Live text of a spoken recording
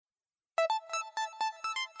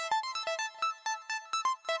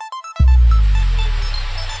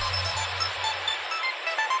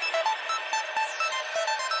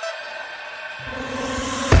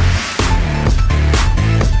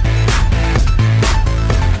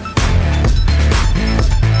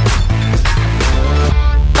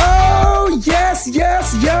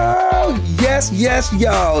Yes,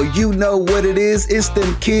 y'all. You know what it is. It's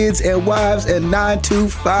them kids and wives and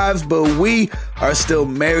 925s, but we are still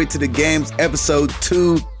married to the games, episode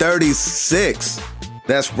 236.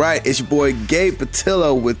 That's right. It's your boy Gabe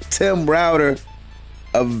Patillo with Tim Router,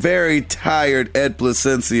 a very tired Ed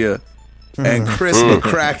Placencia, and Chris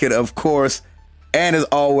McCracken, of course. And as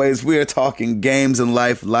always, we are talking games and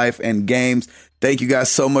life and games. Thank you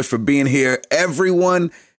guys so much for being here.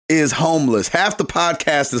 Everyone is homeless. Half the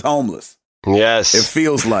podcast is homeless. Yes. It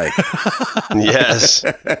feels like. Yes.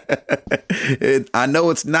 I know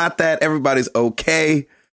it's not that. Everybody's okay.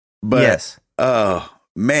 But, yes.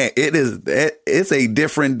 Man, it's a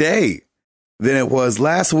different day than it was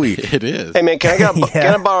last week. It is. Hey, man, can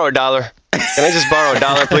I borrow $1? Can I just borrow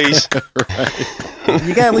 $1, please? Right.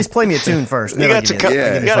 You got to at least play me a tune first. You got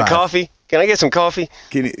a coffee? Can I get some coffee?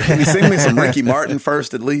 Can you sing me some Ricky Martin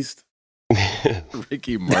first, at least?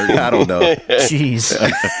 Ricky Martin. I don't know. Jeez.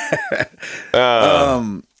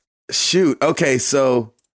 Shoot. Okay,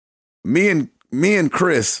 so me and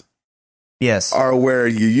Chris Yes. are where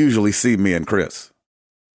you usually see me and Chris.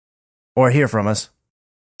 Or hear from us.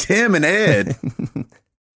 Tim and Ed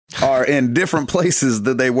are in different places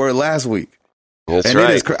than they were last week. That's and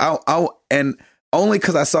right. It is, and only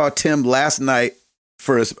because I saw Tim last night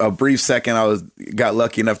for a brief second, got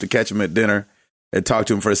lucky enough to catch him at dinner and talk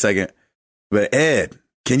to him for a second. But Ed,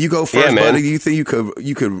 can you go first, buddy? Do you think you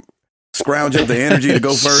could scrounge up the energy to go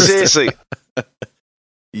first? Seriously.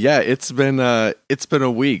 Yeah, it's been a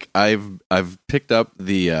week. I've picked up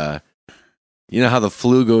the you know how the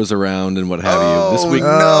flu goes around and what have you. This week,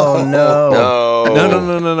 No.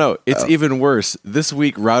 It's even worse. This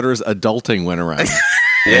week, Router's adulting went around.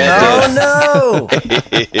 Yeah. No.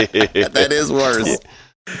 That is worse.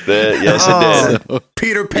 Yes, it did.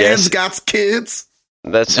 Peter Pan's got kids.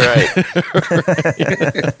 That's right.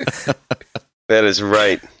 That is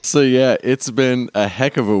right. So yeah, it's been a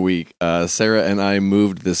heck of a week. Sarah and I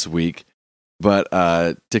moved this week, but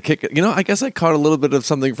to kick it, I guess I caught a little bit of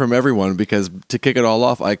something from everyone because to kick it all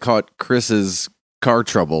off, I caught Chris's car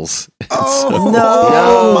troubles. Oh no!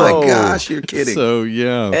 Oh my gosh, you're kidding. So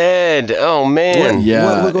yeah, Ed, oh man,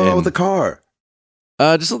 what's going on with the car?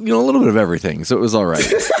 Just a little bit of everything. So it was all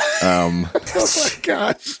right. Oh my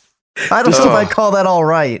gosh. I don't know if I'd call that all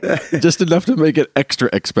right. Just enough to make it extra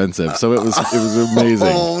expensive. So it was amazing.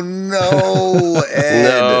 Oh no, Ed.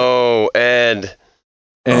 No, Ed.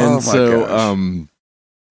 And gosh.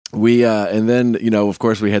 We and then of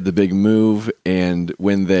course we had the big move, and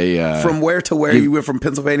when they from where to where you went from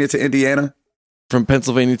Pennsylvania to Indiana? From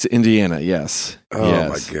Pennsylvania to Indiana, yes. Oh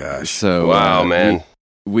yes. my gosh. So wow, man.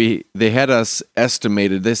 They had us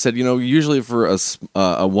estimated. They said usually for a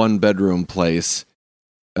 1-bedroom place,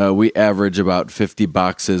 we average about 50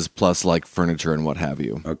 boxes plus like furniture and what have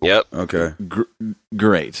you. Okay. Yep. Okay.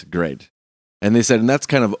 Great. And they said, and that's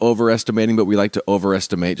kind of overestimating, but we like to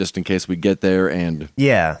overestimate just in case we get there, and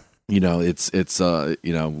Yeah. it's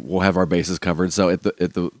we'll have our bases covered. So at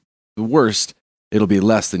the worst, it'll be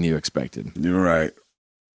less than you expected. You're right.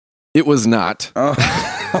 It was not. Oh,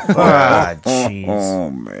 jeez. oh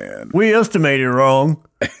man. We estimated wrong.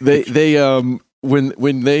 They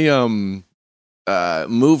when they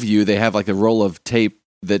move you, they have like a roll of tape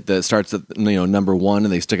that starts at number 1,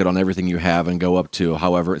 and they stick it on everything you have and go up to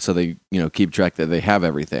however, so they keep track that they have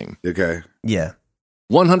everything. Okay. Yeah.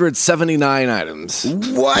 179 items.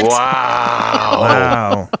 What?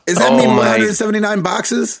 Wow. Does that mean 179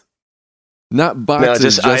 boxes? Not boxes, No,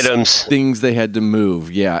 just items. Things they had to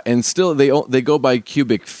move. Yeah, and still they go by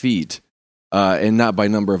cubic feet. And not by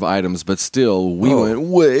number of items, but still, we went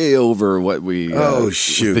way over what we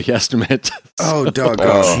shoot the estimate. Oh, doggone.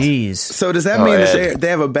 Oh, jeez. So does that mean that they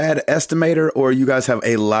have a bad estimator, or you guys have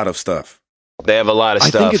a lot of stuff? They have a lot of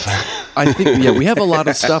stuff. I think we have a lot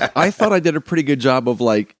of stuff. I thought I did a pretty good job of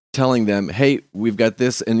like telling them, hey, we've got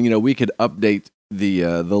this, and we could update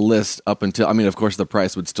the list up until, of course the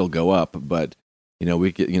price would still go up, but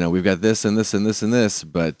we could, we've got this and this and this and this,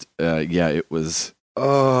 but it was.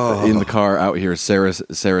 Oh. In the car out here, Sarah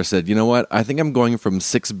said, "You know what? I think I'm going from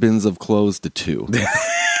 6 bins of clothes to 2."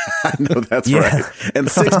 I know that's right. And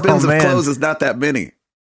 6 bins of clothes is not that many.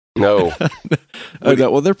 No.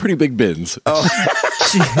 Well, they're pretty big bins.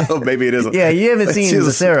 Oh, maybe it isn't. Yeah, you haven't seen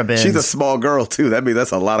the Sarah bins. She's a small girl too.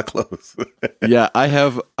 That's a lot of clothes. Yeah, I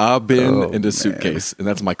have a bin and a suitcase, and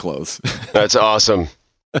that's my clothes. That's awesome.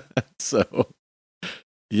 So.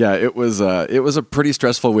 Yeah, it was a pretty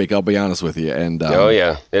stressful week. I'll be honest with you, and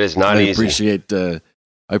it is not easy. I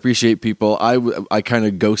appreciate people. I kind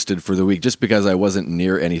of ghosted for the week just because I wasn't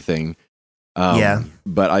near anything.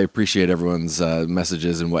 But I appreciate everyone's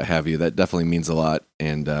messages and what have you. That definitely means a lot.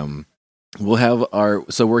 And we'll have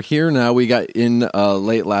so we're here now. We got in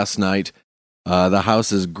late last night. The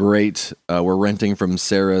house is great. We're renting from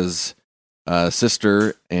Sarah's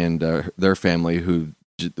sister and their family who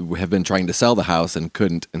have been trying to sell the house and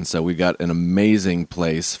couldn't. And so we got an amazing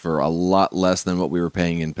place for a lot less than what we were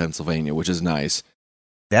paying in Pennsylvania, which is nice.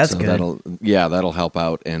 That's so good. That'll help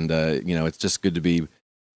out. And, it's just good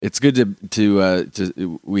it's good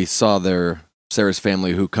to we saw Sarah's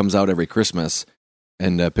family who comes out every Christmas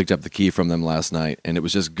and picked up the key from them last night. And it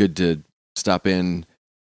was just good to stop in,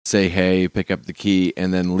 say hey, pick up the key,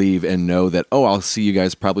 and then leave and know that, I'll see you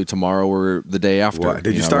guys probably tomorrow or the day after. What?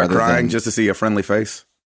 Did you start crying just to see a friendly face?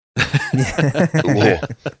 Yeah.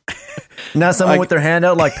 Not someone with their hand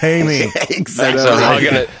out like, pay me.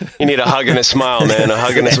 Exactly. You need a hug and a smile, man. A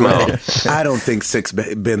hug and a smile. I don't think 6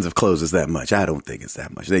 bins of clothes is that much. I don't think it's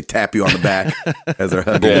that much. They tap you on the back as they're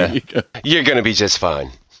hugging you. You're going to be just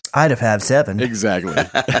fine. I'd have had 7. Exactly.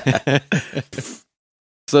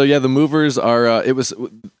 So yeah, the movers are.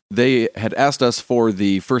 They had asked us for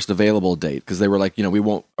the first available date because they were like, we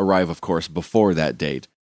won't arrive, of course, before that date,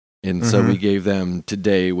 and so we gave them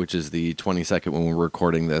today, which is the 22nd when we're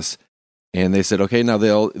recording this, and they said, okay, now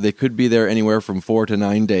they could be there anywhere from 4 to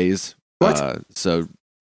 9 days. What? So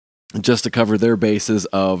just to cover their bases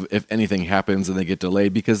of if anything happens and they get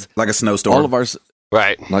delayed, because like a snowstorm, all of our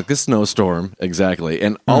like a snowstorm, exactly,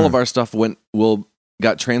 and all of our stuff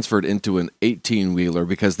got transferred into an 18-wheeler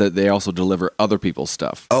because they also deliver other people's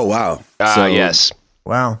stuff. Oh, wow. Yes.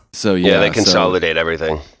 Wow. So, they consolidate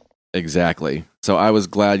everything. Exactly. So I was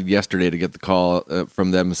glad yesterday to get the call from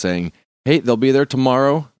them saying, hey, they'll be there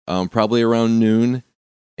tomorrow, probably around noon.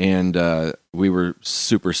 And we were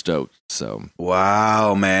super stoked. So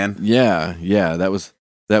wow, man. Yeah, that was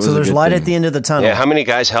so there's light thing. at the end of the tunnel. Yeah, how many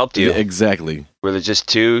guys helped you? Yeah, exactly. Were there just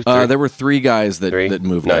 2, 3? There were 3 guys that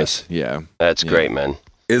moved nice. us. Yeah. That's great, man.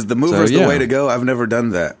 Is the movers the way to go? I've never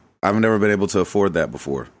done that. I've never been able to afford that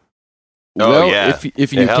before.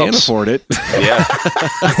 If you can afford it. Yeah.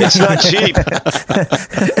 It's not cheap.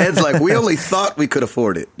 Ed's like, we only thought we could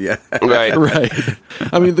afford it. Yeah. Right.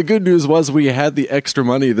 I mean, the good news was we had the extra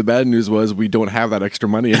money. The bad news was we don't have that extra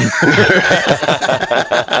money anymore.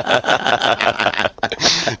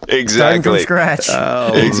 Exactly. Starting from scratch.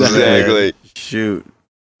 Oh, exactly. Man. Shoot.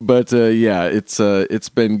 But it's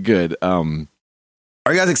been good. Are you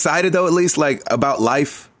guys excited though? At least like about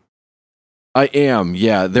life. I am.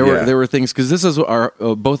 Yeah, there were things because this is our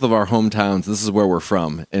both of our hometowns. This is where we're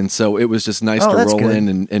from, and so it was just nice to roll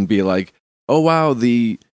in and be like, oh wow,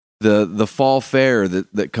 the fall fair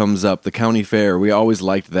that comes up, the county fair. We always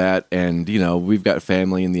liked that, and we've got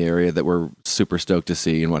family in the area that we're super stoked to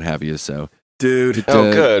see and what have you. So, dude,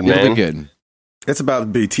 good man, it'll be good. It's about to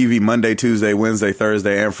be TV Monday, Tuesday, Wednesday,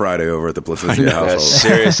 Thursday, and Friday over at the Placencia household.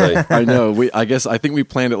 Seriously. I know. I think we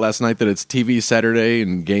planned it last night that it's TV Saturday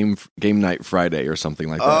and game night Friday or something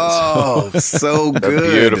like that. Oh, so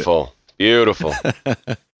good. Beautiful.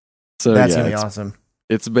 So that's gonna be awesome.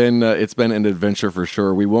 It's been an adventure for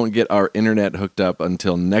sure. We won't get our internet hooked up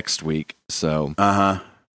until next week. So not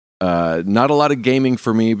a lot of gaming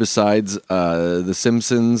for me besides The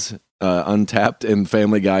Simpsons, Untapped, and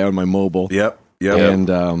Family Guy on my mobile. Yep. And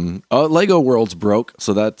Lego Worlds broke,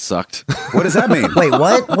 so that sucked. What does that mean? Wait,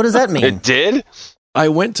 what? What does that mean? It did? I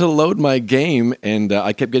went to load my game, and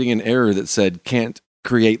I kept getting an error that said, can't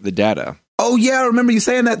create the data. Oh, yeah, I remember you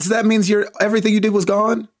saying that. So that means everything you did was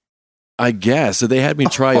gone? I guess. So they had me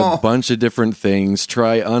try a bunch of different things,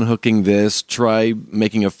 try unhooking this, try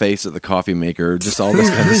making a face at the coffee maker, just all this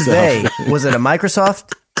kind of Who's stuff. they? Was it a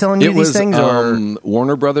Microsoft telling you these things? Or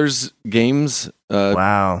Warner Brothers Games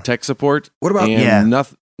tech support. What about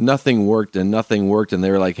nothing worked, and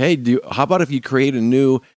they were like, hey, how about if you create a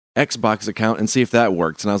new Xbox account and see if that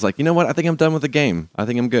works? And I was like, you know what? I think I'm done with the game. I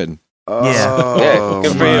think I'm good. Yeah,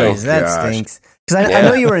 good for you. That stinks. Because I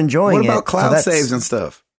know you were enjoying it. What about cloud saves and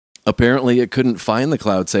stuff? Apparently, it couldn't find the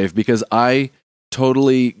cloud save because I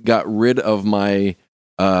totally got rid of my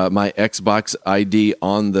my Xbox ID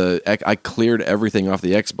on I cleared everything off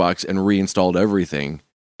the Xbox and reinstalled everything.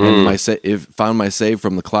 And it found my save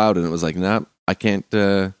from the cloud, and it was like, nah, I can't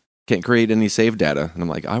create any save data. And I'm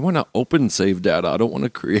like, I want to open save data. I don't want to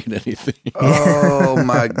create anything. Oh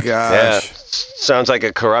my gosh! Yeah, sounds like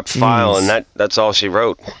a corrupt file, and that's all she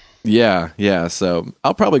wrote. Yeah. So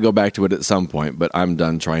I'll probably go back to it at some point, but I'm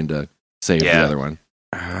done trying to save the other one.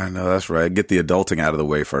 I know, that's right. Get the adulting out of the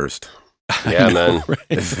way first. Yeah, man.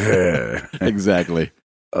 Right? Exactly.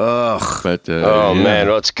 Ugh. But man,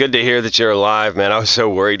 well, it's good to hear that you're alive, man. I was so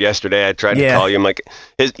worried yesterday. I tried to call you. I'm like,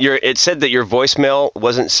 it said that your voicemail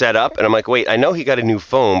wasn't set up, and I'm like, wait, I know he got a new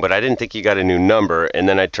phone, but I didn't think he got a new number. And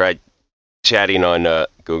then I tried chatting on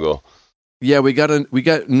Google. Yeah, we got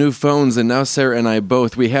new phones, and now Sarah and I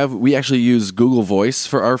both we actually use Google Voice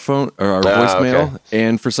for our phone or our voicemail,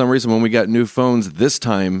 and for some reason when we got new phones this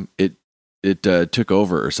time it took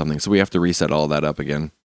over or something, so we have to reset all that up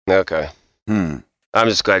again. Okay. I'm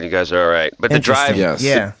just glad you guys are all right. But the drive, yes.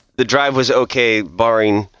 the drive was okay,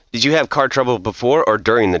 barring. Did you have car trouble before or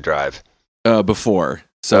during the drive? Before.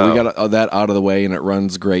 So we got that out of the way, and it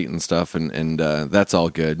runs great and stuff, and that's all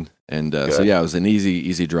good. And good. So yeah, it was an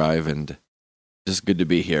easy drive, and just good to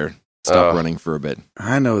be here. Stop running for a bit.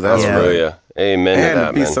 I know that's right. Yeah. Amen. And to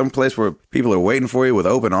that, be man. someplace where people are waiting for you with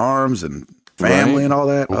open arms and family and all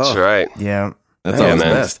that. That's right. Yeah, that's all the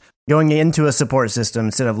best. Going into a support system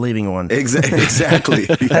instead of leaving one. Exactly.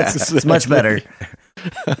 It's much better.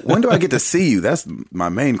 When do I get to see you? That's my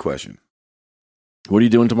main question. What are you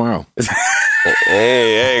doing tomorrow? Hey,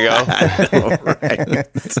 there you go. I know, right?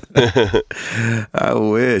 I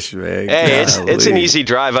wish, man. Hey, it's an easy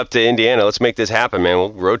drive up to Indiana. Let's make this happen, man.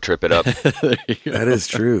 We'll road trip it up. That is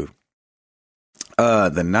true.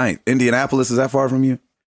 The 9th. Indianapolis, is that far from you?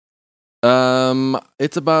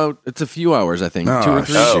 It's a few hours, I think. 2 or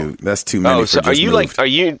 3. Shoot, that's too many. So are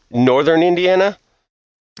you northern Indiana?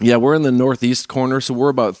 Yeah, we're in the northeast corner, so we're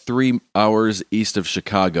about 3 hours east of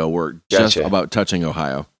Chicago. We're just about touching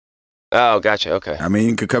Ohio. Oh, gotcha. Okay. I mean,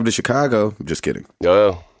 you could come to Chicago. I'm just kidding.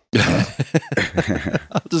 Oh.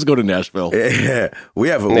 I'll just go to Nashville. Yeah, we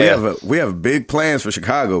have big plans for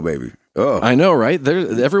Chicago, baby. Oh, I know, right?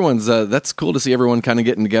 Everyone's. That's cool to see everyone kind of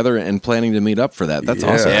getting together and planning to meet up for that. That's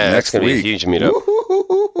awesome. Yeah, that's gonna be a huge meetup.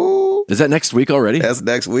 Is that next week already? That's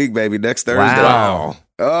next week, baby. Next Thursday. Wow.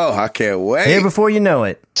 Oh, I can't wait. Here before you know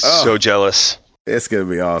it. So jealous. It's gonna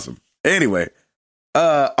be awesome. Anyway,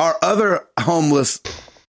 our other homeless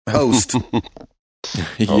host,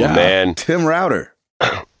 Oh man, Tim Router.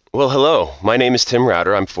 Well, hello. My name is Tim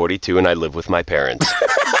Router. I'm 42 and I live with my parents.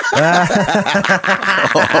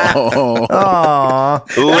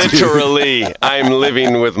 Literally, I'm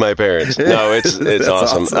living with my parents. No, it's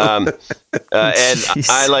awesome. And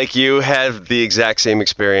I, like you, have the exact same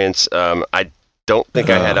experience. I don't think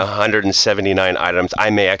I had 179 items. I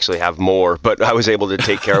may actually have more, but I was able to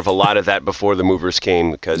take care of a lot of that before the movers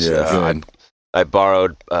came because I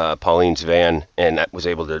borrowed Pauline's van and I was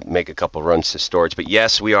able to make a couple runs to storage. But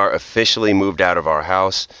yes, we are officially moved out of our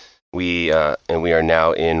house. We are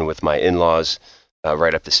now in with my in-laws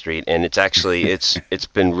right up the street, and it's actually it's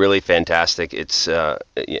been really fantastic. It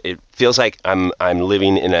feels like I'm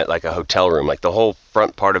living in a hotel room. Like the whole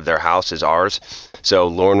front part of their house is ours. So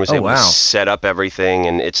Lauren was able to set up everything,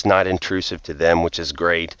 and it's not intrusive to them, which is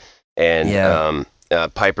great. And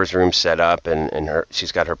Piper's room set up, and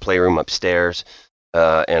she's got her playroom upstairs,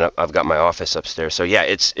 and I've got my office upstairs. So yeah,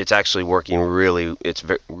 it's actually working really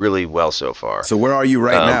really well so far. So where are you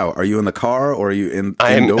right now? Are you in the car or are you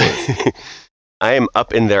indoors? I am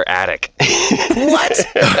up in their attic. What?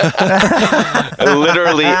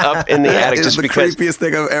 Literally up in the attic. That is the creepiest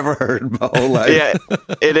thing I've ever heard in my whole life. Yeah,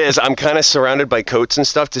 it is. I'm kind of surrounded by coats and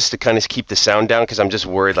stuff just to kind of keep the sound down because I'm just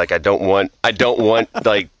worried. Like I don't want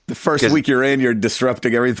like. The first week you're in, you're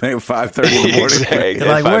disrupting everything at 5:30 in the morning. Exactly.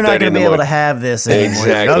 Like, we're not going to be able to have this anymore.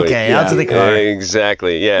 Exactly. Okay, out to the car.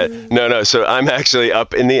 Exactly. Yeah. No. So I'm actually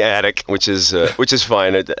up in the attic, which is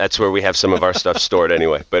fine. That's where we have some of our stuff stored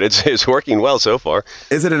anyway. But it's working well so far.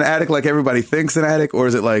 Is it an attic like everybody thinks an attic, or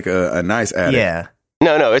is it like a nice attic? Yeah.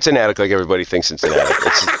 No, it's an attic like everybody thinks it's an attic.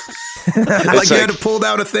 Like you had to pull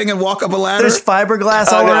down a thing and walk up a ladder? There's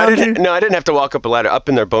fiberglass all around you? No, I didn't have to walk up a ladder. Up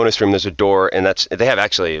in their bonus room, there's a door, and they have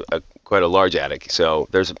actually quite a large attic. So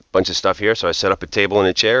there's a bunch of stuff here. So I set up a table and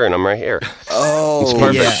a chair, and I'm right here. Oh, it's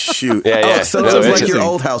perfect. Yeah. Shoot. Yeah. So it's like your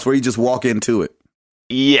old house where you just walk into it.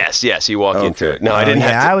 Yes, you walk into it. No, I didn't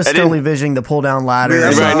have to. I was still envisioning the pull-down ladder.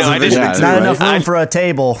 Right, no, I didn't. Not enough room for a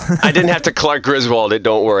table. I didn't have to Clark Griswold it.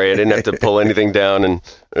 Don't worry, I didn't have to pull anything down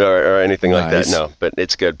or anything like that. No, but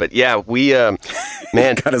it's good. But yeah, we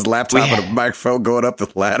man got his laptop and a microphone going up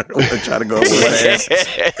the ladder, trying to go up the ladder.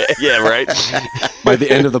 Yeah, right. By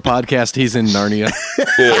the end of the podcast, he's in Narnia.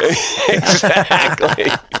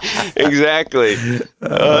 Exactly. That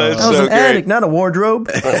was so an attic, not a wardrobe.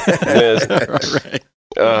 Right.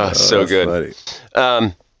 So good.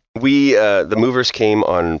 The movers came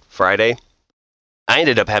on Friday. I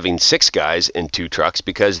ended up having 6 guys in 2 trucks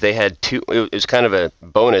because they had 2. It was kind of a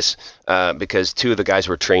bonus because 2 of the guys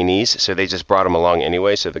were trainees, so they just brought them along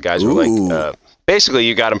anyway. So the guys were like, basically,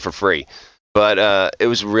 you got them for free. But it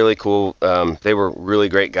was really cool. They were really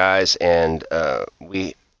great guys, and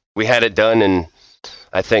we had it done in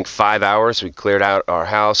I think 5 hours. We cleared out our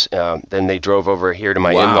house. Then they drove over here to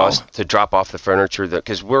my in-laws to drop off the furniture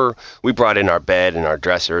because we brought in our bed and our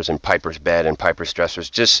dressers and Piper's bed and Piper's dressers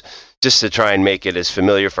just to try and make it as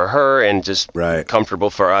familiar for her and just comfortable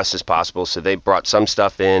for us as possible. So they brought some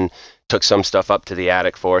stuff in, took some stuff up to the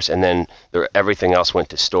attic for us, and then everything else went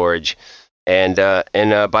to storage. And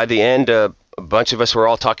by the end, a bunch of us were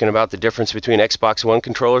all talking about the difference between Xbox One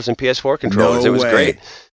controllers and PS4 controllers. It was great.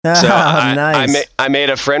 So nice. I made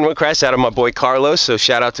a friend request out of my boy Carlos, so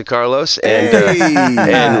shout out to Carlos and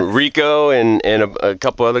and Rico and a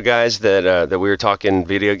couple other guys that we were talking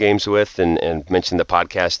video games with and mentioned the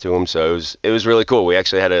podcast to them. So it was really cool. We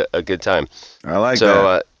actually had a good time. I like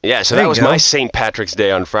that. So that was my St. Patrick's Day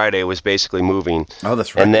on Friday. Was basically moving. Oh,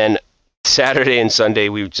 that's right. And then Saturday and Sunday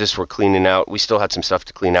we just were cleaning out. We still had some stuff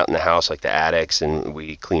to clean out in the house, like the attics, and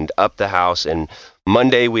we cleaned up the house. And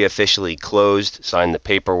Monday we officially closed, signed the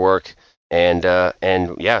paperwork, and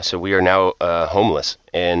so we are now homeless.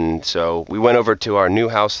 And so we went over to our new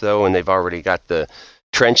house though, and they've already got the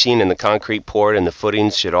trenching and the concrete poured, and the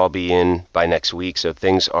footings should all be in by next week. So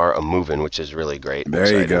things are moving, which is really great.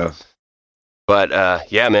 There you go. But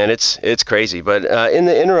yeah, man, it's crazy. But in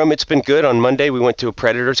the interim, it's been good. On Monday, we went to a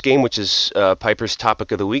Predators game, which is Piper's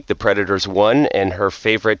topic of the week. The Predators won, and her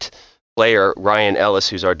favorite player, Ryan Ellis,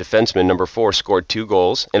 who's our defenseman, number 4, scored 2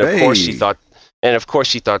 goals. And of course, she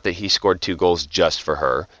thought that he scored 2 goals just for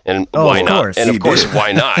her. And why not? And of course,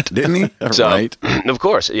 why not? Didn't he? So, right. Of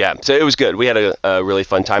course, yeah. So it was good. We had a really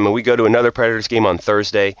fun time, and we go to another Predators game on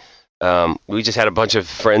Thursday. We just had a bunch of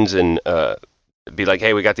friends and be like,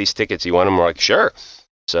 hey, we got these tickets. You want them? We're like, sure.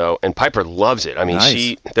 So, and Piper loves it. I mean,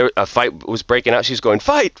 nice. A fight was breaking out. She's going,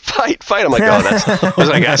 fight. I'm like,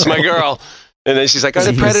 that's my girl. And then she's like, are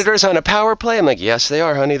the Predators on a power play? I'm like, yes, they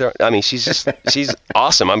are, honey. She's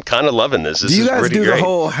awesome. I'm kind of loving this. Do you guys do great. the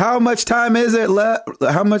whole, how much time is it left?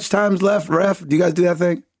 How much time's left, ref? Do you guys do that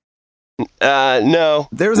thing? No.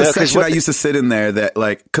 There was a section I used to sit in there that,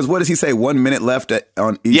 like, because what does he say? 1 minute left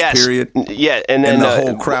on each period? Yeah. And then the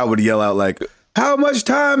whole crowd would yell out, like, how much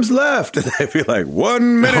time's left? And they'd be like,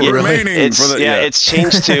 1 minute remaining. It's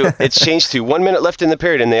changed to 1 minute left in the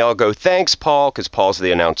period, and they all go, thanks, Paul, because Paul's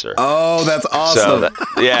the announcer. Oh, that's awesome. So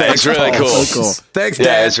it's really cool. So cool. Thanks, Dad.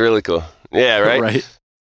 Yeah, it's really cool. Yeah, right?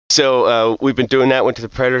 So we've been doing that, went to the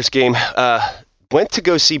Predators game. Went to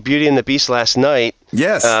go see Beauty and the Beast last night.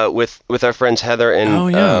 Yes. With our friends Heather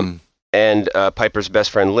and Piper's best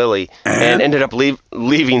friend Lily, and ended up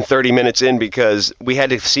leaving 30 minutes in because we had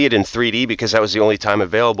to see it in 3D because that was the only time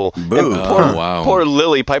available. Boo. And poor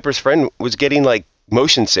Lily, Piper's friend, was getting like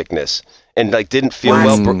motion sickness and like didn't feel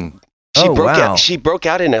well. She broke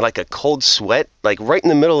out in like a cold sweat, like right in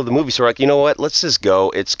the middle of the movie. So we're like, you know what? Let's just go.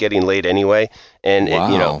 It's getting late anyway, and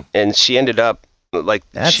and she ended up. Like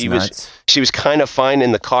she was kind of fine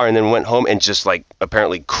in the car and then went home and just like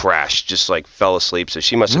apparently crashed, just like fell asleep. So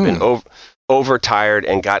she must have been overtired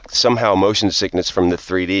and got somehow motion sickness from the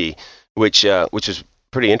 3D, which is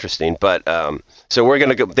pretty interesting. But so we're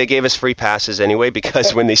gonna go. They gave us free passes anyway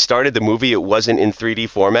because when they started the movie, it wasn't in 3D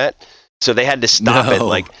format. So they had to stop it.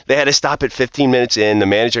 Like they had to stop it 15 minutes in. The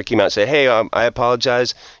manager came out and said, "Hey, I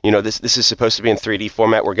apologize. This is supposed to be in 3D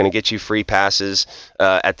format. We're going to get you free passes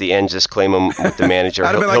at the end. Just claim them with the manager.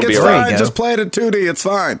 I'd have been like, it's fine. Just play it in 2D. It's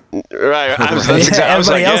fine." Right.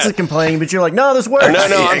 Everybody else is complaining, but you're like, "No, this works." No,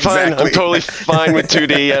 I'm fine. Exactly. I'm totally fine with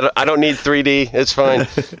 2D. I don't need 3D. It's fine.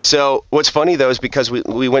 So what's funny though is because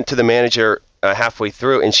we went to the manager. Halfway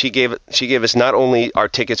through, and she gave us not only our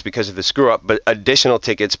tickets because of the screw up, but additional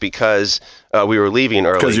tickets because we were leaving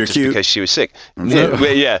early. Because you're cute. Because she was sick.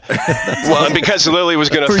 Yeah. Well, and because Lily was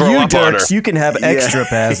going to throw up on her. You can have extra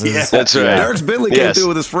passes. Yeah. That's right. Dirks Bentley came through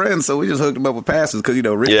with his friends, so we just hooked him up with passes because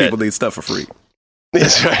rich people need stuff for free.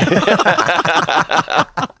 That's right.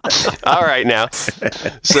 All right, now.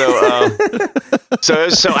 So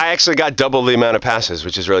I actually got double the amount of passes,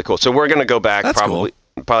 which is really cool. So we're going to go back probably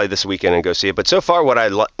this weekend and go see it. But so far, what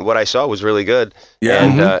I saw was really good.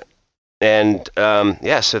 Yeah.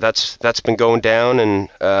 So that's been going down, and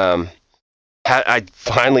I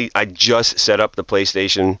just set up the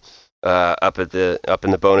PlayStation up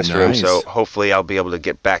in the bonus room. So hopefully I'll be able to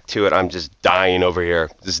get back to it. I'm just dying over here,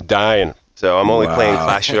 just dying. So I'm only playing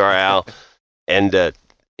Clash Royale, and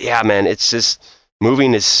man, it's just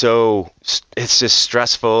moving is it's just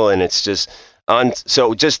stressful, and it's just.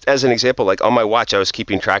 So just as an example, like on my watch, I was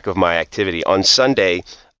keeping track of my activity. On Sunday,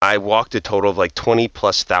 I walked a total of like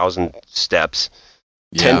 20,000+ steps,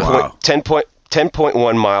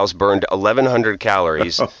 10.1 miles, burned 1,100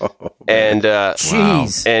 calories, And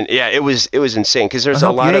jeez, and yeah, it was insane because there's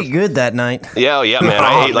a lot of good that night. Yeah, man,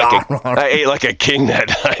 I ate like a king that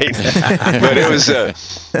night. But it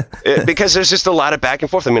was because there's just a lot of back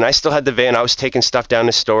and forth. I mean, I still had the van. I was taking stuff down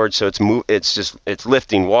to storage, so it's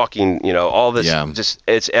lifting, walking, all this. Just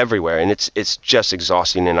it's everywhere, and it's just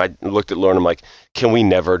exhausting. And I looked at Lauren. I'm like, can we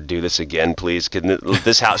never do this again, please? Can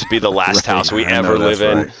this house be the last house we ever live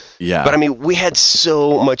in? Right. Yeah. But I mean, we had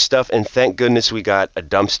so much stuff, and thank goodness we got a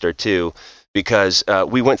dumpster too, because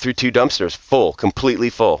we went through 2 dumpsters completely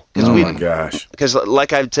full. Oh my gosh! Because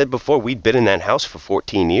like I've said before, we'd been in that house for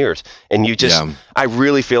 14 years, and I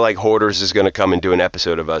really feel like Hoarders is going to come and do an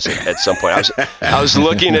episode of us at some point. I was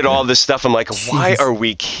looking at all this stuff. I'm like, why are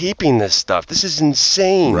we keeping this stuff? This is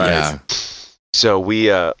insane. Right. Yeah. So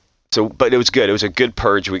but it was good. It was a good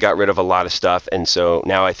purge. We got rid of a lot of stuff, and so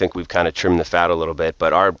now I think we've kind of trimmed the fat a little bit.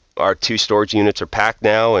 But our 2 storage units are packed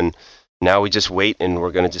now, and now we just wait, and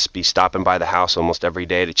we're going to just be stopping by the house almost every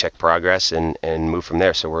day to check progress and move from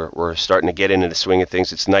there. So we're starting to get into the swing of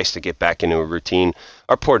things. It's nice to get back into a routine.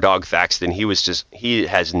 Our poor dog Thaxton, he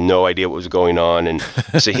has no idea what was going on, and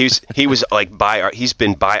so he was like he's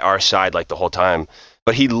been by our side like the whole time.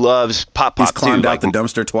 But he loves Pop He's too. climbed out the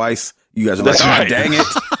dumpster twice. You guys are That's like, right. Dang it.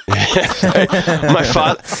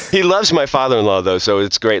 He loves my father-in-law though, so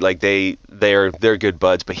it's great. Like they're good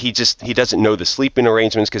buds, but he doesn't know the sleeping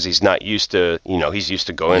arrangements because he's not used to, he's used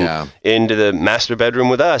to going into the master bedroom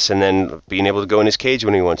with us and then being able to go in his cage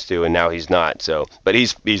when he wants to, and now he's not. So, but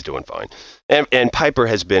he's doing fine. And Piper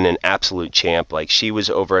has been an absolute champ. Like, she was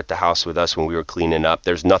over at the house with us when we were cleaning up.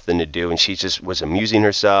 There's nothing to do, and she just was amusing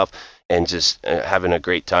herself and just having a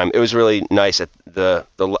great time. It was really nice. At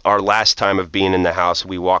our last time of being in the house,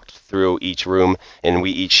 we walked through each room, and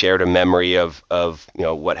we each shared a memory of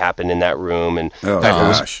what happened in that room. And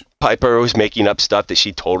Piper was making up stuff that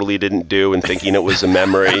she totally didn't do and thinking it was a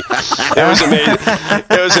memory. It was amazing.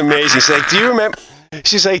 It was amazing.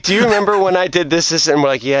 She's like, do you remember when I did this? And we're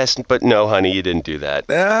like, yes, but no, honey, you didn't do that.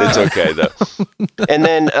 It's okay, though. And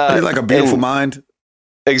then... You're like a beautiful mind.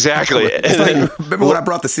 Exactly. Remember when I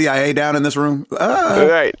brought the CIA down in this room?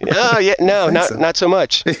 Right. Oh, yeah. No, not so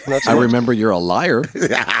much. I remember you're a liar.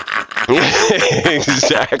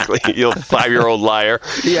 Exactly. You 5-year-old liar.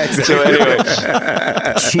 Yeah, exactly. So anyway.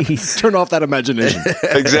 Jeez. Turn off that imagination.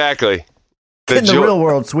 Exactly. Get in the real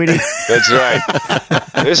world, sweetie. That's right.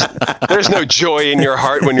 There's no joy in your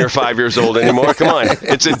heart when you're 5 years old anymore. Come on.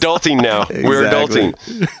 It's adulting now. Exactly. We're adulting.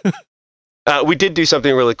 We did do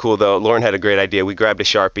something really cool, though. Lauren had a great idea. We grabbed a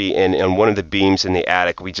Sharpie, and on one of the beams in the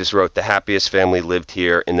attic, we just wrote "The happiest family lived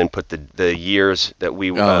here," and then put the years that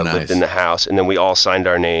we lived in the house, and then we all signed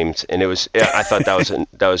our names. And it was, I thought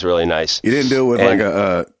that was really nice. You didn't do it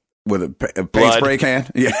with with a paint spray can?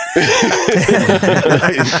 Yeah.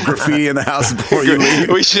 Graffiti in the house before you leave.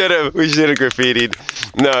 We should have graffitied.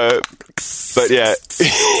 No, but yeah.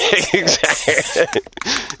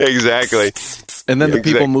 Exactly. And then the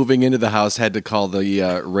people moving into the house had to call the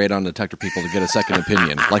radon detector people to get a second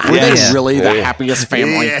opinion. Like, were they really the happiest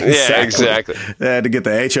family? Yeah, exactly. They had to get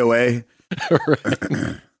the HOA.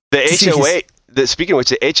 The HOA, speaking of which,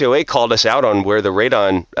 the HOA called us out on where the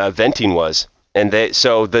radon venting was. And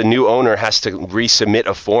so the new owner has to resubmit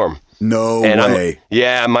a form. No way.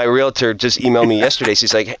 My realtor just emailed me yesterday.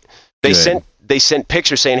 She's like, they sent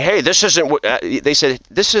pictures saying, hey, this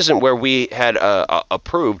isn't where we had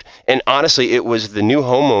approved. And honestly, it was the new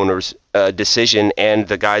homeowner's decision and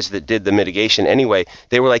the guys that did the mitigation anyway.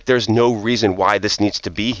 They were like, there's no reason why this needs to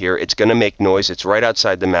be here. It's going to make noise. It's right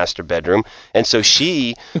outside the master bedroom. And so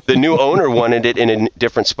the new owner, wanted it in a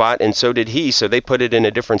different spot, and so did he. So they put it in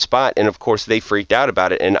a different spot. And of course, they freaked out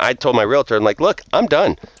about it. And I told my realtor, I'm like, look, I'm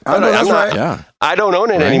done. I don't own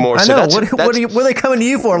it anymore. I know. What are they coming to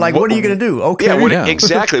you for? Like, what are you going to do? Okay. Yeah,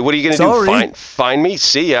 exactly. What are you going to do? Fine me.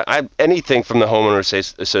 See ya. Anything from the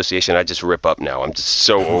homeowners association, I just rip up now. I'm just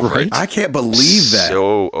so over it. I can't believe that.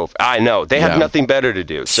 So over. I know. They have nothing better to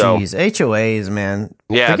do. So, jeez, HOAs, man.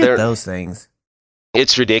 Yeah, forget those things.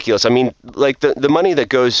 It's ridiculous. I mean, like the money that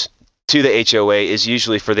goes to the HOA is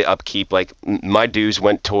usually for the upkeep. Like, my dues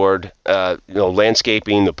went toward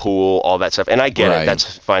landscaping, the pool, all that stuff. And I get it,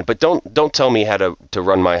 that's fine. But don't tell me how to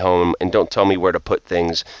run my home, and don't tell me where to put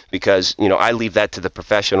things, because I leave that to the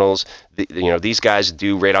professionals. These guys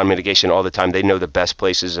do radon mitigation all the time. They know the best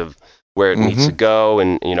places of where it needs to go,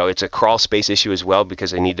 and it's a crawl space issue as well,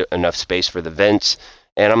 because they need enough space for the vents.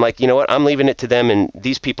 And I'm like, you know what? I'm leaving it to them, and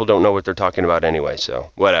these people don't know what they're talking about anyway.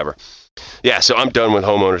 So whatever. Yeah, so I'm done with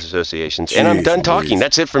homeowners associations, and I'm done talking.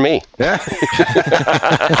 That's it for me. Yeah.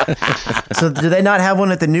 So do they not have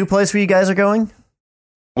one at the new place where you guys are going?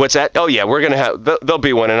 What's that? Oh yeah, we're gonna have. There'll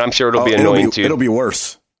be one, and I'm sure it'll be annoying too. It'll be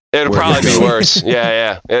worse. It'll probably be worse.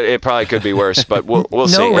 Yeah. It probably could be worse, but we'll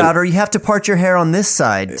see. No, Router, you have to part your hair on this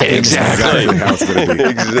side. Exactly. How it's gonna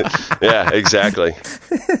be. Yeah, exactly.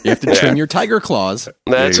 You have to trim your tiger claws.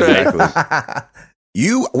 That's Exactly. right.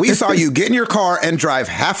 We saw you get in your car and drive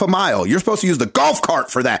half a mile. You're supposed to use the golf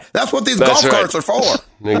cart for that. That's what these golf carts are for.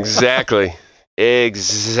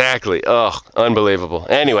 Exactly. Oh, unbelievable.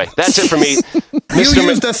 Anyway, that's it for me. You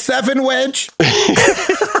used a 7 wedge?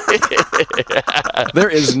 There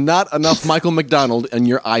is not enough Michael McDonald in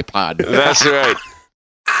your iPod. That's right.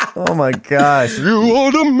 Oh my gosh. You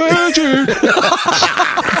are the magic.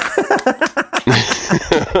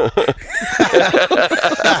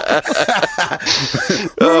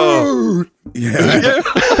 Oh, yeah.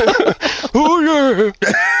 Oh, yeah.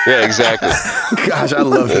 Yeah, exactly. Gosh, I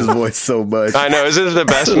love his voice so much. I know. Isn't it the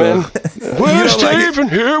best, man? We're Steve, and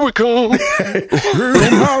here we come. That's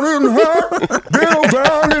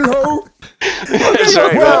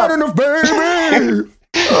right, man.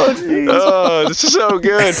 Oh, this is so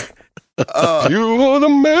good. You are the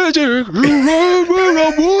magic. You are where I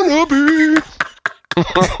wanna be.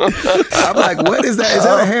 I'm like, what is that? Is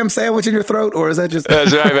that a ham sandwich in your throat, or is that just?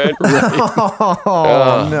 That's right, man.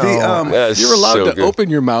 Oh, no. That's You're allowed so to good. open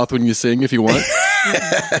your mouth when you sing if you want.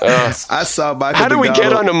 I saw Michael. How do we get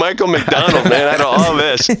McDonald. onto Michael McDonald, man? Out of all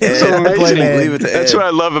this, it's Ed, amazing. leave it to That's Ed. what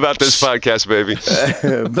I love about this podcast, baby.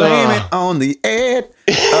 Blame it on the Ed.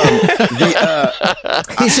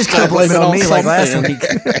 He's just going to blame it on me like last week.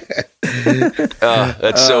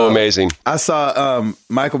 That's so amazing. I saw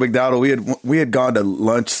Michael McDonald. We had gone to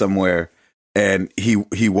lunch somewhere, and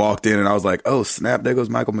he walked in, and I was like, "Oh snap! There goes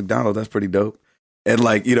Michael McDonald. That's pretty dope." And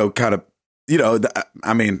like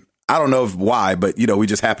I mean, I don't know why, but we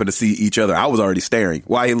just happened to see each other. I was already staring.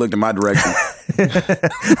 Why he looked in my direction?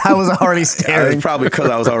 I was already staring. It's probably because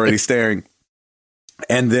I was already staring.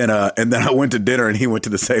 And then I went to dinner, and he went to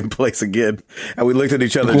the same place again, and we looked at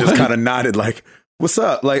each other, and just kind of nodded, like, "What's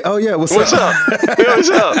up?" Like, "Oh yeah, what's up?" Yeah, what's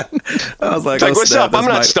up? I was like, It's like, "Oh, what's snap, up? I'm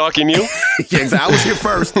that's not stalking you. Yeah, exactly. I was here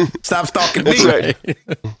first. Stop stalking me. That's right.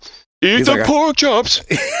 Eat He's the like, pork chops.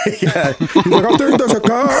 Yeah. He's like, "I think there's a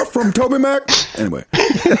car from Toby Mac." Anyway.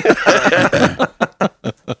 Chris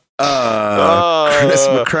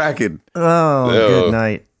McCracken. Oh, good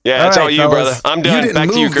night. Yeah, that's all right, you, fellas. brother. I'm You done. didn't Back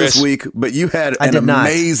move to you, Chris. this week, but you had I an did not.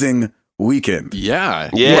 amazing weekend. Yeah.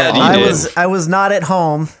 Yeah, I you did. was not at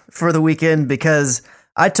home for the weekend because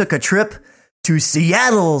I took a trip to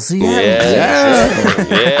Seattle. Yeah,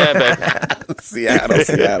 Seattle.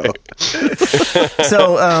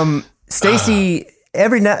 So, Stacy,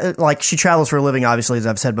 she travels for a living, obviously, as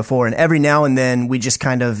I've said before, and every now and then we just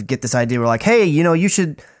kind of get this idea. We're like, hey, you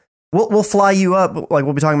should. We'll fly you up. Like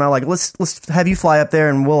we'll be talking about, like let's have you fly up there,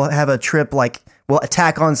 and we'll have a trip. Like we'll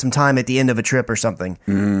tack on some time at the end of a trip or something.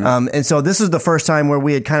 Mm-hmm. And so this is the first time where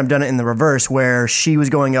we had kind of done it in the reverse, where she was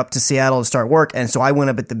going up to Seattle to start work, and so I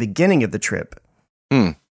went up at the beginning of the trip.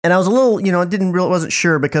 And I was a little, wasn't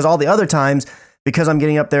sure because all the other times, because I'm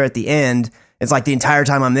getting up there at the end, it's like the entire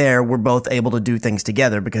time I'm there, we're both able to do things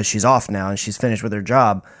together because she's off now and she's finished with her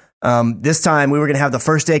job. This time we were going to have the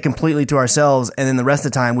first day completely to ourselves, and then the rest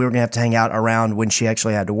of the time we were going to have to hang out around when she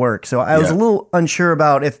actually had to work. So I was a little unsure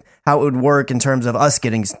about how it would work in terms of us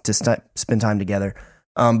getting to spend time together.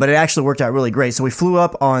 But it actually worked out really great. So we flew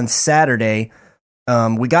up on Saturday.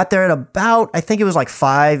 We got there at about, I think it was like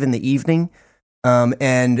 5 in the evening.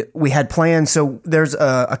 And we had plans. So there's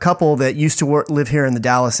a couple that used to live here in the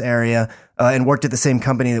Dallas area and worked at the same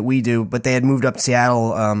company that we do, but they had moved up to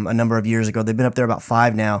Seattle a number of years ago. They've been up there about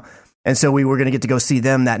 5 now. And so we were going to get to go see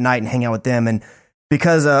them that night and hang out with them. And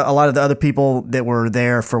because a lot of the other people that were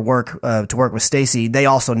there for work, to work with Stacy, they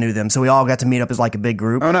also knew them. So we all got to meet up as like a big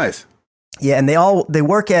group. Oh, nice. Yeah. And they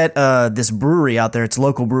work at this brewery out there. It's a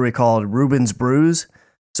local brewery called Reuben's Brews.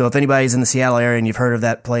 So if anybody's in the Seattle area and you've heard of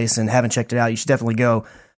that place and haven't checked it out, you should definitely go.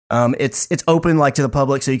 It's open like to the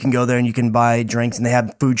public, so you can go there and you can buy drinks, and they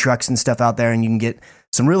have food trucks and stuff out there, and you can get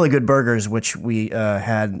some really good burgers, which we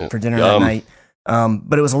had for dinner that night.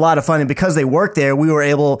 But it was a lot of fun, and because they worked there, we were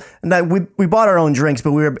able. We bought our own drinks,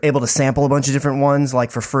 but we were able to sample a bunch of different ones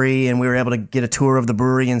like for free, and we were able to get a tour of the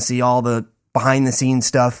brewery and see all the behind the scenes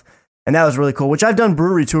stuff. And that was really cool, which I've done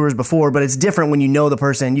brewery tours before, but it's different when you know the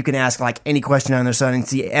person. You can ask like any question on their side and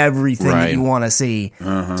see everything that you want to see.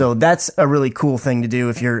 Uh-huh. So that's a really cool thing to do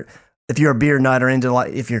if you're a beer nut or into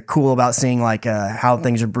if you're cool about seeing like how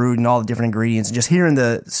things are brewed and all the different ingredients and just hearing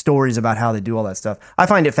the stories about how they do all that stuff. I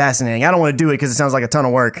find it fascinating. I don't want to do it because it sounds like a ton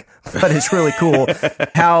of work, but it's really cool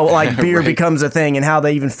how like beer becomes a thing and how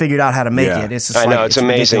they even figured out how to make it. It's just I know, it's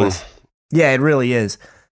amazing. Ridiculous. Yeah, it really is.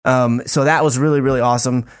 So that was really, really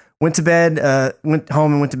awesome. went to bed, went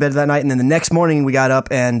home and went to bed that night. And then the next morning we got up,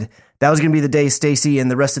 and that was going to be the day Stacy and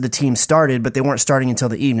the rest of the team started, but they weren't starting until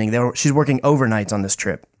the evening. She's working overnights on this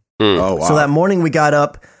trip. Oh, wow. So that morning we got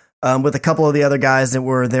up with a couple of the other guys that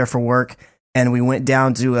were there for work, and we went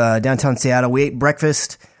down to downtown Seattle. We ate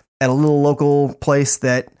breakfast at a little local place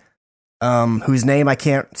that whose name I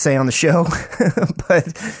can't say on the show, but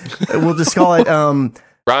we'll just call it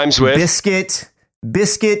Rhymes with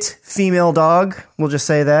Biscuit Female Dog. We'll just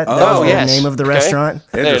say that. Oh, That was yes. the name of the Okay. restaurant.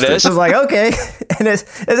 There it is. So I was like, okay. And it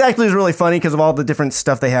actually was really funny because of all the different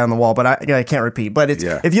stuff they had on the wall, but I can't repeat. But if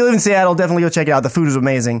you live in Seattle, definitely go check it out. The food was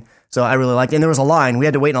amazing. So I really liked it. And there was a line. We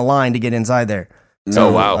had to wait in a line to get inside there. So,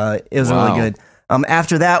 Oh, wow. It was really good.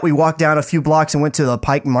 After that, we walked down a few blocks and went to the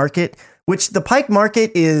Pike Market, which the Pike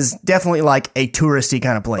Market is definitely like a touristy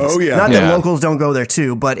kind of place. Oh, yeah. Not that Yeah. locals don't go there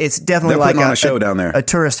too, but it's definitely They're like putting on a show down there. a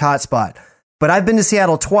tourist hotspot. But I've been to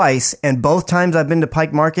Seattle twice, and both times I've been to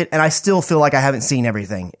Pike Market, and I still feel like I haven't seen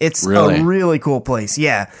everything. It's Really? a really cool place.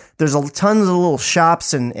 Yeah. There's tons of little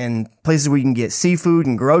shops and places where you can get seafood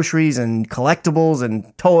and groceries and collectibles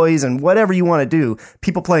and toys and whatever you want to do.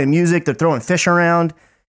 People playing music, they're throwing fish around.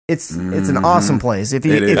 It's an awesome place. If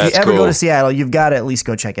you It is. That's ever go cool. to Seattle, you've got to at least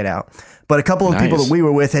go check it out. But a couple of people Nice. that we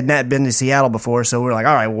were with had not been to Seattle before, so we were like,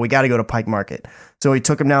 all right, well, we got to go to Pike Market. So we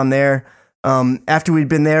took them down there. After we'd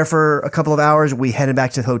been there for a couple of hours, we headed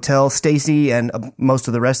back to the hotel. Stacy and most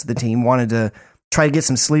of the rest of the team wanted to try to get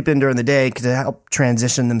some sleep in during the day to help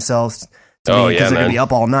transition themselves to Oh, me, yeah, because they're going man. to be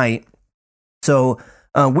up all night. So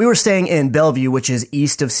we were staying in Bellevue, which is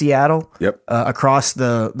east of Seattle, Yep. across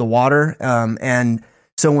the water. And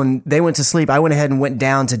so when they went to sleep, I went ahead and went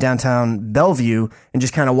down to downtown Bellevue and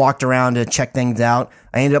just kind of walked around to check things out.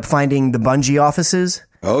 I ended up finding the Bungie offices.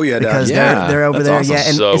 Oh, yeah. Because Yeah, they're over that's there, awesome. yeah,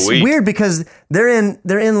 and So it's sweet. weird because they're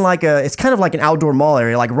in like it's kind of like an outdoor mall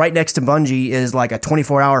area. Like right next to Bungie is like a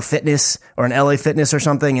 24-hour fitness or an LA Fitness or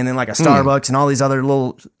something, and then like a Starbucks and all these other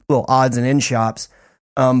little odds and end shops.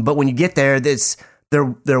 But when you get there,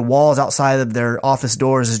 their walls outside of their office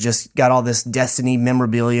doors has just got all this Destiny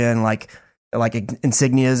memorabilia and like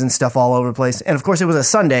insignias and stuff all over the place. And of course, it was a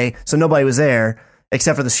Sunday, so nobody was there.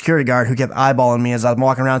 Except for the security guard who kept eyeballing me as I was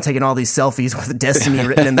walking around taking all these selfies with Destiny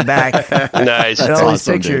written in the back. Nice. And all these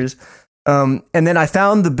awesome, dude. pictures. And then I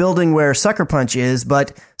found the building where Sucker Punch is,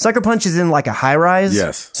 but Sucker Punch is in like a high rise.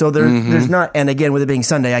 Yes. So there's not, and again, with it being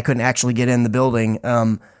Sunday, I couldn't actually get in the building.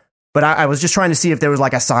 But I was just trying to see if there was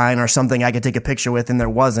like a sign or something I could take a picture with, and there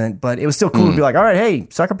wasn't. But it was still cool to be like, all right, hey,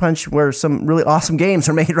 Sucker Punch, where some really awesome games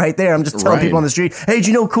are made right there. I'm just telling Right. people on the street, hey, do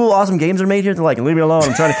you know cool, awesome games are made here? They're like, leave me alone.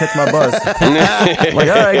 I'm trying to catch my buzz. I'm like,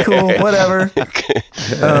 all right, cool, whatever.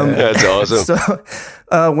 That's awesome.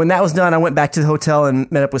 So when that was done, I went back to the hotel and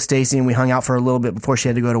met up with Stacy, and we hung out for a little bit before she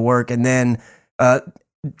had to go to work. And then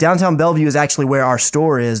downtown Bellevue is actually where our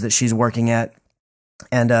store is that she's working at.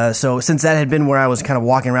 And so since that had been where I was kind of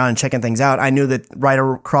walking around and checking things out, I knew that right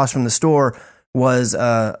across from the store was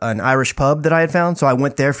an Irish pub that I had found. So I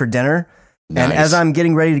went there for dinner. And Nice. as I'm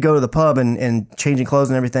getting ready to go to the pub and changing clothes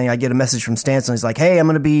and everything, I get a message from Stanson. He's like, hey, I'm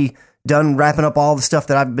going to be done wrapping up all the stuff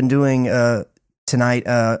that I've been doing tonight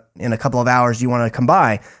in a couple of hours. Do you want to come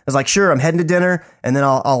by? I was like, sure, I'm heading to dinner, and then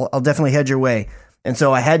I'll definitely head your way. And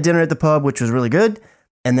so I had dinner at the pub, which was really good.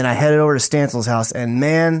 And then I headed over to Stansel's house, and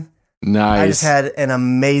man, Nice. I just had an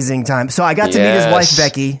amazing time. So I got to meet his Yes. wife,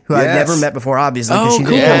 Becky, who I'd Yes. never met before, obviously, because Oh, she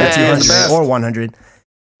cool. didn't come Yes. to 200 or 100.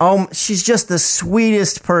 She's just the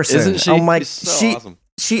sweetest person. Isn't she? Oh my, She's so awesome.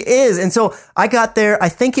 She is. And so I got there, I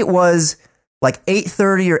think it was like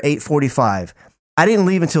 8:30 or 8:45. I didn't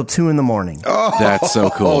leave until 2 a.m. Oh, That's so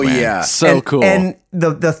cool. Oh, man. yeah. So cool. And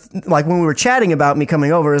the like when we were chatting about me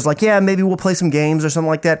coming over, it was like, yeah, maybe we'll play some games or something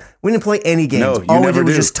like that. We didn't play any games. No, you All we never did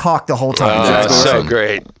was do. just talk the whole time. Oh, Exactly. so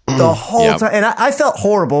great. The whole Yep. time. And I felt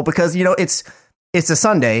horrible because, it's a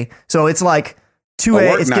Sunday. So it's like 2 A a.m.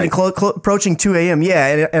 work It's getting night. approaching 2 a.m.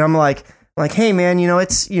 Yeah. And I'm like, hey, man,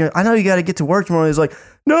 I know you got to get to work tomorrow. He's like,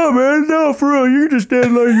 no, man, no, for real. You can just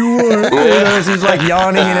stand like you want. So he's like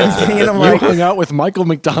yawning and everything. And I'm you like, hung out with Michael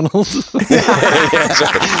McDonald.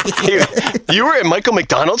 You were at Michael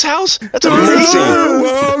McDonald's house? That's amazing.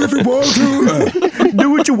 Well, if you want to.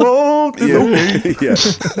 do what you want. It's okay. Yeah.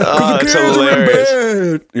 Oh, that's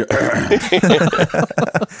hilarious.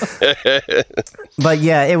 But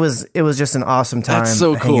yeah, it was just an awesome time. That's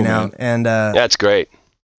so cool, hanging man. out, and That's great.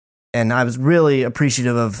 and I was really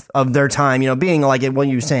appreciative of their time. Being like what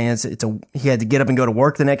you were saying, he had to get up and go to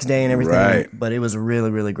work the next day and everything. Right. But it was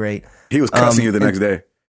really, really great. He was cussing you the next day.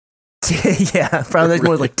 Yeah, probably the next one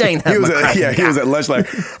was like, dang, He was he was at lunch like,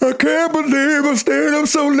 I can't believe I'm staying up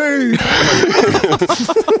so late.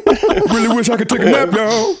 Really wish I could take a nap,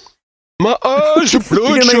 y'all. My eyes are You're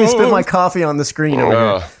gonna make me bloodshot. spill my coffee on the screen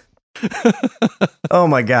over here. Oh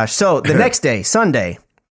my gosh. So the next day, Sunday,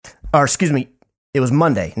 or excuse me, it was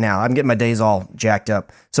Monday. Now I'm getting my days all jacked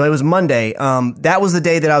up. So it was Monday. That was the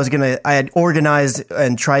day that I had organized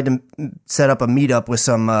and tried to set up a meetup with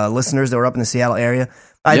some listeners that were up in the Seattle area.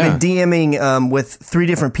 I've been DMing with 3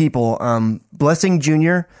 different people. Blessing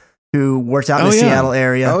Jr., who works out in the Seattle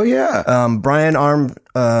area. Oh yeah. Brian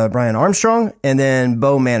Armstrong, and then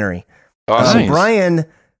Bo Mannery. Awesome. Nice.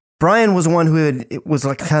 Brian was one it was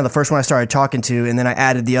like kind of the first one I started talking to, and then I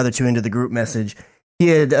added the other 2 into the group message. He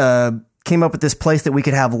had came up with this place that we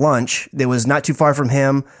could have lunch that was not too far from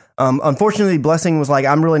him. Unfortunately, Blessing was like,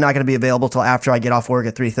 I'm really not going to be available till after I get off work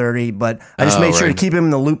at 3:30, but I just made sure to keep him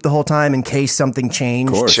in the loop the whole time in case something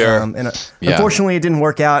changed. Of course. Sure. Unfortunately, it didn't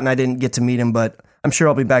work out, and I didn't get to meet him, but I'm sure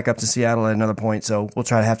I'll be back up to Seattle at another point, so we'll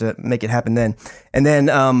try to have to make it happen then. And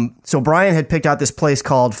then, so Brian had picked out this place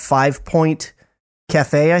called 5 Point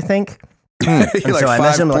Cafe, I think. You're like so I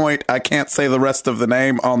 5 messaged him Point. I can't say the rest of the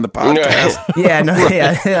name on the podcast.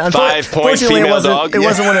 Yeah. 5 Point Unfortunately, female dog. It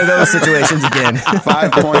wasn't one of those situations again.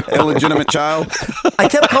 5 Point illegitimate child. I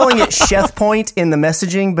kept calling it Chef Point in the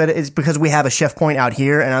messaging, but it's because we have a Chef Point out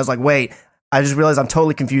here, and I was like, wait, I just realized I'm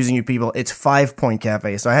totally confusing you people. It's 5 Point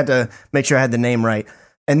Cafe, so I had to make sure I had the name right.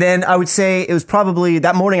 And then I would say it was probably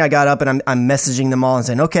that morning I got up and I'm messaging them all and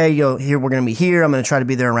saying, okay, here we're going to be here. I'm going to try to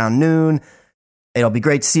be there around noon. It'll be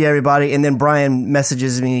great to see everybody. And then Brian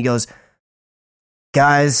messages me and he goes,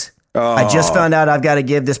 guys, I just found out I've got to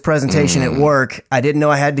give this presentation at work. I didn't know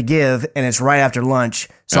I had to give, and it's right after lunch.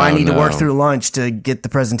 So I need to work through lunch to get the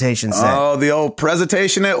presentation set. Oh, the old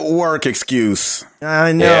presentation at work excuse.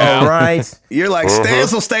 I know, right? You're like,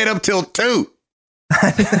 Stancil stayed up till 2.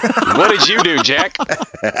 What did you do, Jack?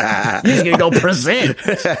 He's going to go present.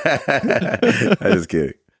 I'm just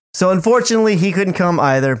kidding. So unfortunately, he couldn't come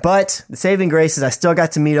either. But the saving grace is I still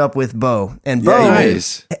got to meet up with Bo, and Bo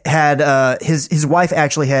had his wife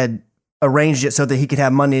actually had arranged it so that he could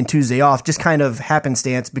have Monday and Tuesday off, just kind of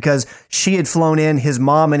happenstance because she had flown in his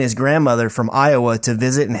mom and his grandmother from Iowa to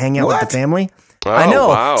visit and hang out with the family. Oh, I know.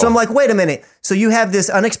 wow. So I'm like, wait a minute. So you have this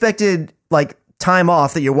unexpected time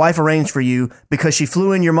off that your wife arranged for you because she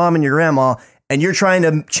flew in your mom and your grandma. And you're trying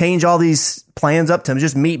to change all these plans up to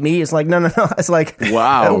just meet me. It's like, no. It's like,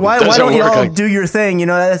 wow. Why don't you all do your thing? You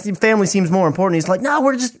know, family seems more important. He's like, no,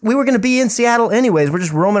 we were going to be in Seattle anyways. We're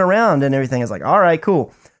just roaming around and everything. It's like, all right,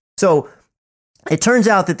 cool. So it turns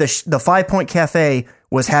out that the 5 Point Cafe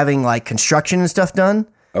was having construction and stuff done.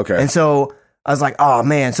 Okay. And so I was like, oh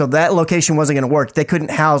man, so that location wasn't going to work. They couldn't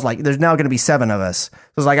house, there's now going to be 7 of us. So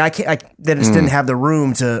I was like, they just didn't have the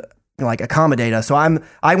room to accommodate us. So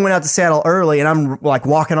I went out to Seattle early and I'm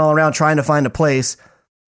walking all around trying to find a place.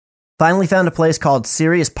 Finally found a place called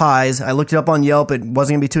Serious Pies. I looked it up on Yelp. It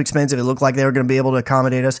wasn't gonna be too expensive. It looked like they were gonna be able to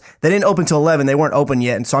accommodate us. They didn't open till 11. They weren't open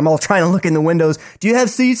yet. And so I'm all trying to look in the windows. Do you have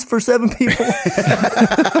seats for 7 people?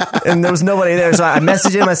 And there was nobody there. So I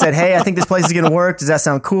messaged him. I said, hey, I think this place is gonna work. Does that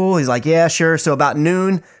sound cool? He's like, yeah, sure. So about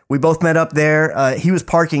noon, we both met up there. He was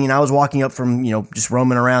parking and I was walking up from, just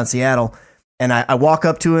roaming around Seattle. And I walk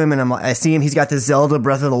up to him and I see him. He's got this Zelda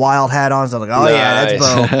Breath of the Wild hat on. So I'm like, oh, yeah, that's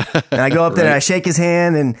Bo. And I go up there and I shake his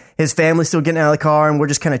hand and his family's still getting out of the car. And we're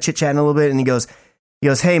just kind of chit-chatting a little bit. And he goes,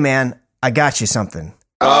 hey, man, I got you something.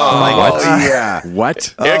 Oh, I'm like, what? Yeah.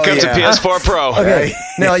 What? Here comes a PS4 Pro. Okay.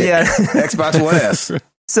 No, yeah. Xbox One S.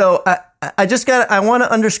 So I want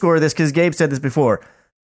to underscore this because Gabe said this before.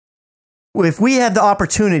 If we have the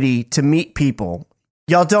opportunity to meet people,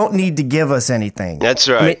 y'all don't need to give us anything. That's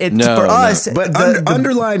right. I mean, for us, but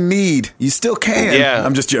underlying need, you still can. Yeah.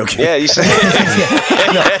 I'm just joking. Yeah, you said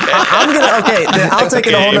I'll take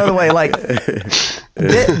it a whole nother way.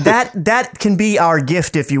 That can be our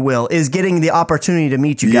gift, if you will, is getting the opportunity to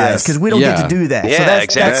meet you guys because we don't get to do that. Yeah, so that's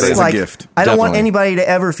exactly. That is a gift. I don't want anybody to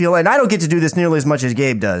ever feel, and I don't get to do this nearly as much as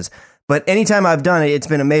Gabe does. But anytime I've done it, it's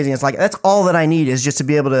been amazing. It's like, that's all that I need is just to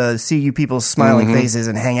be able to see you people's smiling faces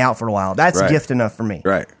and hang out for a while. That's gift enough for me.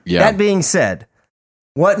 Right. Yeah. That being said,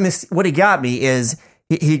 what he got me is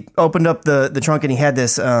he opened up the trunk and he had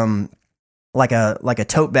this like a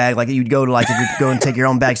tote bag, like you'd go to if you go and take your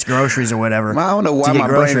own bags to groceries or whatever. I don't know why my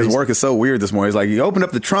brain is working so weird this morning. It's like you opened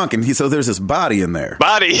up the trunk and there's this body in there.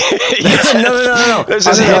 Body. No. There's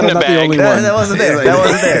his hand in the bag. That wasn't there. That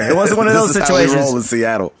wasn't there. It wasn't one of those situations. How we roll in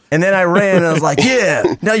Seattle. And then I ran and I was like, yeah,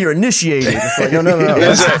 now you're initiated. It's like, no.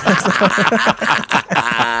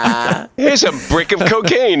 Here's a brick of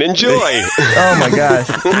cocaine. Enjoy. Oh my gosh.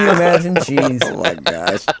 Can you imagine? Jeez. Oh my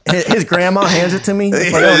gosh. His grandma hands it to me.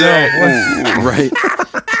 It's like, oh no. Right.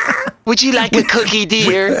 Would you like a cookie,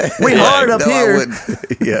 dear? We hard up here.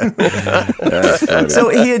 Yeah. That's funny. So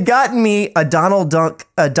he had gotten me a Donald Duck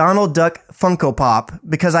Funko Pop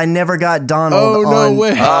because I never got Donald on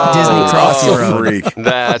Disney Crossy Road. Freak.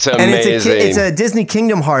 That's And amazing. it's a Disney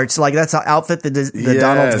Kingdom Hearts, like that's the outfit that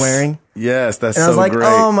Donald's wearing. Yes, that's And I was so like, great.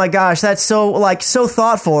 oh my gosh, that's so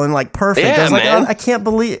thoughtful and like perfect. Yeah, I was like, man. I can't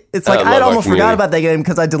believe it's like I I'd love our almost forgot community. about that game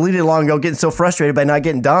because I deleted it long ago, getting so frustrated by not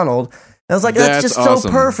getting Donald. And I was like, that's just so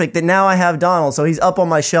awesome. perfect that now I have Donald. So he's up on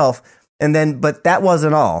my shelf. And then, but that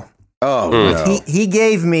wasn't all. Oh, no. He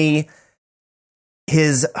gave me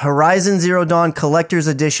his Horizon Zero Dawn Collector's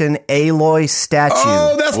Edition Aloy statue.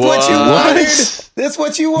 Oh, that's what you wanted. That's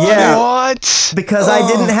what you wanted. Yeah. What? Because I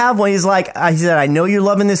didn't have one. He said, I know you're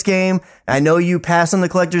loving this game. I know you passed on the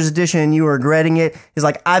collector's edition and you were regretting it. He's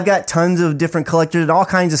like, I've got tons of different collectors and all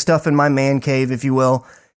kinds of stuff in my man cave, if you will.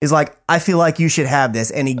 He's like, I feel like you should have this.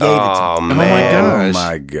 And he gave it to me. Man. Oh,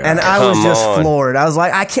 my God. And I was Come just on. floored. I was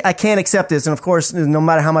like, I can't accept this. And of course, no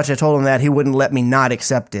matter how much I told him that, he wouldn't let me not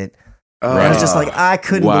accept it. I was just like, I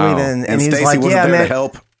couldn't Wow. believe it. and he's Stacy like, wasn't yeah, there man. to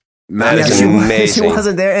help. That Yeah, is she amazing.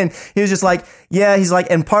 wasn't there, and he was just like, "Yeah." He's like,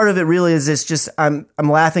 and part of it really is it's just I'm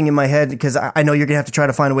laughing in my head because I know you're gonna have to try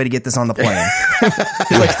to find a way to get this on the plane.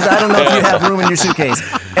 He's like, I don't know if you have room in your suitcase,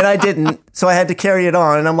 and I didn't, so I had to carry it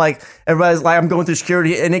on. And I'm like, everybody's like, I'm going through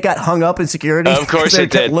security, and it got hung up in security. Of course They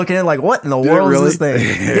it kept did. looking at it like, what in the it world really? is this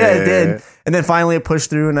thing? Yeah, it did. And then finally it pushed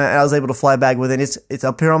through, and I was able to fly back with it. It's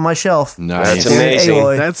up here on my shelf. Nice. That's amazing.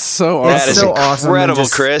 Aloy. That's so It's That is so awesome and incredible,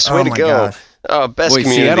 just- Chris. oh Way to my go. gosh. Oh, best Wait,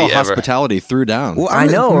 community Seattle ever. hospitality threw down. Well, I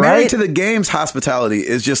know, married right? to the game's hospitality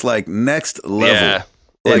is just like next level. Yeah,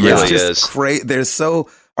 it Like, really it's just is. great.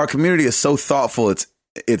 Our community is so thoughtful. It's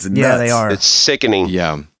nuts. Yeah, they are. It's sickening.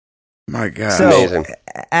 Yeah. My God. So Amazing.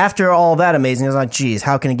 after all that amazing, I was like, geez,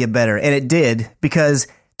 how can it get better? And it did, because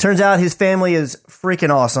turns out his family is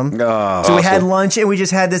freaking awesome. Oh. So we had lunch and we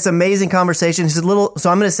just had this amazing conversation. So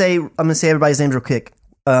I'm gonna say everybody's names real quick.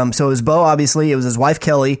 So it was Bo, obviously. It was his wife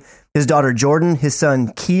Kelly, his daughter Jordan, his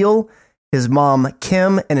son Keel, his mom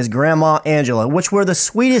Kim, and his grandma Angela, which were the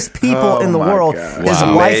sweetest people in the my world. God. His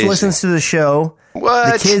Wow. wife Amazing. listens to the show.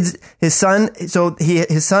 What? The kids, his son. So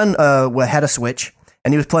his son had a Switch.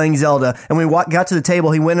 And he was playing Zelda. And when we got to the table,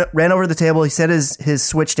 he ran over to the table. He set his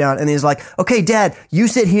Switch down, and he was like, "Okay, Dad, you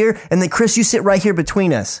sit here, and then Chris, you sit right here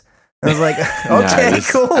between us." I was like, "Okay,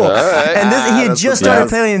 Nice. cool." right. And he had That's just the started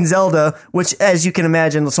best. playing Zelda, which, as you can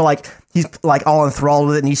imagine, so like he's like all enthralled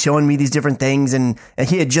with it, and he's showing me these different things, and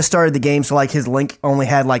he had just started the game, so like his Link only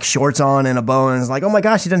had like shorts on and a bow, and it's like, "Oh my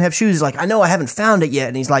gosh, he doesn't have shoes." He's like, "I know, I haven't found it yet,"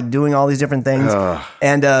 and he's like doing all these different things,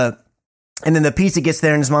 and then the pizza gets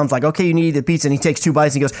there, and his mom's like, "Okay, you need the pizza," and he takes 2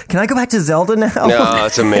 bites, and he goes, "Can I go back to Zelda now?" No,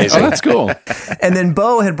 it's amazing. Oh, that's cool. And then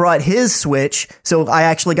Bo had brought his Switch, so I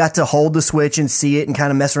actually got to hold the Switch and see it and kind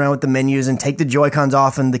of mess around with the menus and take the Joy-Cons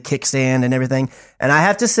off and the kickstand and everything. And I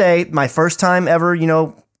have to say, my first time ever,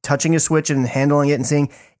 touching a Switch and handling it and seeing,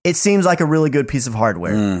 it seems like a really good piece of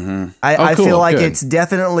hardware. I cool. feel like Good. it's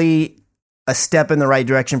definitely a step in the right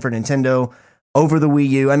direction for Nintendo over the Wii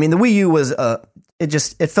U. I mean, the Wii U was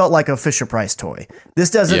it felt like a Fisher-Price toy.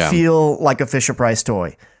 This doesn't Yeah. feel like a Fisher-Price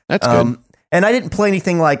toy. That's good. And I didn't play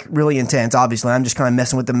anything like really intense, obviously. I'm just kind of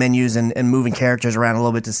messing with the menus and moving characters around a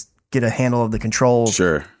little bit to get a handle of the controls.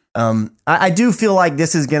 Sure. I do feel like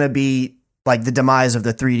this is going to be like the demise of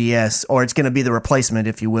the 3DS, or it's going to be the replacement,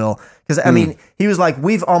 if you will. Because, I mean, he was like,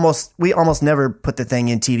 we almost never put the thing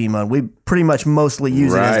in TV mode. We pretty much mostly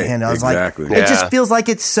use it as a Right, handheld. I was exactly. like, it just Yeah. feels like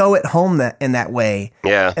it's so at home in that way.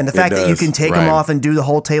 Yeah. And the fact that you does. can take Right. them off and do the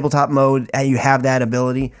whole tabletop mode, and you have that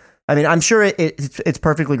ability. I mean, I'm sure it's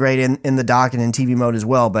perfectly great in the dock and in TV mode as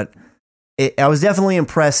well, but I was definitely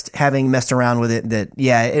impressed having messed around with it. That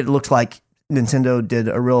it looked like Nintendo did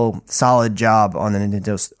a real solid job on the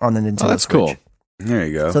Nintendo Oh, that's Switch. cool. There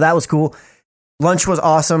you go. So that was cool. Lunch was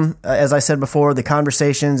awesome. As I said before, the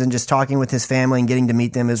conversations and just talking with his family and getting to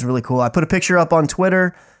meet them is really cool. I put a picture up on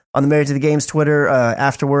Twitter, on the Married to the Games Twitter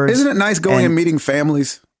afterwards. Isn't it nice going and meeting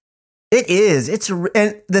families? It is.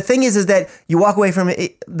 And the thing is that you walk away from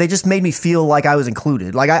it, they just made me feel like I was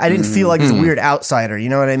included. Like I didn't feel like I was a weird outsider. You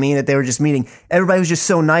know what I mean? That they were just meeting. Everybody was just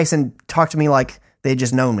so nice and talked to me like they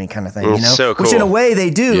just known me, kind of thing. You know, So cool. Which in a way they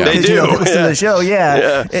do. Yeah. They because, do. they listen to Yeah. the show. Yeah.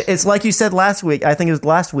 Yeah. It's like you said last week. I think it was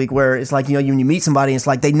last week where it's like, when you meet somebody, it's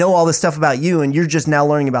like they know all this stuff about you and you're just now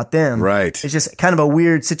learning about them. Right. It's just kind of a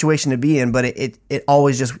weird situation to be in, but it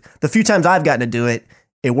always just, the few times I've gotten to do it,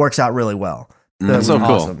 it works out really well. That's so cool.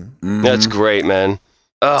 awesome. That's great, man.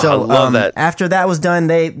 Oh, So I love that. After that was done,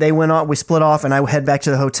 they went off. We split off, and I head back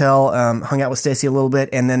to the hotel. Hung out with Stacy a little bit,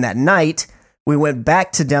 and then that night we went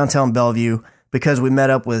back to downtown Bellevue because we met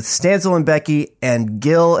up with Stancil and Becky and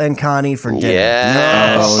Gil and Connie for dinner.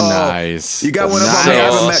 Yes. Oh, nice. You got one up on me. I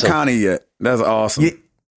haven't met Connie yet. That's awesome.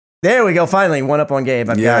 There we go. Finally, one up on Gabe.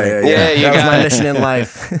 I've got it. Yeah, that was my mission in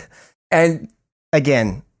life. And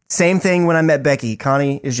again, same thing when I met Becky.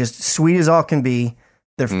 Connie is just sweet as all can be.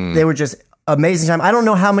 They were just amazing time. I don't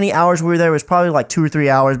know how many hours we were there. It was probably like 2 or 3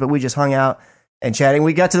 hours, but we just hung out and chatting.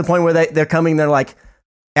 We got to the point where they're coming. They're like,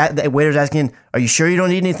 the waiter's asking, "Are you sure you don't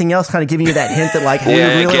need anything else?" Kind of giving you that hint that like, we would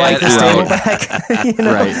really like this table back. You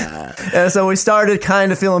know? Right. And so we started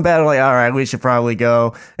kind of feeling bad. We're like, all right, we should probably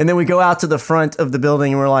go. And then we go out to the front of the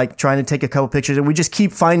building and we're like trying to take a couple pictures. And we just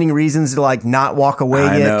keep finding reasons to like not walk away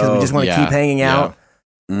yet because we just want to keep hanging out.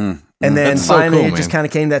 And then finally, it just kind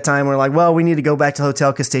of came that time where we're like, well, we need to go back to the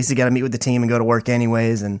hotel because Stacey got to meet with the team and go to work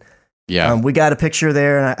anyways. And we got a picture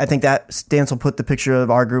there, and I think that Stancil put the picture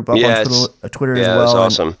of our group up on Twitter as well. Yeah, it was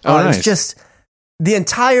awesome. It was just, the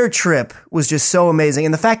entire trip was just so amazing.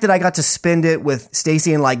 And the fact that I got to spend it with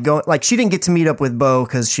Stacey and like go, like she didn't get to meet up with Bo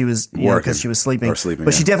because she was sleeping.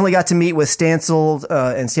 But she definitely got to meet with Stancil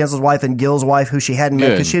and Stancil's wife and Gil's wife, who she hadn't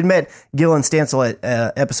met because she had met Gil and Stancil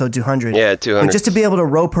at episode 200. Yeah, 200. And just to be able to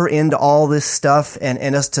rope her into all this stuff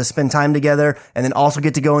and us to spend time together and then also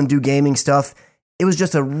get to go and do gaming stuff. It was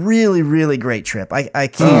just a really, really great trip. I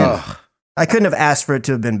couldn't have asked for it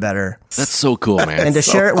to have been better. That's so cool, man. And to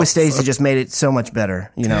share it with Stacey just made it so much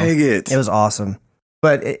better. You know, it was awesome.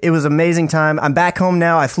 But it was an amazing time. I'm back home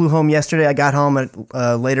now. I flew home yesterday. I got home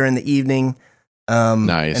later in the evening.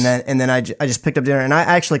 Nice. And then I just picked up dinner. And I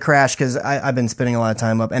actually crashed because I've been spending a lot of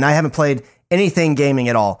time up. And I haven't played anything gaming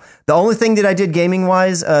at all. The only thing that I did gaming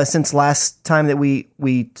wise since last time that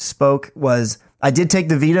we spoke was I did take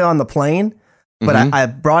the Vita on the plane. But I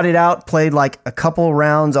brought it out, played like a couple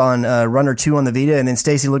rounds on Runner 2 on the Vita, and then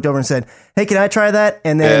Stacey looked over and said, "Hey, can I try that?"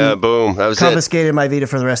 And then boom, that was confiscated my Vita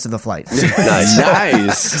for the rest of the flight.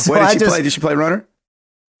 Nice. So What did she play? Did she play Runner?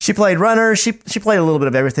 She played Runner. She played a little bit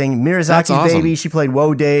of everything. Miyazaki Baby. She played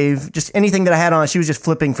Woe Dave. Just anything that I had on. She was just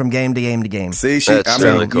flipping from game to game to game. See, That's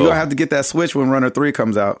really cool. You're going to have to get that Switch when Runner 3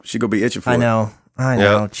 comes out. She's going to be itching for it. I know.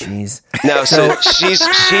 Jeez. Now, so she's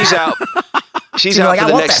out. She's out for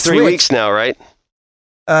the next 3 weeks now, right?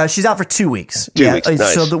 She's out for 2 weeks. 2 weeks.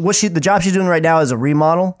 Nice. So the job she's doing right now is a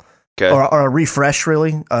remodel or a refresh,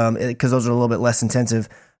 really, because those are a little bit less intensive.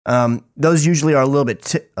 Those usually are a little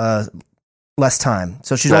bit less time.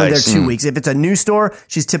 So she's only there 2 weeks. If it's a new store,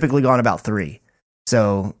 she's typically gone about 3.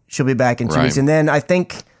 So she'll be back in 2 weeks. And then I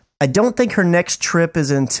don't think her next trip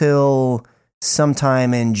is until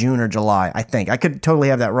sometime in June or July. I think I could totally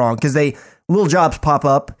have that wrong because little jobs pop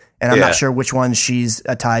up, and I'm not sure which ones she's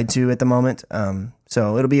tied to at the moment.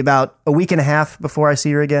 So it'll be about a week and a half before I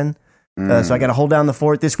see her again. So I got to hold down the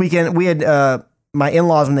fort. This weekend, we had my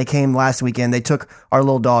in-laws, when they came last weekend, they took our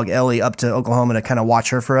little dog, Ellie, up to Oklahoma to kind of watch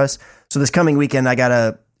her for us. So this coming weekend, I got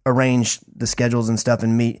to arrange the schedules and stuff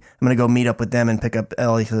and I'm going to go meet up with them and pick up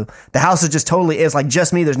Ellie. So the house is just it's like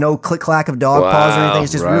just me. There's no click-clack of dog paws or anything.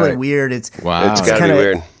 It's just really weird. It's got to be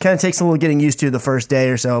weird. Kind of takes a little getting used to the first day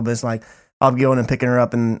or so, but it's like I'll be going and picking her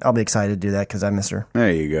up, and I'll be excited to do that because I miss her.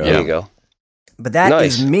 There you go. There you go. But that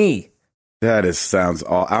is me. That sounds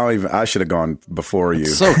all. I should have gone before you.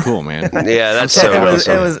 It's so cool, man. Yeah, that's so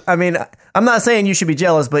awesome. It was. I mean, I'm not saying you should be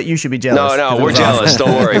jealous, but you should be jealous. No, we're jealous.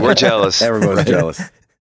 Don't worry, we're jealous. Everybody's jealous.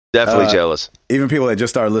 Definitely jealous. Even people that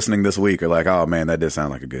just started listening this week are like, "Oh man, that did sound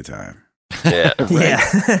like a good time." Yeah.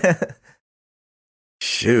 Yeah.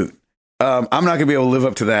 Shoot, I'm not gonna be able to live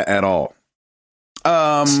up to that at all.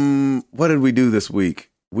 What did we do this week?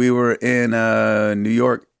 We were in New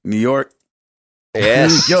York.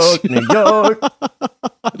 Yes. New York.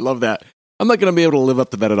 I love that. I'm not going to be able to live up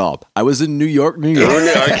to that at all. I was in New York. Yeah,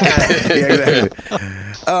 exactly.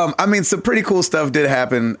 I mean, some pretty cool stuff did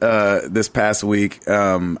happen this past week.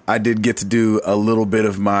 I did get to do a little bit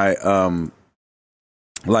of my,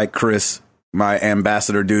 like Chris, my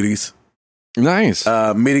ambassador duties. Nice.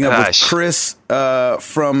 Meeting up with Chris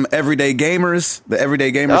from Everyday Gamers, the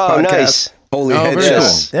Everyday Gamers podcast. Nice. Holy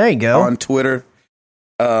Headshots. There you go. On Twitter.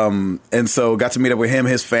 And so got to meet up with him,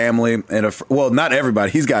 his family, and not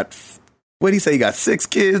everybody. He's got, what did he say? He got 6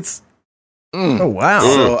 kids. Oh, wow.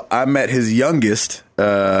 So I met his youngest,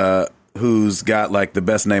 who's got like the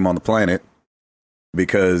best name on the planet,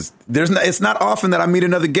 because it's not often that I meet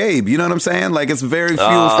another Gabe. You know what I'm saying? Like, it's very few.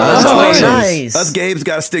 That's awesome. Nice. Us Gabes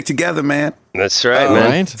got to stick together, man. That's right, man.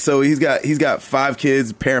 Right. So he's got 5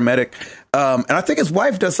 kids, paramedic. And I think his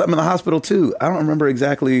wife does something in the hospital too. I don't remember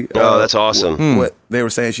exactly. That's awesome. What they were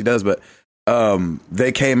saying she does, but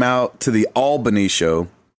they came out to the Albany show,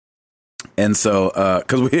 And so,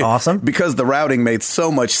 because the routing made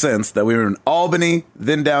so much sense that we were in Albany,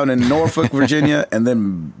 then down in Norfolk, Virginia, and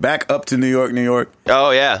then back up to New York.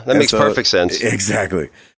 Oh yeah, that makes perfect sense. Exactly.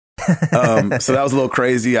 So that was a little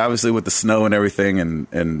crazy, obviously with the snow and everything,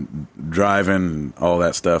 and driving and all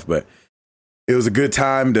that stuff. But it was a good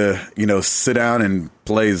time to sit down and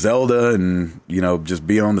play Zelda and just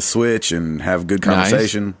be on the Switch and have good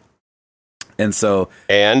conversation. Nice. And so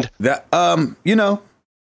that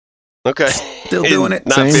okay. Still doing it.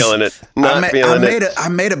 Not feeling it. I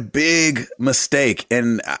made a big mistake,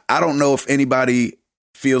 and I don't know if anybody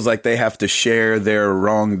feels like they have to share their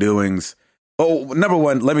wrongdoings. Oh, number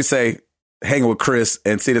one, let me say, hanging with Chris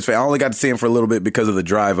and see this. I only got to see him for a little bit because of the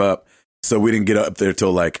drive up, so we didn't get up there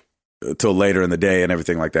till later in the day and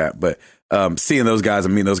everything like that. But seeing those guys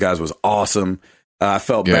and meeting those guys was awesome. I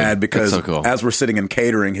felt bad because as we're sitting in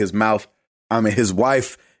catering, his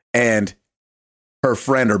wife and her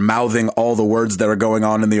friend are mouthing all the words that are going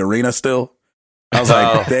on in the arena still. I was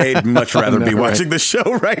like, they'd much rather be watching the show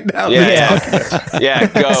right now.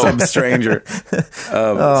 Go. Some stranger.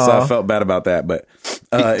 So I felt bad about that. But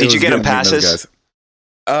did you get them passes?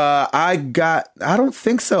 I don't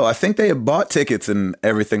think so. I think they had bought tickets and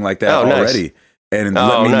everything like that already. Nice. And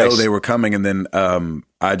let me know they were coming. And then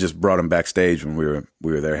I just brought them backstage when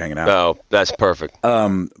we were there hanging out. Oh, that's perfect.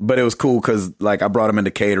 But it was cool because I brought them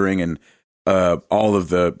into catering, and all of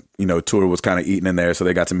the tour was kind of eating in there, so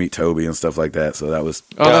they got to meet Toby and stuff like that. So that was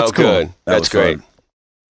that's cool. Good. That's great. Fun.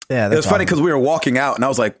 Yeah, it was funny because we were walking out, and I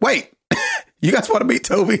was like, "Wait, you guys want to meet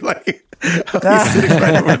Toby?" Like he's sitting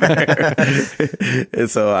right over there. And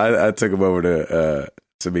so I took him over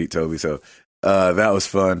to meet Toby. So that was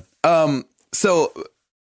fun. So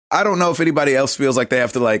I don't know if anybody else feels like they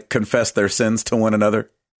have to confess their sins to one another,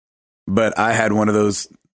 but I had one of those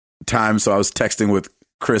times. So I was texting with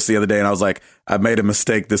Chris the other day, and I was like, I made a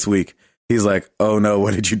mistake this week. He's like, oh no,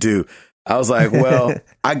 what did you do? I was like, well,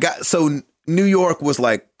 New York was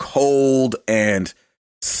cold and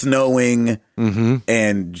snowing,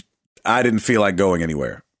 and I didn't feel like going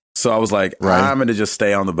anywhere. So I was like, I'm going to just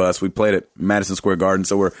stay on the bus. We played at Madison Square Garden,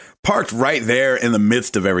 so we're parked right there in the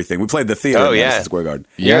midst of everything. We played the theater at Madison Square Garden.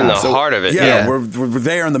 You're in the heart of it. Yeah, we're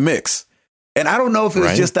there in the mix. And I don't know if it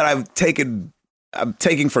was just that I'm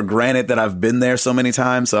taking for granted that I've been there so many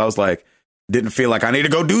times. So I was like, didn't feel like I need to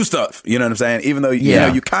go do stuff. You know what I'm saying? Even though,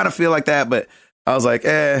 you kind of feel like that, but I was like,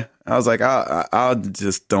 I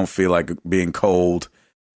just don't feel like being cold.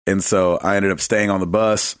 And so I ended up staying on the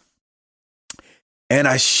bus, and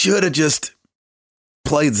I should have just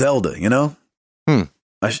played Zelda,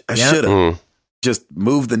 I should have just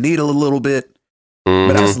moved the needle a little bit,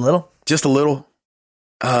 but just a little.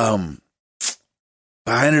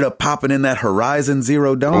 I ended up popping in that Horizon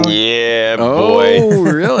Zero Dawn. Yeah, boy. Oh,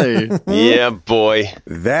 really? Yeah, boy.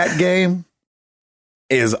 That game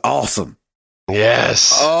is awesome.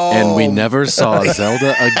 Yes. Oh, and we never saw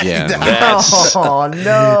Zelda again. Oh,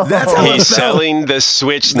 no. That's how he's selling the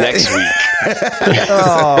Switch next week.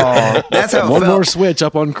 That's how One more Switch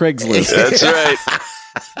up on Craigslist. That's right.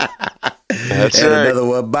 That's and right. Another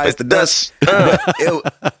one bites the dust.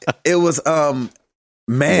 It was,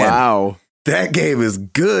 man. Wow. That game is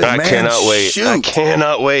good, man. I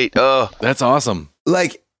cannot wait. Oh, that's awesome.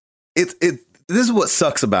 This is what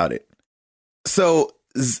sucks about it. So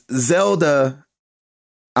Zelda,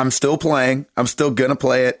 I'm still playing. I'm still gonna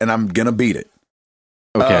play it, and I'm gonna beat it.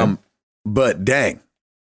 Okay. But dang,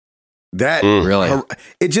 that really,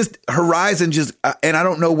 Horizon and I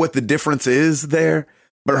don't know what the difference is there,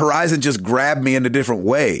 but Horizon just grabbed me in a different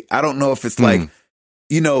way. I don't know if it's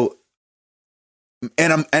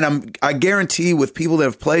and I guarantee with people that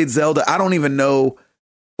have played Zelda, I don't even know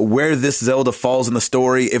where this Zelda falls in the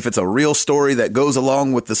story, if it's a real story that goes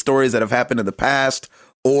along with the stories that have happened in the past,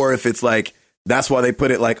 or if it's that's why they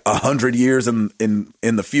put it 100 years in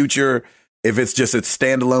the future, if it's just its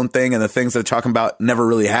standalone thing and the things they're talking about never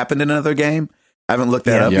really happened in another game. I haven't looked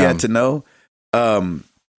that up yet to know.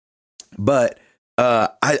 But I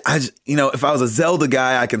if I was a Zelda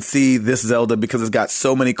guy, I can see this Zelda because it's got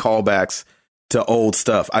so many callbacks to old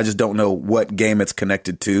stuff. I just don't know what game it's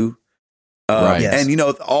connected to. And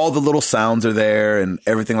all the little sounds are there and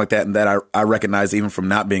everything like that, and that I recognize even from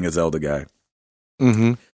not being a Zelda guy.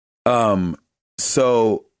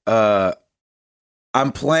 So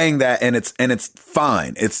I'm playing that, and it's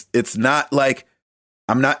fine. It's not like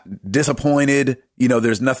I'm not disappointed.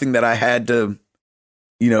 There's nothing that I had to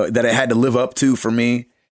that it had to live up to for me.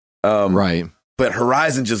 Right. But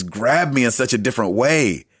Horizon just grabbed me in such a different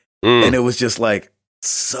way. And it was just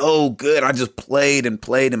so good. I just played and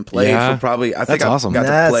played and played for probably, I think That's I awesome. got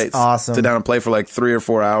to play, awesome. sit down and play for like 3 or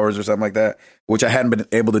 4 hours or something like that, which I hadn't been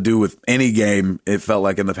able to do with any game. It felt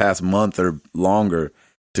like in the past month or longer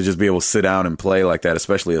to just be able to sit down and play like that,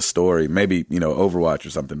 especially a story, maybe, Overwatch or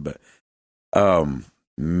something. But,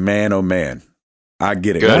 man, oh man, I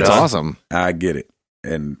get it. Good, That's awesome. I get it.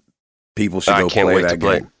 And people should I go can't play wait that to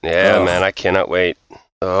play. game. Yeah, man, I cannot wait.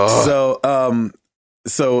 Oh.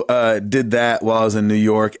 So did that while I was in New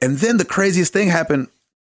York. And then the craziest thing happened.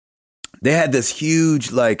 They had this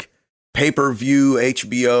huge like pay-per-view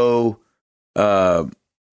HBO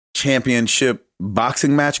championship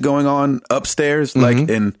boxing match going on upstairs, like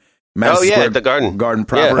in Madison Square the Garden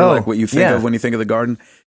proper, Yeah. like what you think of when you think of the Garden.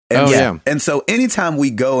 And, and so anytime we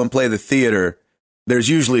go and play the theater, there's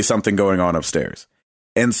usually something going on upstairs.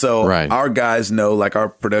 And so our guys know, like our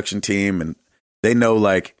production team, and they know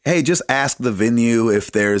like, hey, just ask the venue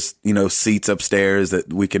if there's, seats upstairs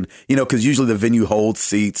that we can, because usually the venue holds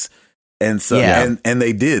seats. And so, and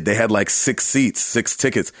they did. They had like 6 seats, 6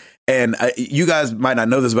 tickets. And you guys might not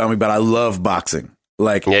know this about me, but I love boxing.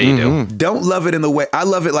 Like, yeah, you do. Don't love it in the way I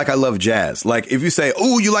love it. Like I love jazz. Like if you say,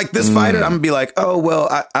 "Oh, you like this fighter," I'm gonna be like, "Oh, well,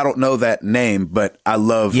 I don't know that name, but I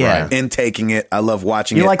love intaking it. I love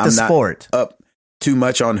watching it. You like the I'm sport. not up too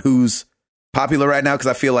much on who's popular right now because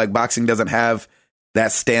I feel like boxing doesn't have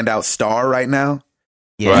that standout star right now.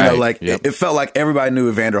 Yeah, it felt like everybody knew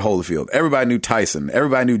Evander Holyfield, everybody knew Tyson,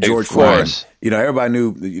 everybody knew George Foreman. Everybody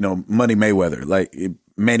knew Money Mayweather, like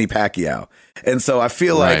Manny Pacquiao, and so I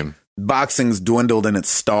feel like boxing's dwindled in its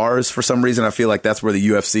stars for some reason. I feel like that's where the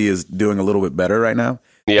UFC is doing a little bit better right now.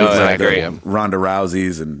 Yeah, I agree. Ronda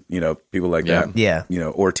Rousey's and people like that. Yeah,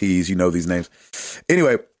 Ortiz. These names.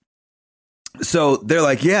 Anyway, so they're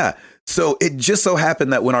like, yeah. So it just so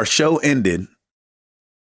happened that when our show ended,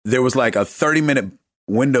 there was like a 30-minute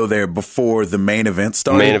window there before the main event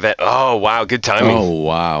started. Main event. Oh wow, good timing. Oh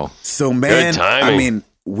wow. So man, good timing. I mean,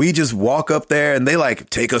 we just walk up there and they like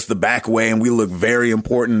take us the back way and we look very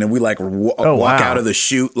important and we like walk out of the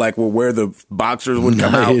chute like we're where the boxers would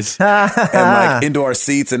come out and like into our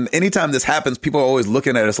seats. And anytime this happens, people are always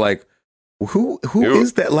looking at us like, who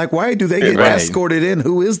is that? Like, why do they get escorted in?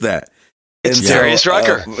 Who is that? It's Darius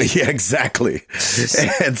Rucker. Yeah, exactly.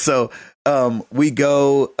 And so we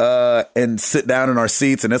go and sit down in our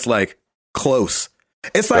seats and it's like close.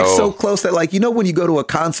 It's like so close that like, when you go to a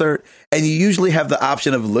concert and you usually have the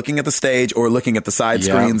option of looking at the stage or looking at the side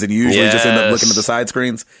screens and you usually just end up looking at the side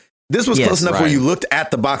screens. This was close enough where you looked at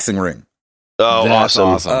the boxing ring. Oh, that's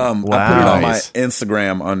awesome. I put it on my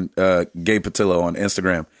Instagram on Gabe Patillo on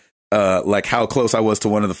Instagram, like how close I was to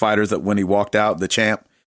one of the fighters that when he walked out, the champ.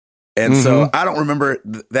 And so I don't remember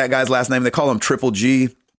that guy's last name. They call him Triple G.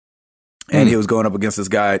 And he was going up against this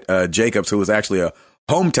guy, Jacobs, who was actually a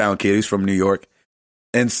hometown kid. He's from New York.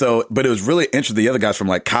 And so, but it was really interesting. The other guy's from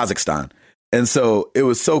like Kazakhstan. And so it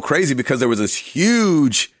was so crazy because there was this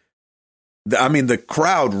huge, the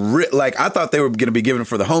crowd, like I thought they were going to be given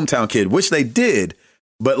for the hometown kid, which they did.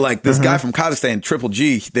 But like this guy from Kazakhstan, Triple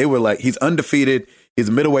G, they were like, he's undefeated. He's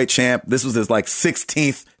a middleweight champ. This was his like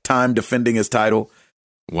 16th time defending his title.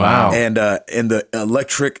 Wow. And the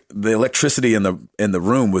electricity in the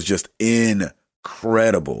room was just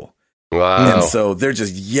incredible. Wow. And so they're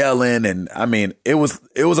just yelling. And it was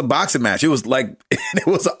a boxing match. It was like, it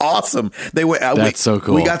was awesome. They went out. That's so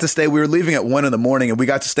cool. We got to stay. We were leaving at 1 a.m. and we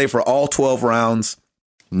got to stay for all 12 rounds.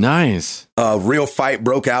 Nice. A real fight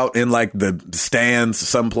broke out in like the stands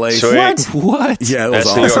someplace. Sweet. What? Yeah, it was That's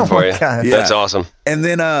awesome. New York for you. God. Yeah. That's awesome. And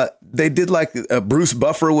then they did like Bruce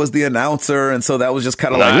Buffer was the announcer. And so that was just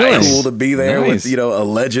kind of Nice. like cool to be there Nice. with, a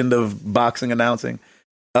legend of boxing announcing.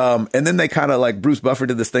 And then they kind of like Bruce Buffer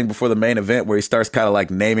did this thing before the main event where he starts kind of like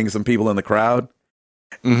naming some people in the crowd.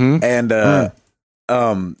 And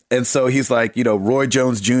so he's like, Roy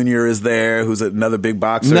Jones Jr. is there, who's another big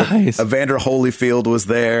boxer. Nice. Evander Holyfield was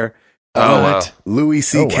there. Wow. Louis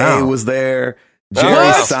C.K. was there.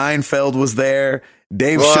 Jerry Seinfeld was there.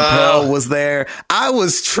 Dave Chappelle was there. I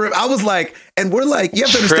was I was like, and we're like, you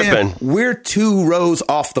have to understand, we're 2 rows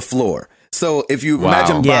off the floor. So if you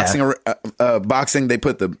imagine boxing, they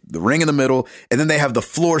put the ring in the middle, and then they have the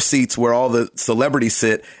floor seats where all the celebrities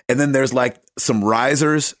sit, and then there's like some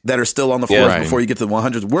risers that are still on the floor before you get to the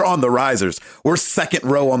 100s. We're on the risers. We're second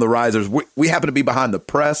row on the risers. We happen to be behind the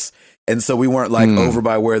press, and so we weren't like over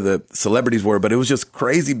by where the celebrities were, but it was just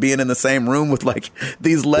crazy being in the same room with like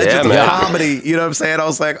these legends of comedy. You know what I'm saying? I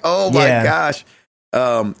was like, oh my gosh.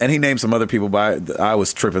 And he named some other people I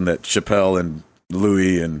was tripping that Chappelle and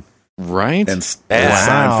Louis and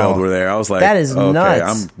Seinfeld were there. I was like, that is nuts.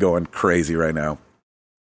 I'm going crazy right now.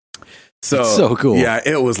 So it's so cool. Yeah,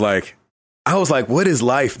 it was like I was like, what is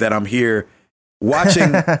life that I'm here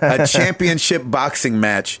watching a championship boxing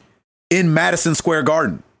match in Madison Square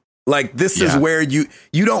Garden? Like, this is where you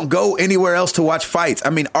don't go anywhere else to watch fights. I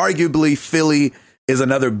mean, arguably Philly is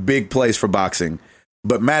another big place for boxing,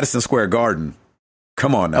 but Madison Square Garden,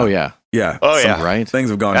 come on now. Oh, yeah. Yeah. Oh, yeah. Right. Things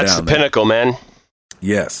have gone That's down. the pinnacle, man.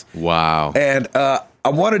 Yes. Wow. And I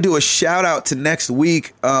want to do a shout out to next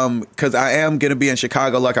week because I am going to be in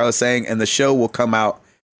Chicago, like I was saying, and the show will come out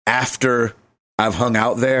after I've hung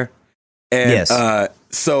out there. And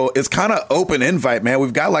so it's kind of open invite, man.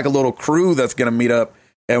 We've got like a little crew that's going to meet up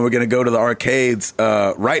and we're going to go to the arcades.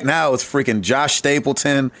 Right now, it's freaking Josh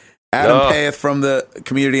Stapleton, Adam Payeth from the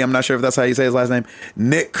Community. I'm not sure if that's how you say his last name.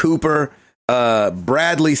 Nick Cooper.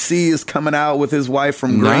 Bradley C is coming out with his wife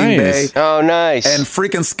from Green Bay. Oh, nice. And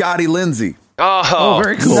freaking Scotty Lindsay. Oh,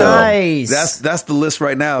 very cool. Nice. That's the list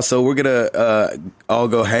right now. So we're gonna all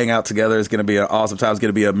go hang out together. It's gonna be an awesome time. It's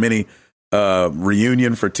gonna be a mini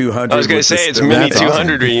reunion for 200. I was gonna say it's mini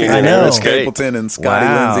 200 reunion. I know. That's great. Stapleton and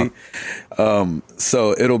Scotty Lindsay.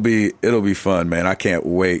 So it'll be fun, man. I can't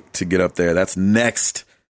wait to get up there. That's next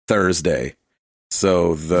Thursday.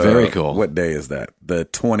 So very cool. What day is that? The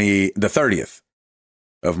 30th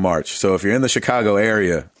of March. So if you're in the Chicago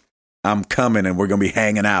area, I'm coming and we're gonna be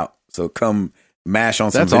hanging out. So come mash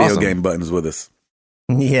on some video game buttons with us.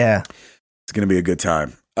 Yeah. It's going to be a good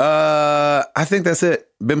time. I think that's it.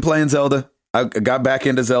 Been playing Zelda. I got back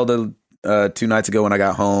into Zelda 2 nights ago when I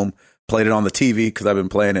got home. Played it on the TV because I've been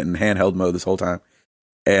playing it in handheld mode this whole time.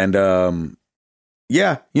 And moving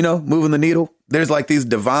the needle. There's like these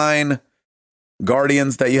divine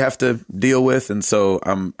guardians that you have to deal with. And so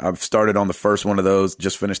I've started on the first one of those,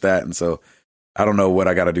 just finished that. And so I don't know what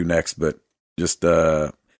I got to do next, but just...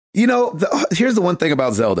 here's the one thing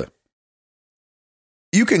about Zelda.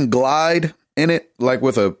 You can glide in it, like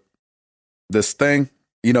with this thing,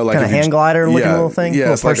 like kind of hand glider looking little thing. Yeah,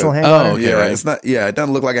 little personal hand glider. Yeah, right. it's not. Yeah, it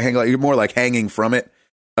doesn't look like a hang glider. You're more like hanging from it.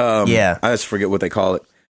 I just forget what they call it,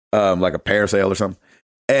 like a parasail or something.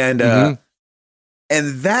 And and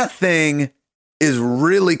that thing is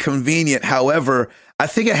really convenient. However, I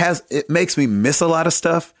think it makes me miss a lot of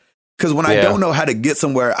stuff. Because when I don't know how to get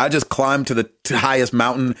somewhere, I just climb to the highest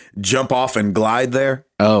mountain, jump off, and glide there.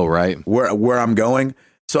 Oh, right. Where I'm going.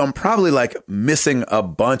 So I'm probably like missing a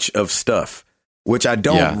bunch of stuff, which I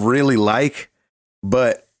don't really like.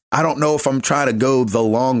 But I don't know if I'm trying to go the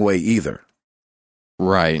long way either.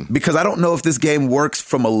 Right. Because I don't know if this game works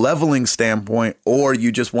from a leveling standpoint or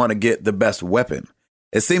you just want to get the best weapon.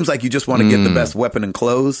 It seems like you just want to get the best weapon and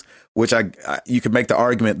clothes, which you could make the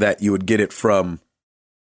argument that you would get it from...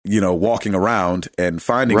 walking around and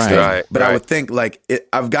finding stuff. Right, but I would think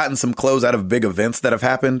I've gotten some clothes out of big events that have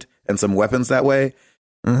happened and some weapons that way.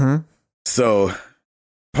 Mm-hmm. So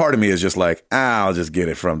part of me is just like, I'll just get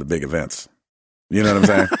it from the big events. You know what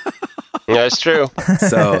I'm saying? That's true.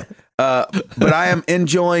 So, but I am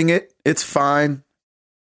enjoying it. It's fine.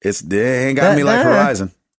 They ain't got me like Horizon.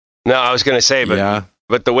 No, I was going to say,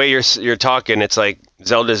 but the way you're talking, it's like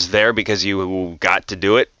Zelda's there because you got to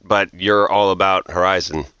do it, but you're all about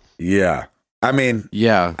Horizon. Yeah. I mean,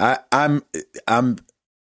 I'm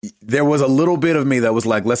there was a little bit of me that was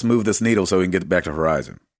like, let's move this needle so we can get back to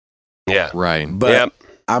Horizon. Yeah. Right. But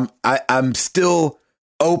I'm still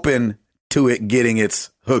open to it getting its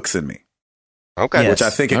hooks in me. Okay. Which I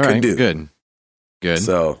think it could do. Good.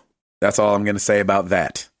 So that's all I'm going to say about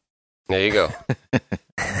that. There you go.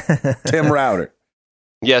 Tim Router.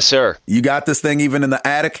 Yes, sir. You got this thing even in the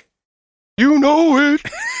attic? You know it.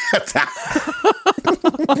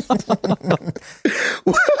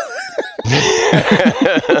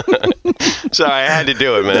 Sorry, I had to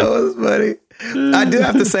do it, man. That was funny. I do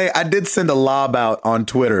have to say, I did send a lob out on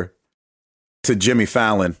Twitter to Jimmy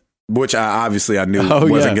Fallon, which I knew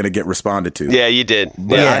wasn't going to get responded to. Yeah, you did.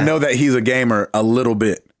 But I know that he's a gamer a little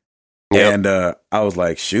bit. Yep. And I was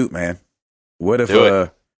like, shoot, man. What if...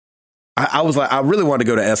 I was like, I really wanted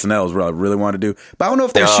to go to SNL is what I really wanted to do. But I don't know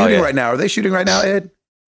if they're shooting right now. Are they shooting right now, Ed?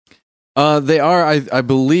 They are. I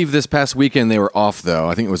believe this past weekend they were off, though.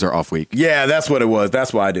 I think it was their off week. Yeah, that's what it was.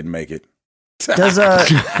 That's why I didn't make it. Does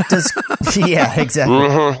yeah, exactly.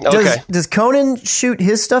 Mm-hmm. Okay. Does Conan shoot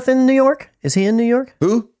his stuff in New York? Is he in New York?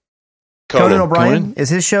 Who? Conan O'Brien. Is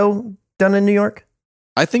his show done in New York?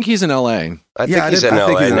 I think he's in LA. I think he's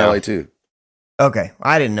in LA too. Okay,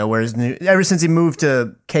 I didn't know where his ever since he moved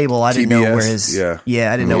to cable, I didn't know where his I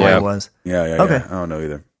didn't know where it was. Yeah. Okay, I don't know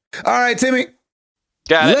either. All right, Timmy,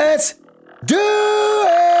 got it. Let's do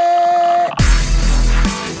it.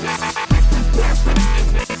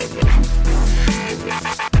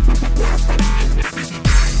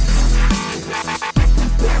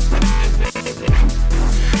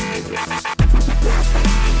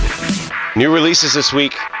 New releases this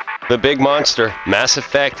week. The big monster, Mass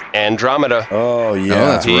Effect Andromeda. Oh, yeah.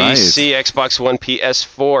 that's right. PC, Xbox One,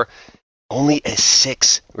 PS4. Only a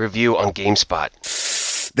 6 review on GameSpot.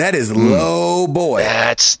 That is low, boy.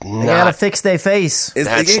 That's They gotta not. fix their face. It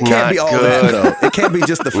That's can't not be all good. that, though. It can't be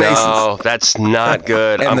just the faces. No, that's not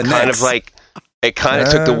good. And I'm the kind necks. of like, it kind of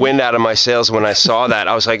took the wind out of my sails when I saw that.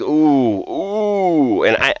 I was like, ooh.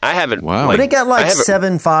 And I haven't. Wow. But it got I like haven't-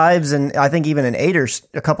 7 5s and I think even an 8 or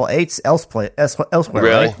a couple 8s elsewhere,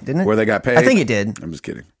 Really? right? Didn't it? Where they got paid? I think it did. I'm just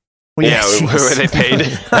kidding. Well, Yeah, jeez. where they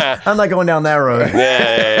paid. I'm not going down that road.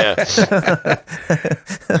 Yeah.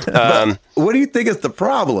 What do you think is the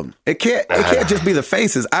problem? It can't just be the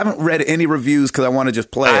faces. I haven't read any reviews because I want to just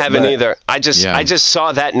play I it. haven't but- either. I just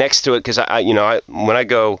saw that next to it because when I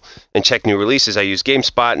go and check new releases, I use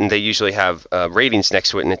GameSpot and they usually have ratings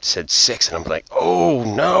next to it, and it said 6, and I'm like, oh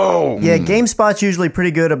no. Yeah, GameSpot's usually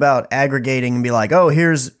pretty good about aggregating and be like, oh,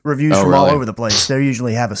 here's reviews Oh, from all really? over the place. They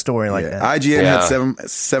usually have a story like Yeah. that. IGN Yeah. had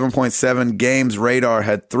 7.7. Games Radar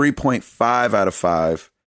had 3.5 out of 5.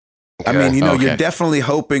 I mean, you're Okay. definitely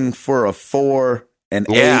hoping for a 4 and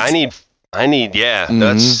 8. Yeah, I need. Yeah,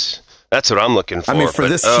 that's what I'm looking for. I mean, for but,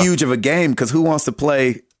 this huge of a game, because who wants to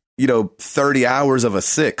play, 30 hours of a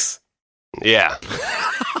 6? Yeah.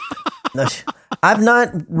 I've not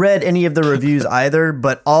read any of the reviews either,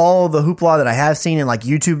 but all the hoopla that I have seen in like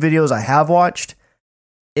YouTube videos I have watched,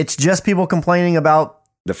 it's just people complaining about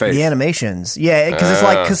The face. the animations. Yeah,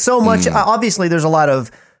 because so much, obviously there's a lot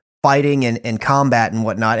of fighting and combat and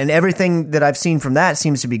whatnot, and everything that I've seen from that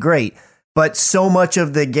seems to be great. But so much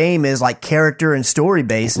of the game is like character and story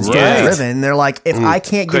based and story Right. driven. They're like, if I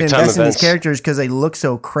can't get Quick time invested in these events. characters because they look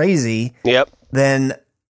so crazy, Yep. then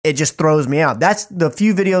it just throws me out. That's the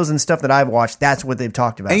few videos and stuff that I've watched. That's what they've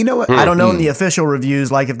talked about. And you know what? I don't know in the official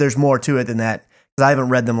reviews, like if there's more to it than that, because I haven't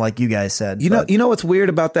read them like you guys said. You know what's weird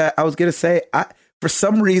about that? I was gonna say, for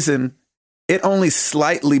some reason, it only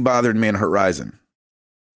slightly bothered me in Horizon.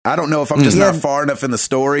 I don't know if I'm just Yeah. not far enough in the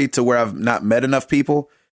story to where I've not met enough people,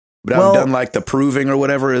 but Well- I've done like the proving or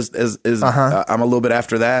whatever. I'm a little bit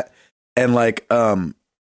after that, and like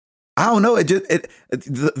I don't know.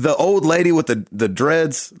 The old lady with the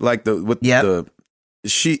dreads, like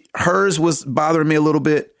hers was bothering me a little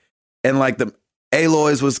bit, and like the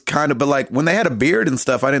Aloy's was kind of, but like when they had a beard and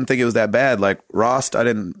stuff, I didn't think it was that bad. Like Rost, I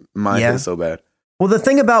didn't mind it so bad. Well, the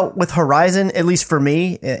thing about with Horizon, at least for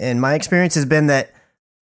me, in my experience, has been that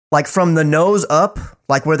like from the nose up,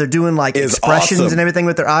 like where they're doing like Is expressions awesome. and everything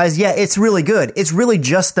with their eyes. Yeah, it's really good. It's really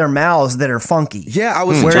just their mouths that are funky. Yeah, I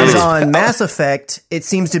was. Whereas I was- on Mass Effect, it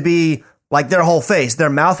seems to be like their whole face. Their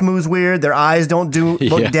mouth moves weird. Their eyes don't look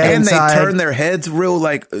Yeah. dead and inside. they turn their heads real,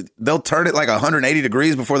 like they'll turn it like 180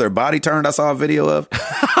 degrees before their body turned. I saw a video of.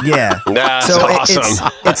 Yeah. That's So awesome.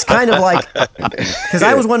 it's kind of like, because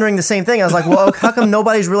I was wondering the same thing. I was like, well, how come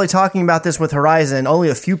nobody's really talking about this with Horizon? Only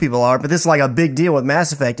a few people are, but this is like a big deal with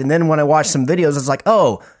Mass Effect. And then when I watched some videos, it's like,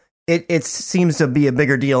 oh, it seems to be a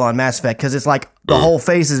bigger deal on Mass Effect because it's like the whole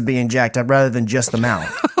face is being jacked up rather than just the mouth.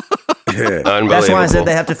 Unbelievable. That's why I said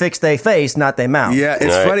they have to fix their face, not their mouth. Yeah, it's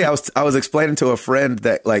Right. funny. I was explaining to a friend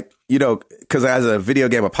that, like, because as a video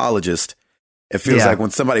game apologist, it feels Yeah. like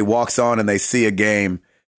when somebody walks on and they see a game,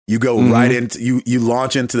 you go right into you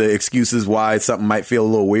launch into the excuses why something might feel a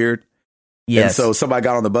little weird. Yes. And so somebody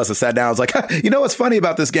got on the bus and sat down. I was like, you know what's funny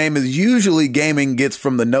about this game is usually gaming gets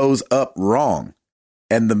from the nose up wrong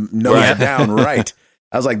and the nose Right. down right.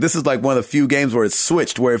 I was like, this is like one of the few games where it's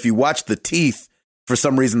switched, where if you watch the teeth, for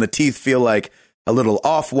some reason the teeth feel like a little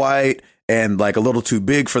off-white and like a little too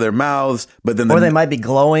big for their mouths, but then or they might be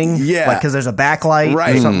glowing, Yeah. like because there's a backlight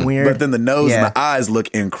Right. or something weird. but then the nose Yeah. and the eyes look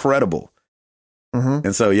incredible. Mhm.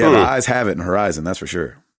 And so, yeah, the eyes have it in Horizon, that's for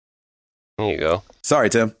sure. There you go. Sorry,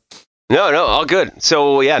 Tim. No, all good.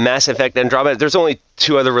 So, yeah, Mass Effect Andromeda. There's only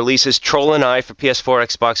 2 other releases, Troll and I for PS4,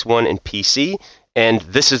 Xbox One, and PC, and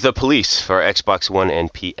This is the Police for Xbox One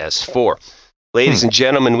and PS4. Ladies and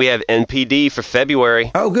gentlemen, we have NPD for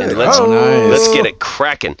February. Oh, good. And let's nice. get it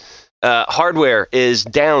cracking. Hardware is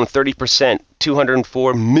down 30%,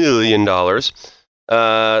 $204 million.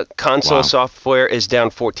 Console Wow. software is down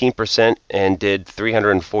 14% and did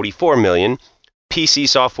 $344 million. PC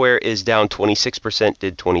software is down 26%,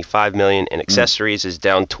 did $25 million, and accessories is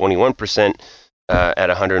down 21% at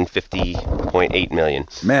 $150.8 million.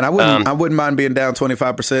 Man, I wouldn't mind being down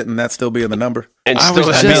 25% and that still be in the number. And I still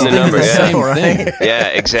was that just being the thinking number, the yeah. same Right. thing. Yeah,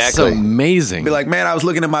 It's exactly. amazing. Be like, man, I was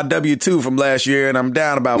looking at my W-2 from last year and I'm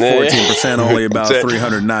down about Yeah. 14%, only about Exactly.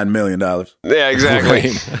 $309 million. Yeah, exactly.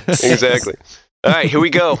 Right. Exactly. All right, here we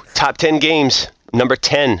go. Top 10 games. Number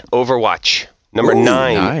 10, Overwatch. Number Ooh,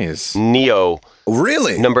 9, Nice. Neo.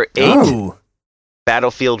 Really? Number 8, Ooh.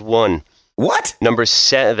 Battlefield 1. What? Number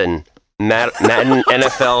 7, Madden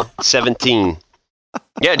NFL 17.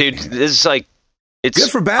 Yeah, dude, this is like, it's good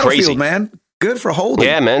for Battlefield, crazy. man. Good for holding.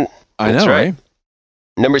 Yeah, man. I That's know, right. right?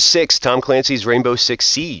 Number 6, Tom Clancy's Rainbow Six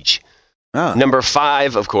Siege. Number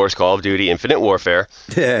 5, of course, Call of Duty Infinite Warfare.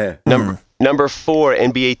 Yeah. Number 4,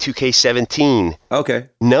 NBA 2K17. Okay.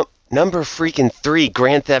 Number freaking 3,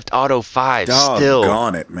 Grand Theft Auto 5. Still.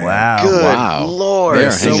 Doggone it, man. Wow. Good Lord.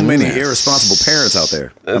 There's so hanging many in there. irresponsible parents out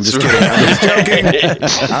there. I'm That's just right. kidding.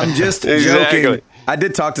 I'm just joking. Exactly. joking. I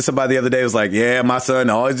did talk to somebody the other day who was like, yeah, my son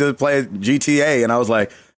always just plays GTA. And I was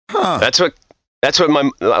like, huh. That's what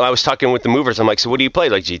I was talking with the movers. I'm like, so what do you play?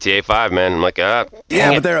 Like GTA 5, man. I'm like, Yeah,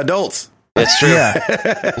 but they're adults. It's true. Yeah.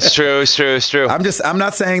 It's true. I'm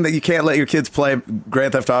not saying that you can't let your kids play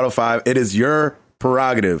Grand Theft Auto 5. It is your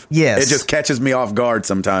prerogative. Yes. It just catches me off guard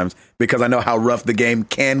sometimes because I know how rough the game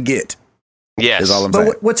can get. Yes. Is all I'm But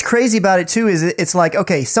saying. what's crazy about it too is it's like,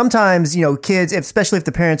 okay, sometimes, kids, especially if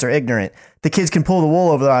the parents are ignorant, the kids can pull the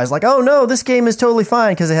wool over their eyes like, oh no, this game is totally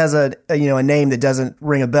fine because it has a name that doesn't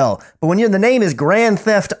ring a bell. But when the name is Grand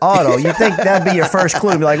Theft Auto, you think that'd be your first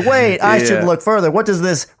clue. Be like, wait, I should look further. What does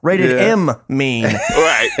this rated M mean?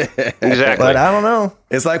 Right. Exactly. But I don't know.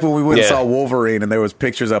 It's like when we went and saw Wolverine and there was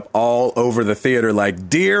pictures up all over the theater like,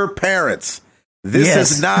 dear parents, this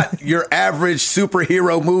is not your average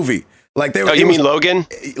superhero movie. Like they were. Oh, you mean Logan?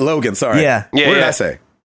 Logan, sorry. Yeah. What did I say?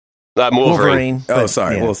 Wolverine. Oh,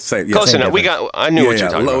 sorry. Yeah. We'll say Close enough. difference. I knew what you're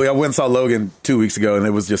talking about. I went and saw Logan 2 weeks ago, and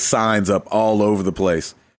there was just signs up all over the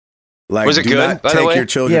place. Like, Was it do good, not by the take way? your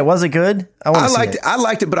children. Yeah, was it good? I liked it. I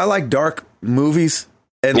liked it, but I like dark movies,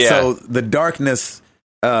 and so the darkness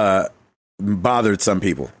bothered some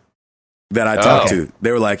people that I talked to.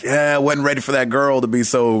 They were like, "Yeah, I wasn't ready for that girl to be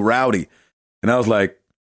so rowdy," and I was like,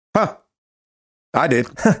 "Huh." I did.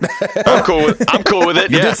 I'm cool with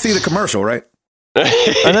it. You Yeah. did see the commercial, right?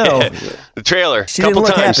 I know. The trailer. She didn't couple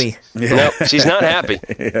look times. happy. Yeah. Nope, she's not happy.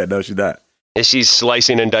 Yeah, no, she's not. And she's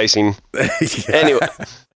slicing and dicing. Yeah. Anyway.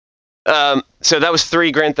 So that was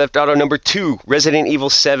 3, Grand Theft Auto. Number 2, Resident Evil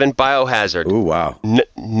 7 Biohazard. Ooh, wow.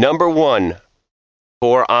 Number 1,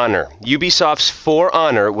 For Honor. Ubisoft's For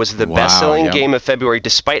Honor was the best-selling game of February,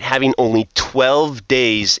 despite having only 12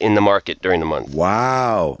 days in the market during the month.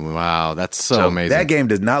 Wow. Wow, that's so amazing. That game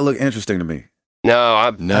does not look interesting to me. No,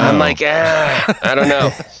 I'm like, I don't know.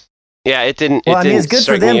 Yeah, it didn't. Well, I mean, it's good for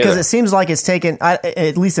strike them me because either. it seems like it's taken,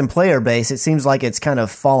 at least in player base, it seems like it's kind of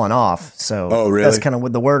fallen off. So really? that's kind of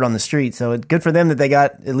with the word on the street. So it's good for them that they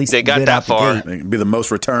got at least They got good that out the far. gate. It'd be the most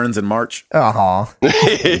returns in March.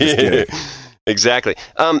 Exactly.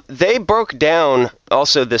 They broke down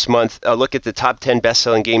also this month. Look at the top 10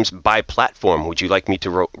 best-selling games by platform. Would you like me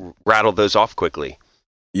to rattle those off quickly?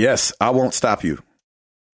 Yes, I won't stop you.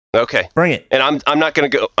 Okay. Bring it. And I'm not going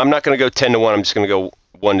to go. I'm not going to go 10 to 1. I'm just going to go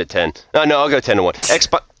 1 to 10. No, I'll go 10 to 1.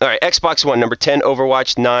 All right. Xbox One, number 10,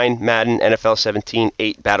 Overwatch, 9, Madden, NFL 17,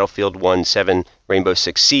 8, Battlefield 1, 7, Rainbow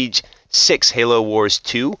Six Siege, 6, Halo Wars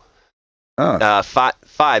 2, 5,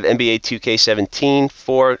 NBA 2K17,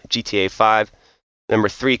 4, GTA 5, number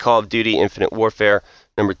 3, Call of Duty Infinite Warfare,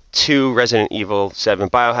 number 2, Resident Evil 7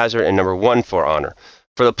 Biohazard, and number 1, For Honor.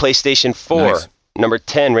 For the PlayStation 4, number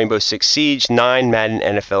 10, Rainbow Six Siege, 9, Madden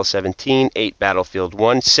NFL 17, 8, Battlefield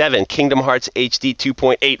 1, 7, Kingdom Hearts HD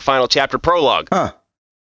 2.8 Final Chapter Prologue,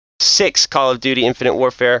 6, Call of Duty Infinite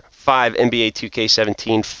Warfare, 5, NBA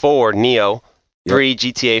 2K17, 4, Neo, 3,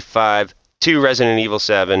 GTA 5, 2, Resident Evil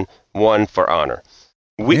 7, 1, For Honor.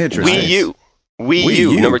 Wii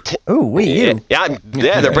U, number 10. Ooh, Wii U.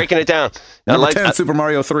 Yeah, they're breaking it down. Number 10, Super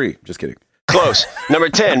Mario 3. Just kidding. Close. Number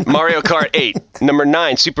 10, Mario Kart 8. Number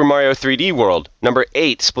 9, Super Mario 3D World. Number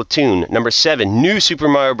 8, Splatoon. Number 7, New Super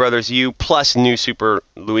Mario Bros. U plus New Super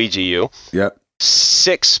Luigi U. Yep.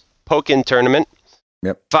 6, Pokken Tournament.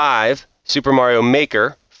 Yep. 5, Super Mario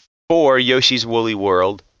Maker. 4, Yoshi's Woolly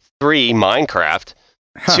World. 3, Minecraft.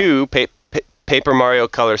 2, Paper Mario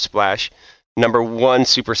Color Splash. Number 1,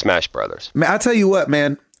 Super Smash Brothers. Man, I tell you what,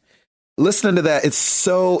 man. Listening to that, it's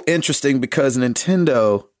so interesting because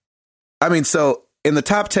Nintendo... I mean, so in the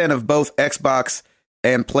top 10 of both Xbox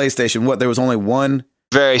and PlayStation, there was only one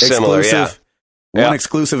very similar, exclusive? One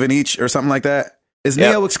exclusive in each or something like that? Is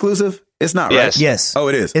Neo exclusive? It's not, right? Yes. Oh,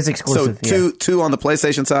 it is. It's exclusive. So two on the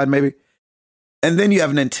PlayStation side, maybe? And then you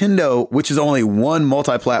have Nintendo, which is only one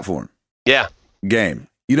multi-platform game.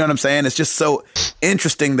 You know what I'm saying? It's just so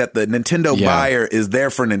interesting that the Nintendo buyer is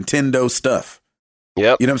there for Nintendo stuff.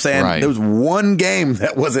 Yep. You know what I'm saying? Right. There was one game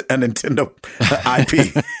that wasn't a Nintendo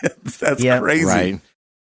IP. That's crazy. Right.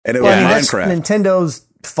 And it was Minecraft. That's Nintendo's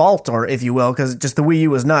fault, or if you will, because just the Wii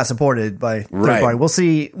U was not supported by third party. We'll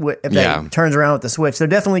see if that turns around with the Switch. They're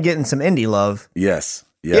definitely getting some indie love. Yes.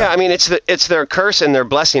 Yeah, I mean, it's their curse and their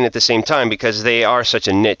blessing at the same time, because they are such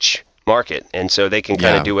a niche market, and so they can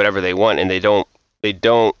kind of do whatever they want, and they don't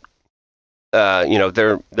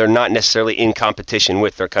they're not necessarily in competition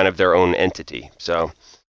with, they're kind of their own entity. So,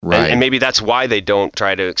 and maybe that's why they don't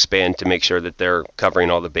try to expand to make sure that they're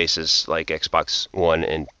covering all the bases like Xbox One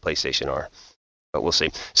and PlayStation are. But we'll see.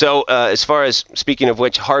 So, as far as, speaking of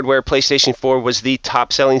which, hardware, PlayStation 4 was the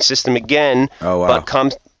top-selling system again. Oh, wow.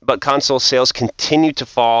 But console sales continue to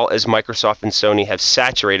fall as Microsoft and Sony have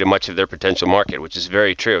saturated much of their potential market, which is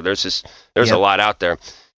very true. There's a lot out there.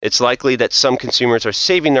 It's likely that some consumers are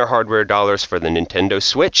saving their hardware dollars for the Nintendo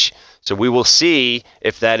Switch. So we will see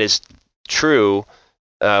if that is true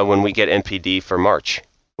when we get NPD for March,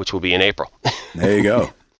 which will be in April. There you go.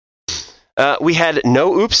 We had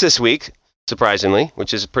no oops this week, surprisingly,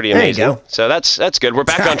 which is pretty amazing. There you go. So that's good. We're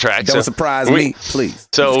back on track. Don't surprise me, please.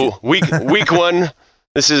 So week one,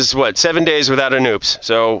 this is 7 days without an oops.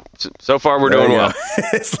 So far we're doing well.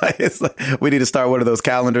 It's like we need to start one of those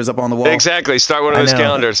calendars up on the wall. Exactly. Start one of those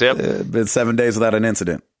calendars. Yep. Been 7 days without an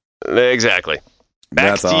incident. Exactly.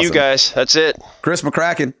 Back to you guys. That's it. Chris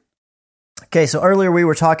McCracken. Okay, so earlier we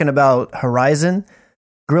were talking about Horizon.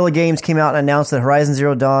 Guerrilla Games came out and announced that Horizon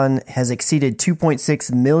Zero Dawn has exceeded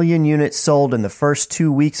 2.6 million units sold in the first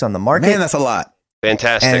 2 weeks on the market. Man, that's a lot.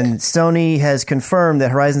 Fantastic. And Sony has confirmed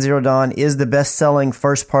that Horizon Zero Dawn is the best-selling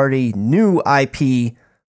first-party new IP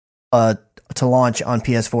to launch on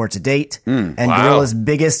PS4 to date, and Guerrilla's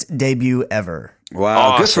biggest debut ever. Wow,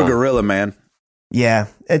 awesome. Good for Guerrilla, man. Yeah,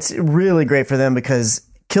 it's really great for them because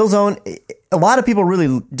Killzone, a lot of people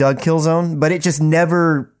really dug Killzone, but it just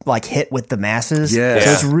never hit with the masses. Yeah.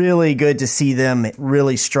 So it's really good to see them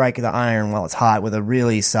really strike the iron while it's hot with a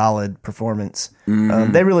really solid performance.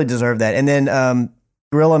 They really deserve that. And then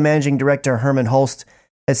Guerrilla managing director Herman Holst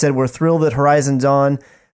has said, "We're thrilled that Horizon Dawn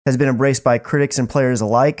has been embraced by critics and players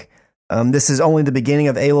alike. This is only the beginning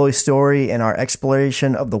of Aloy's story and our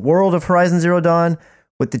exploration of the world of Horizon Zero Dawn,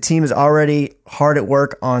 with the team is already hard at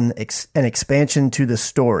work on an expansion to the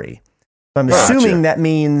story." So I'm assuming that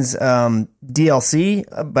means DLC,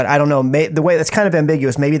 but I don't know. The way that's kind of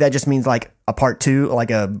ambiguous. Maybe that just means like a part 2,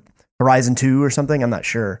 like a Horizon 2 or something. I'm not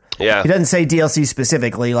sure. Yeah. It doesn't say DLC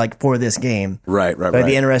specifically like for this game. Right. But I'd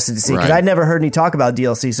be interested to see because I'd never heard any talk about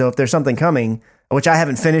DLC. So if there's something coming, which I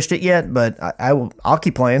haven't finished it yet, but I'll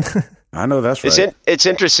keep playing. I know that's right. It's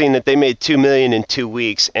interesting that they made 2 million in 2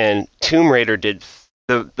 weeks, and Tomb Raider did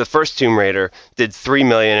the first Tomb Raider did 3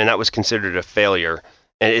 million, and that was considered a failure.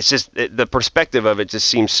 And it's just the perspective of it just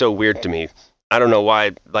seems so weird to me. I don't know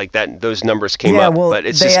why those numbers came up, but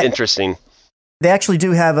it's just interesting. They actually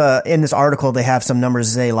do have in this article, they have some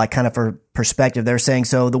numbers kind of for perspective. They're saying,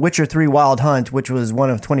 so The Witcher 3 Wild Hunt, which was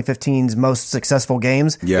one of 2015's most successful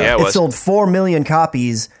games, it sold 4 million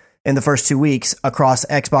copies in the first 2 weeks across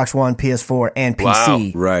Xbox One, PS4, and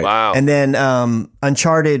PC. Wow. Right. Wow. And then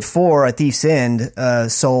Uncharted 4, A Thief's End,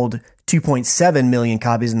 sold 2.7 million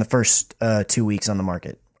copies in the first 2 weeks on the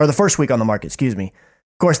market. Or the first week on the market, excuse me.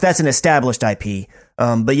 Of course, that's an established IP.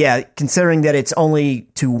 But yeah, considering that it's only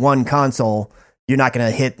to one console, you're not going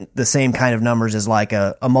to hit the same kind of numbers as like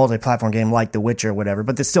a multi-platform game like The Witcher or whatever.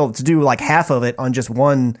 But still, to do like half of it on just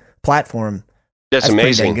one platform, that's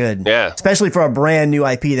amazing. Pretty dang good. Yeah. Especially for a brand new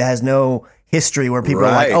IP that has no history where people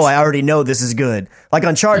are like, oh, I already know this is good. Like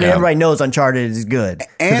Uncharted, everybody knows Uncharted is good.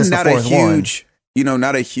 And not a huge,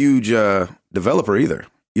 not a huge developer either.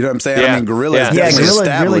 You know what I'm saying? Yeah. I mean, Guerrilla is Guerrilla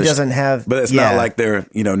established, really doesn't have, but it's not like they're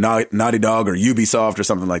Naughty Dog or Ubisoft or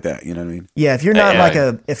something like that. You know what I mean? Yeah, if you're not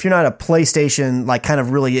if you're not a PlayStation, like kind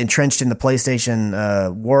of really entrenched in the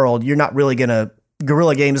PlayStation world, you're not really gonna.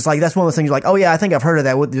 Guerrilla Games, that's one of those things. You're like, oh yeah, I think I've heard of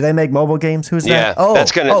that. Do they make mobile games? Who's that? Oh,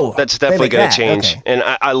 that's definitely gonna change. Okay. And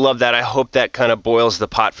I love that. I hope that kind of boils the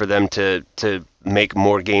pot for them to make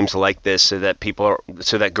more games like this, so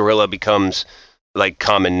that Guerrilla becomes like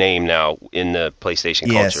common name now in the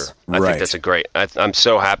PlayStation culture. I think that's a great. I'm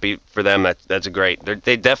so happy for them. That's a great.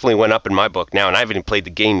 They definitely went up in my book now, and I haven't even played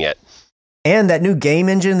the game yet. And that new game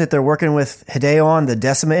engine that they're working with Hideo on, the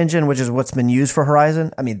Decima engine, which is what's been used for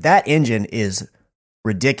Horizon. I mean, that engine is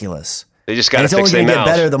ridiculous. They just got to fix their mouths. It's only going to get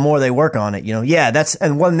better the more they work on it.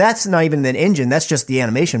 That's not even an engine. That's just the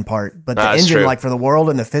animation part. But the engine, true. like for the world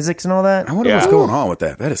and the physics and all that. I wonder what's going on with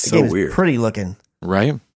that. That is so weird. Is pretty looking,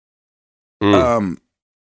 right? All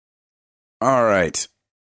right.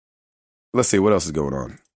 Let's see what else is going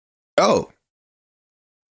on. Oh,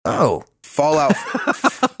 Fallout.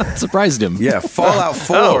 Surprised him. Yeah, Fallout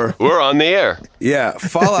 4. Oh, we're on the air. Yeah,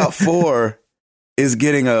 Fallout 4 is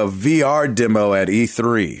getting a VR demo at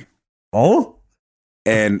E3. Oh?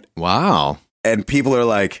 And wow. And people are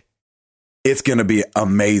like, it's going to be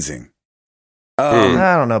amazing.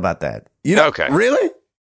 I don't know about that. Okay. Really?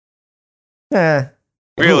 Yeah.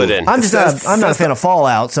 Reel it in. I'm not a fan of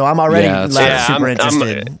Fallout, so I'm already super I'm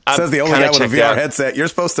interested. Says the only guy with a VR headset. You're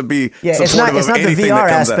supposed to be it's not the VR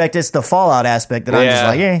aspect, it's the Fallout aspect that I'm just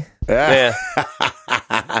like, yeah.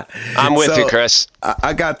 I'm with you, Chris.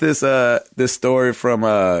 I got this story from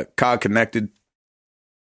COD Connected.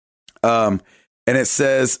 And it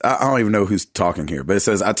says, I don't even know who's talking here, but it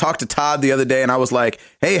says, I talked to Todd the other day and I was like,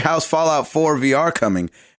 hey, how's Fallout 4 VR coming?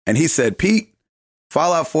 And he said, Pete,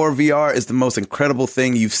 Fallout 4 VR is the most incredible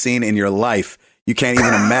thing you've seen in your life. You can't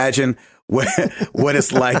even imagine what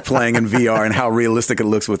it's like playing in VR and how realistic it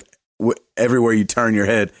looks with everywhere you turn your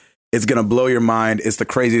head. It's going to blow your mind. It's the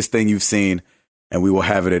craziest thing you've seen, and we will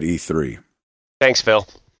have it at E3. Thanks, Phil.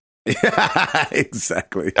 Yeah,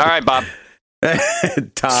 exactly. All right, Bob.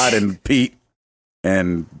 Todd and Pete.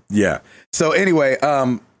 And yeah. So anyway,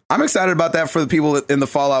 I'm excited about that for the people in the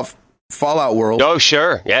Fallout world. Oh,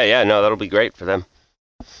 sure. Yeah. No, that'll be great for them.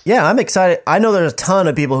 Yeah, I'm excited. I know there's a ton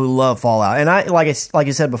of people who love Fallout, and I like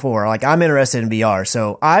you said before, like I'm interested in VR,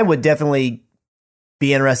 so I would definitely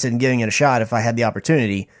be interested in giving it a shot if I had the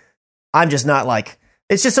opportunity. I'm just not like,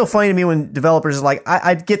 it's just so funny to me when developers are like,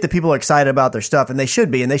 I get that people are excited about their stuff, and they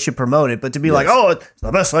should be, and they should promote it, but to be like, oh, it's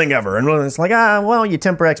the best thing ever, and it's like, well, you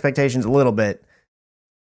temper expectations a little bit.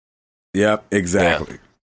 Yep, exactly. Yeah.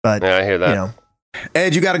 But I hear that. You know.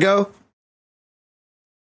 Ed, you got to go?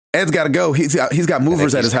 Ed's got to go. He's got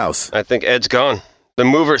movers at his house. I think Ed's gone. The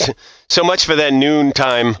movers. So much for that noon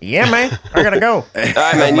time. Yeah, man. I got to go. All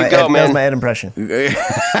right, man. You go, man. That was my Ed impression.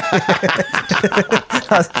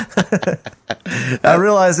 I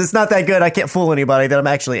realized it's not that good. I can't fool anybody that I'm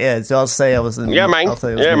actually Ed, so I'll say I was. Yeah, man.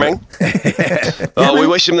 Yeah, man. We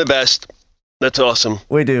wish him the best. That's awesome.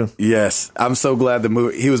 We do. Yes. I'm so glad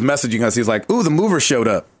he was messaging us. He's like, ooh, the mover showed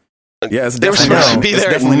up. Yeah, it's they were supposed to be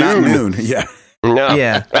there at noon. Not noon. Yeah. No.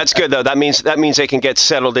 Yeah. That's good, though. That means they can get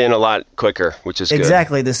settled in a lot quicker, which is good.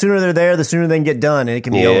 Exactly. The sooner they're there, the sooner they can get done, and it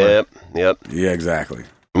can be over. Yep. Yeah, exactly.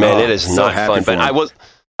 Man, it is so not fun. But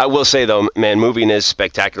I will say, though, man, moving is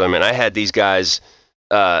spectacular, man. I had these guys,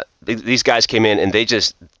 these guys came in, and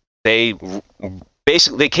they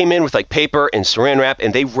basically came in with like paper and saran wrap,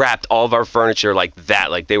 and they wrapped all of our furniture like that.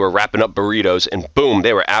 Like they were wrapping up burritos, and boom,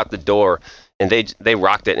 they were out the door. And they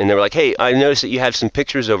rocked it, and they were like, hey, I noticed that you have some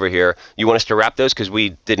pictures over here. You want us to wrap those? Because we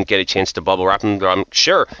didn't get a chance to bubble wrap them. I'm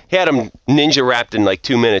sure. He had them ninja wrapped in like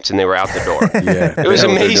 2 minutes, and they were out the door. Yeah, it was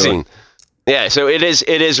amazing. Yeah, so it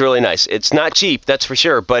is really nice. It's not cheap, that's for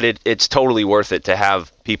sure, but it's totally worth it to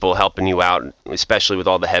have people helping you out, especially with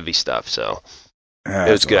all the heavy stuff. So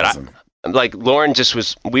it was good. Awesome. Like Lauren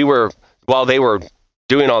while they were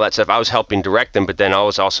doing all that stuff, I was helping direct them, but then I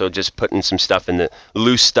was also just putting some stuff in the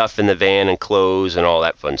loose stuff in the van and clothes and all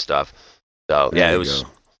that fun stuff. So yeah,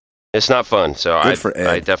 it's not fun. So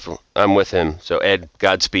I'm with him. So Ed,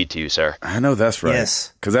 Godspeed to you, sir. I know that's right.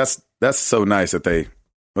 Yes. Because that's so nice that they,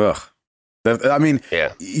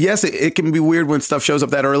 yes, it can be weird when stuff shows up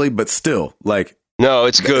that early, but still, like. No,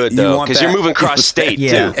 it's good though, because you're moving cross state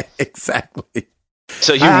too. Exactly.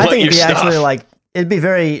 So I think your it'd be stuff. actually like, it'd be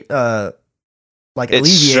very, alleviating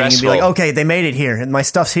stressful. and be like, okay, they made it here and my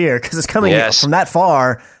stuff's here because it's coming from that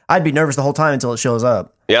far. I'd be nervous the whole time until it shows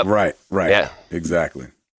up. Yep. Right. Yeah. Exactly.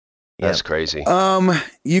 That's crazy.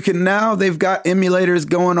 You can now, they've got emulators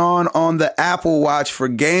going on the Apple Watch for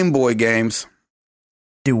Game Boy games.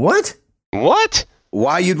 Do what? What?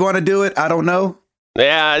 Why you'd want to do it, I don't know.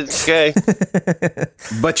 Yeah, it's okay.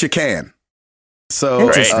 But you can. So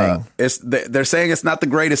interesting. They're saying it's not the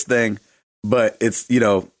greatest thing, but it's,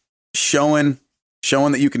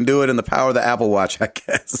 showing that you can do it in the power of the Apple Watch, I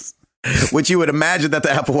guess. Which you would imagine that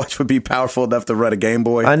the Apple Watch would be powerful enough to run a Game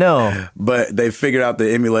Boy. I know. But they've figured out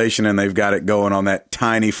the emulation and they've got it going on that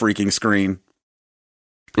tiny freaking screen.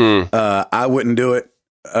 I wouldn't do it.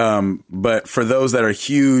 But for those that are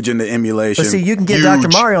huge into emulation. But see, you can get Dr.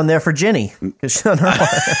 Mario on there for Jenny.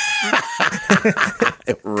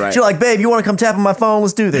 Right. She's like, babe, you want to come tap on my phone?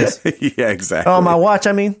 Let's do this. Yeah, exactly. Oh, my watch,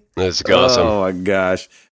 I mean. That's awesome. Oh, my gosh.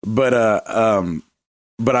 But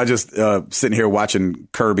I just sitting here watching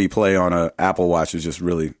Kirby play on a Apple Watch is just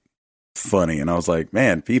really funny. And I was like,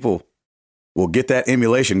 man, people will get that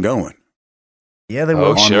emulation going. Yeah, they will.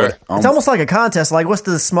 Oh, sure. It's almost like a contest. Like, what's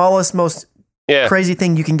the smallest, most crazy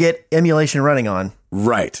thing you can get emulation running on?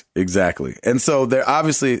 Right, exactly. And so they're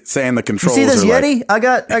obviously saying the controls. You see this are Yeti? I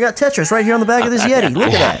got Tetris right here on the back of this Yeti.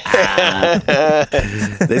 Look at that.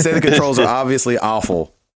 They say the controls are obviously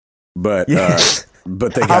awful, but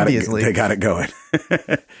but they got it going.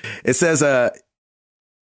 It says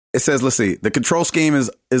let's see, the control scheme is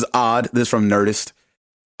odd. This is from Nerdist,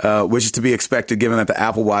 which is to be expected given that the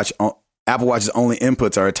Apple Watch Apple Watch's only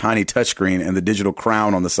inputs are a tiny touchscreen and the digital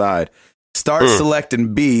crown on the side. Start, Select,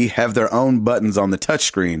 and B have their own buttons on the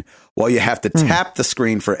touchscreen, while you have to tap the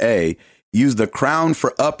screen for A, use the crown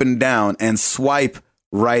for up and down, and swipe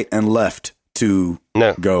right and left to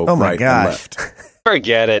go right and left.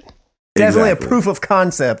 Forget it. Definitely a proof of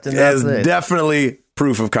concept, and that's it. Definitely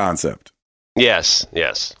proof of concept. Yes.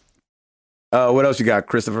 What else you got,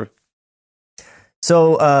 Christopher?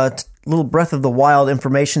 So, little Breath of the Wild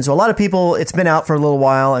information. So, a lot of people, it's been out for a little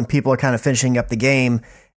while, and people are kind of finishing up the game,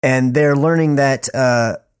 and they're learning that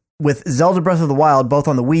with Zelda Breath of the Wild, both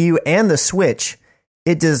on the Wii U and the Switch,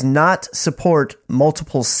 it does not support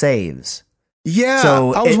multiple saves. Yeah,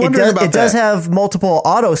 so I was wondering about that. It does have multiple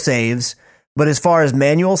auto saves, but as far as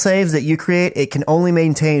manual saves that you create, it can only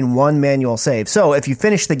maintain one manual save. So if you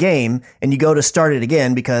finish the game and you go to start it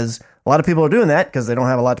again, because a lot of people are doing that because they don't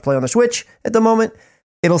have a lot to play on the Switch at the moment,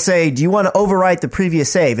 it'll say, do you want to overwrite the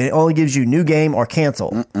previous save? And it only gives you new game or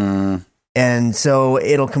cancel. And so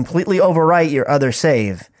it'll completely overwrite your other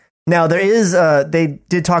save. Now, there is, they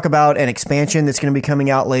did talk about an expansion that's going to be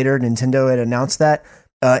coming out later. Nintendo had announced that.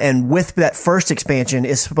 And with that first expansion,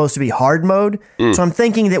 it's supposed to be hard mode. So I'm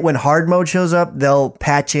thinking that when hard mode shows up, they'll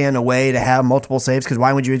patch in a way to have multiple saves. Because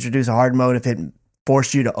why would you introduce a hard mode if it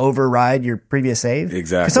forced you to override your previous save?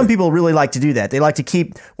 Exactly. 'Cause some people really like to do that. They like to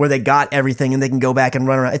keep where they got everything and they can go back and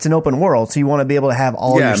run around. It's an open world, so you want to be able to have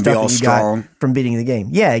all your stuff that you got from beating the game.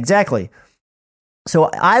 Yeah, exactly.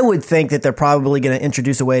 So I would think that they're probably going to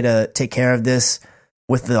introduce a way to take care of this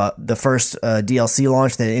with the first DLC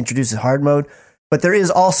launch that introduces hard mode. But there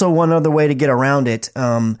is also one other way to get around it.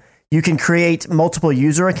 You can create multiple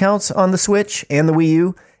user accounts on the Switch and the Wii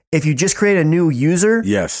U. If you just create a new user,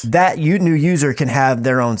 that new user can have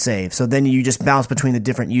their own save. So then you just bounce between the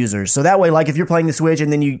different users. So that way, like if you're playing the Switch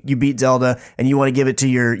and then you beat Zelda and you want to give it to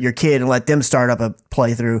your kid and let them start up a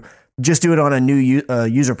playthrough, just do it on a new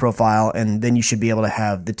user profile, and then you should be able to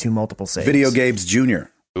have the two multiple saves. Video Games Jr.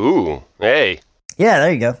 Ooh, hey. Yeah,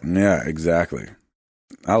 there you go. Yeah, exactly.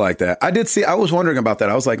 I like that. I was wondering about that.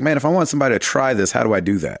 I was like, man, if I want somebody to try this, how do I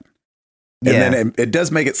do that? And then it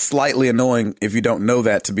does make it slightly annoying if you don't know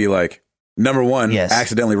that, to be like, number one,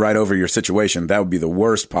 accidentally write over your situation. That would be the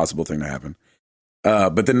worst possible thing to happen.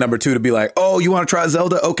 But then number two, to be like, oh, you want to try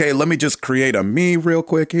Zelda? Okay, let me just create a me real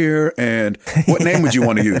quick here. And what name would you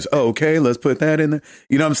want to use? Oh, okay, let's put that in there.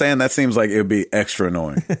 You know what I'm saying? That seems like it would be extra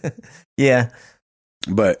annoying. Yeah.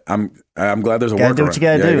 But I'm glad there's a workaround. Do what you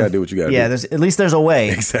gotta do. You gotta do what you gotta do. Yeah, at least there's a way.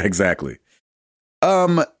 Exactly.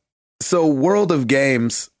 So World of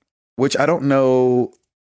Games, which I don't know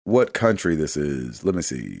what country this is. Let me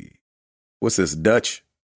see. What's this? Dutch?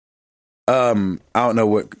 I don't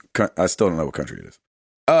know I still don't know what country it is.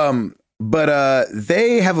 But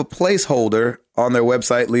they have a placeholder on their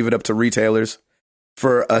website, leave it up to retailers,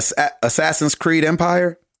 for Assassin's Creed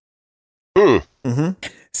Empire.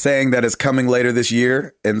 Saying that it's coming later this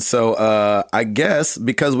year. And so I guess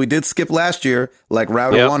because we did skip last year, like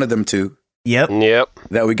Router wanted them to. Yep.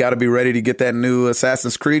 That we got to be ready to get that new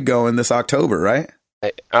Assassin's Creed going this October, right?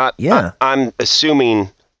 I'm assuming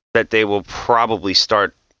that they will probably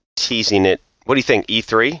start teasing it. What do you think,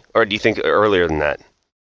 E3? Or do you think earlier than that?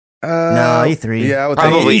 No, E3. Yeah, I would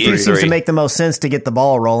probably think E3 seems to make the most sense to get the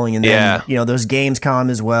ball rolling, and then there's Gamescom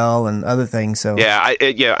as well and other things. So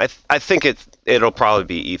I think it'll probably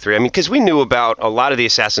be E3. I mean, because we knew about a lot of the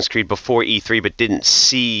Assassin's Creed before E3, but didn't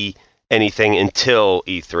see anything until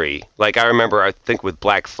E3. Like I remember, I think with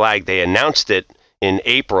Black Flag, they announced it in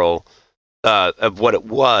April of what it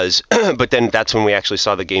was, but then that's when we actually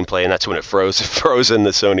saw the gameplay, and that's when it froze in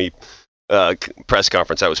the Sony press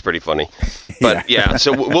conference. That was pretty funny. But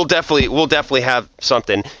so we'll definitely have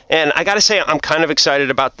something. And I got to say, I'm kind of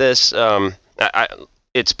excited about this.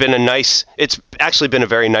 It's actually been a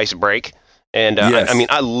very nice break. And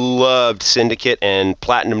I loved Syndicate and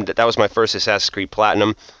Platinum. That was my first Assassin's Creed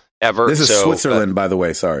Platinum ever. This is Switzerland, by the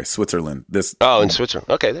way. Sorry, Switzerland. In Switzerland.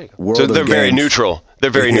 Okay, there you go. So they're very neutral.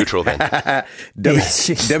 They're very neutral then.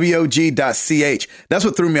 WOG.ch. That's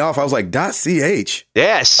what threw me off. I was like, .ch?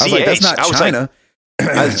 Yeah, CH. I was like, that's not China.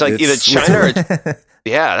 I was like, either China or...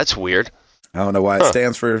 Yeah, that's weird. I don't know why it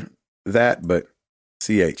stands for that, but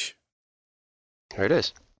CH. There it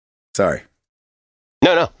is. Sorry.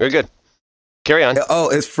 No, you're good. Carry on. Oh,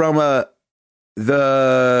 it's from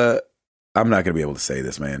the... I'm not going to be able to say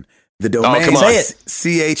this, man. The domain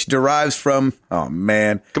CH derives from... Oh,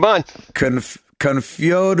 man. Come on.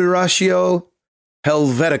 Confederatio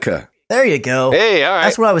Helvetica. There you go. Hey, all right.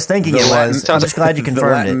 That's what I was thinking it was. I'm just glad you confirmed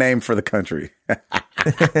the Latin it. name for the country.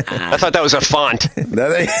 I thought that was a font. But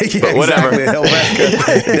whatever. Exactly.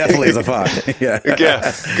 Helvetica definitely is a font. Yeah.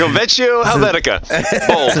 Conventio Helvetica.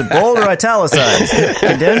 Bold. Is it bold or italicized?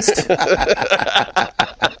 Condensed?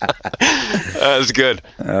 That was good.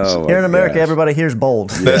 Oh, Here in America, gosh. everybody hears bold.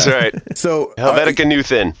 That's right. So Helvetica New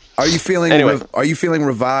Thin. Are you feeling? Anyway. Are you feeling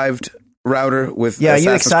revived, Router? With Yeah, are you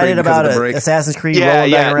Assassin's excited Creed because about of the break? Assassin's Creed Yeah,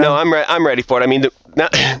 rolling back yeah. around? No, I'm ready for it. I mean,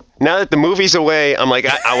 now that the movie's away, I'm like,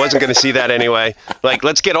 I wasn't going to see that anyway. Like,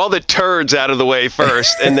 let's get all the turds out of the way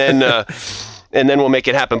first, and then we'll make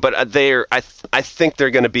it happen. But I think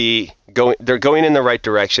they're going to be going. They're going in the right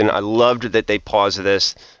direction. I loved that they paused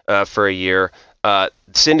this for a year.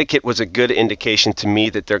 Syndicate was a good indication to me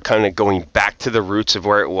that they're kind of going back to the roots of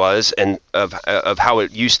where it was and of how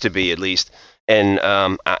it used to be, at least. And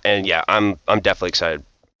yeah, I'm definitely excited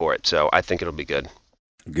for it. So I think it'll be good.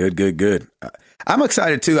 Good. I'm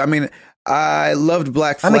excited too. I mean, I loved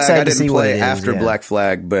Black Flag. I'm excited I to see didn't what play it is, after yeah. Black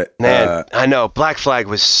Flag, but Man, I know Black Flag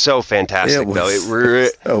was so fantastic, though.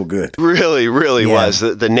 It so good. really Yeah. was.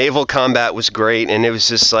 The naval combat was great, and it was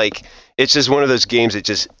just like it's just one of those games that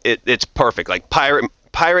it's perfect, like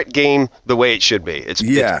pirate game the way it should be. It's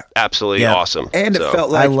absolutely awesome. And it So, felt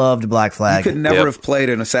like I loved Black Flag. you could never Yep. have played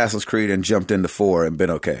an Assassin's Creed and jumped into 4 and been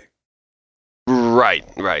okay. right.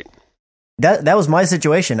 That was my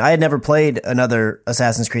situation. I had never played another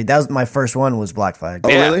Assassin's Creed. That was my first one. Was Black Flag. Oh,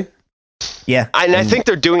 Yeah. really? Yeah, And I think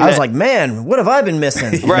they're doing I that. was like, man, what have I been missing?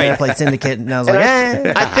 And then Right. I played Syndicate, and I was And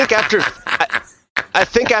like, I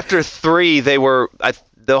think after 3, they were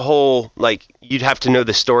the whole like you'd have to know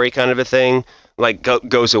the story kind of a thing like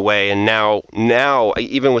goes away, and now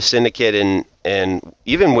even with Syndicate and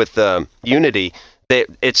even with Unity,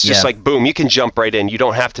 it's just like boom, you can jump right in. You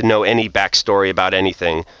don't have to know any backstory about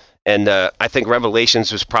anything. And I think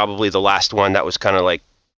Revelations was probably the last one that was kind of like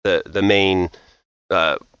the main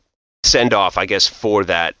send off, I guess, for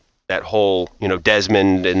that whole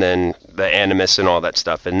Desmond and then the Animus and all that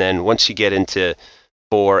stuff. And then once you get into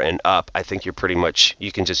 4 and up, I think you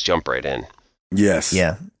can just jump right in. Yes.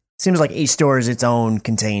 yeah. Seems like each store is its own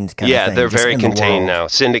contained kind of thing. They're just very in the contained world. now.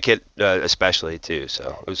 Syndicate especially too,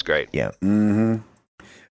 so it was great. Yeah. Mm-hmm.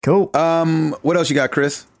 Cool. What else you got,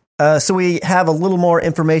 Chris? So we have a little more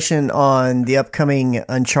information on the upcoming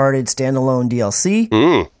Uncharted standalone DLC,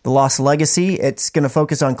 The Lost Legacy. It's going to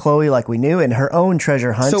focus on Chloe, like we knew, and her own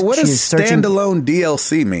treasure hunt. So what She does is searching, standalone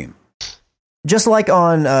DLC mean? just like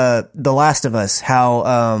on The Last of Us,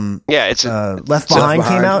 how It's Left Behind came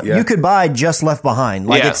Behind, out. yeah. You could buy just Left Behind.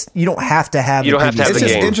 Like you don't have to have. You the don't have to have previous It's the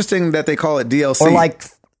just game. interesting that they call it DLC. or like.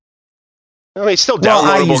 I mean, it's still Well,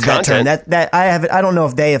 I downloadable use that term. content. That I have. I don't know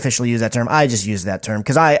if they officially use that term. I just use that term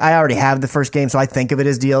because I already have the first game, so I think of it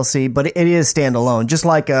as DLC. But it is standalone, just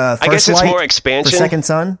like First I guess it's Light more for expansion. Second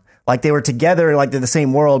Son. Like they were together, like they're the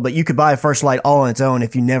same world, but you could buy First Light all on its own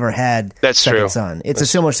if you never had That's Second true. Son. It's a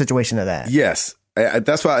similar situation to that. Yes.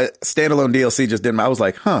 That's why standalone DLC just didn't. I was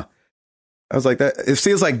like, I was like, that. It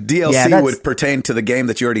feels like DLC that's- would pertain to the game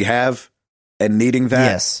that you already have and needing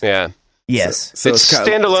that. Yes. Yeah. Yes. So it's kind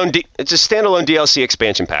standalone. It's a standalone DLC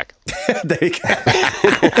expansion pack. there you go.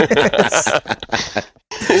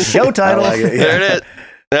 Show title. I like it, yeah.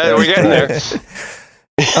 There it is. We're getting there.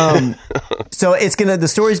 So the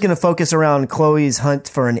story's gonna focus around Chloe's hunt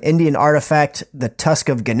for an Indian artifact, the Tusk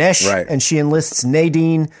of Ganesh, Right. and she enlists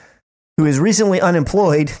Nadine, who is recently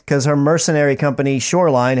unemployed because her mercenary company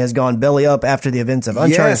Shoreline has gone belly up after the events of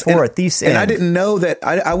Uncharted Yes, 4: A Thief's End. And I didn't know that.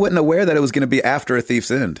 I wasn't aware that it was going to be after A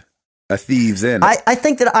Thief's End. A Thieves End. I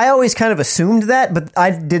think that I always kind of assumed that, but I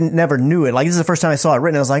never knew it. Like this is the first time I saw it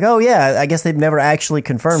written. I was like, oh yeah, I guess they've never actually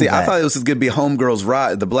confirmed See, that. I thought it was going to be Homegirl's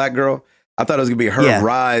rise, the black girl. I thought it was going to be her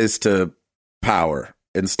rise to power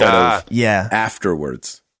instead of yeah.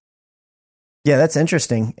 afterwards. Yeah, that's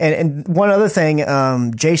interesting. And one other thing,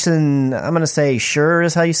 Jason, I'm going to say Schur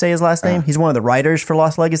is how you say his last name. He's one of the writers for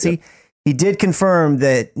Lost Legacy. Yep. He did confirm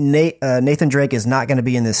that Nathan Drake is not going to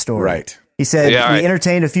be in this story. Right. He said we right.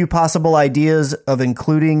 entertained a few possible ideas of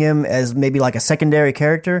including him as maybe like a secondary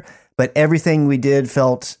character, but everything we did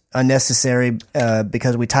felt unnecessary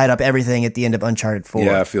because we tied up everything at the end of Uncharted 4.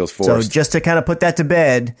 Yeah, it feels So forced. just to kind of put that to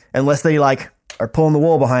bed, unless they like are pulling the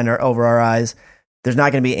wool over our eyes, there's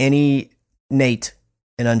not going to be any Nate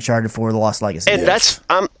in Uncharted 4: The Lost Legacy. And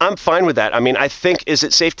I'm fine with that. I mean, I think, is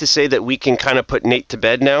it safe to say that we can kind of put Nate to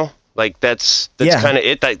bed now? Like that's kind of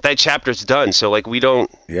it. That chapter's done. So like we don't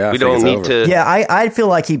need to. Yeah, I feel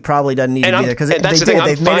like he probably doesn't need to be there because and that's the they thing, did. I'm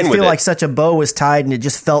They've made fine it with feel it. like such a bow was tied and it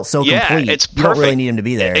just felt so complete. It's perfect. You don't really need him to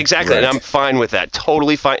be there. Exactly, Right. and I'm fine with that.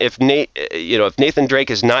 Totally fine. If Nathan Drake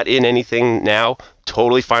is not in anything now,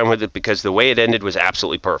 totally fine with it because the way it ended was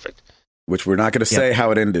absolutely perfect. Which we're not going to say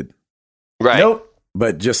how it ended. Right. Nope.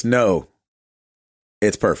 but just know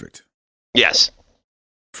it's perfect. Yes.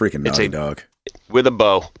 Freaking Naughty Dog. With a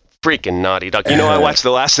bow. Freaking Naughty Dog. You know, I watched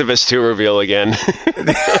The Last of Us 2 reveal again.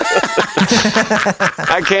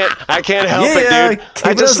 I can't help it, dude.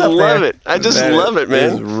 I just love it. I just love it,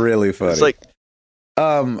 man. It's really funny. It's like,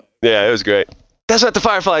 yeah, it was great. That's not the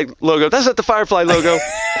Firefly logo. That's not the Firefly logo.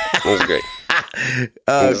 It was great.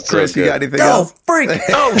 Chris, you got anything else? Freak!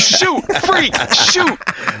 Oh, shoot! Freak! Shoot!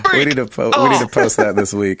 Freak! We need to post that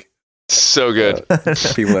this week. So good.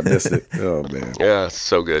 People have missed it. Oh man. Yeah,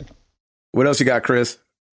 so good. What else you got, Chris?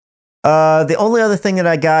 The only other thing that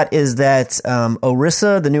I got is that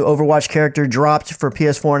Orisa, the new Overwatch character, dropped for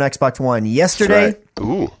PS4 and Xbox One yesterday. Right.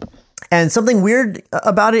 Ooh. And something weird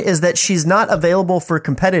about it is that she's not available for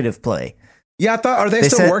competitive play. Yeah, I thought, are they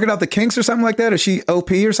still working out the kinks or something like that? Is she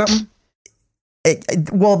OP or something?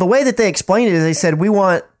 Well, the way that they explained it is they said, we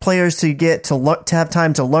want players to get to have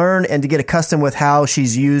time to learn and to get accustomed with how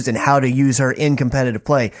she's used and how to use her in competitive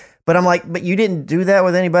play. But I'm like, but you didn't do that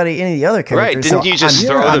with any of the other characters. Right, didn't you just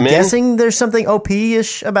throw them in? I'm guessing there's something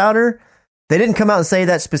OP-ish about her. They didn't come out and say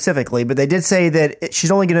that specifically, but they did say that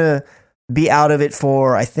she's only going to be out of it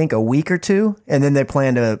for, I think, a week or two, and then they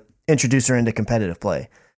plan to introduce her into competitive play.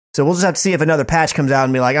 So we'll just have to see if another patch comes out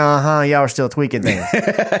and be like, y'all are still tweaking things.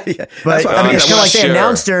 Yeah, but I mean, it's kind of like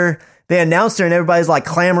they announced her and everybody's like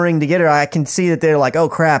clamoring to get her. I can see that they're like, oh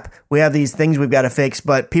crap, we have these things we've got to fix,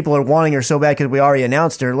 but people are wanting her so bad because we already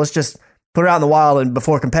announced her. Let's just put her out in the wild, and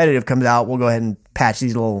before competitive comes out, we'll go ahead and patch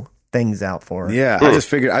these little things out for her. Yeah, I just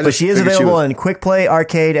figured. But she is available in quick play,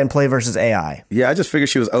 arcade, and play versus AI. Yeah, I just figured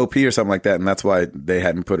she was OP or something like that, and that's why they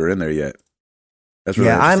hadn't put her in there yet. That's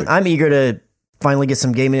really interesting. I'm eager to finally get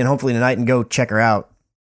some gaming in, hopefully tonight, and go check her out.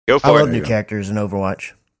 Go for I it. love new characters in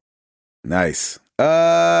Overwatch. Nice.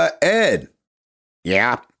 Ed.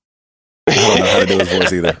 Yeah. I don't know how to do his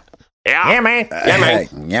voice either. Yeah, man. Yeah,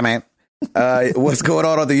 man. Yeah, man. What's going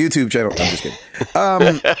on the YouTube channel? I'm just kidding.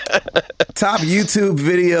 Top YouTube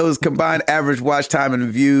videos, combined average watch time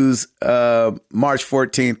and views, March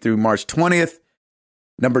 14th through March 20th.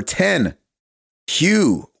 Number 10,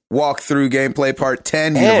 Hue walkthrough gameplay part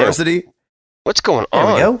 10, University. What's going There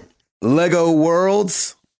on? we go. Lego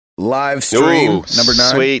Worlds live stream. Ooh, Number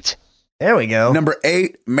 9. Sweet. There we go. Number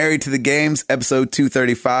 8, Married to the Games, episode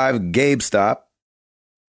 235, Gabe Stop.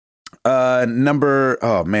 Oh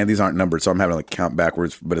man, these aren't numbered, so I'm having to count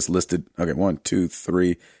backwards, but it's listed. Okay, 1, 2,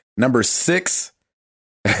 3. Number 6,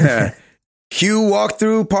 Hue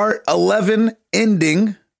walkthrough part 11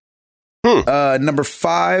 ending. Number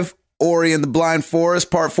 5, Ori and the Blind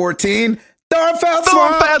Forest part 14. Thornfeld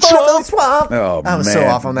Swamp. Oh, I was man. so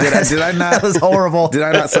off on that. Did I not? That was horrible. Did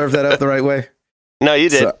I not serve that up the right way? No, you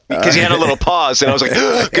did, because you had a little pause, and I was like,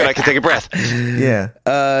 good, I can take a breath.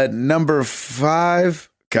 Yeah. Number 5.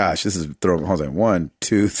 Gosh, this is throwing. Hold on. 1,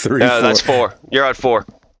 2, 3. 4. That's 4. You're at 4.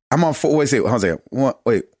 I'm on 4. Hold on a second.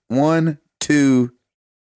 1, 2,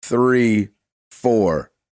 3,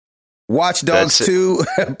 4. Watch Dogs 2,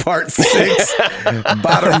 part 6.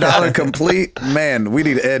 Bottom dollar complete. Man, we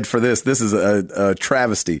need Ed for this. This is a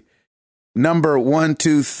travesty. Number 1,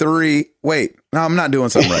 2, 3. Wait, no, I'm not doing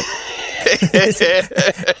something right.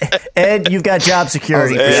 Ed, you've got job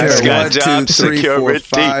security for Ed's sure. got 1, 2, job 3, 4, security.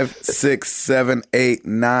 5, 6, 7, 8,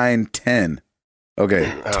 9, 10.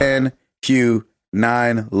 Okay, 10 Hue,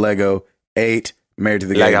 9 Lego, 8 Married to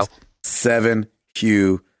the Games, 7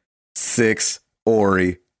 Hue, 6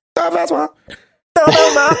 Ori, 5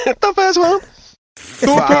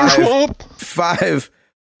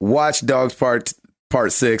 Watch Dogs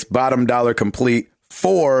part 6, bottom dollar complete.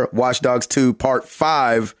 4 Watch Dogs 2 part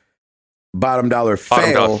 5, bottom dollar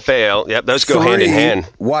fail. Yep, those go hand in hand.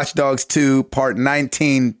 Watch Dogs 2 part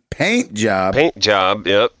 19 paint job.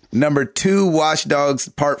 Yep. Number 2 Watch Dogs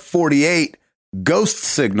part 48 ghost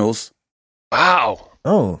signals. Wow.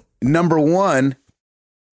 Oh. Number 1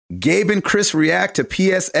 Gabe and Chris react to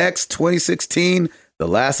PSX 2016 The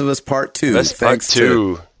Last of Us part 2. That's part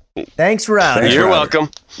 2. Thanks, Rowdy. You're welcome.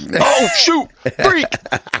 Oh, shoot. Freak.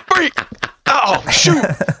 Oh, shoot.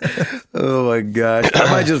 Oh my gosh.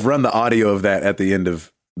 I might just run the audio of that at the end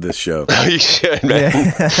of this show. You should, man.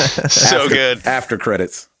 Yeah. So good. After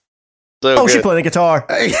credits. So Oh, good. she playing the guitar.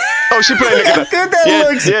 Oh, she played How good that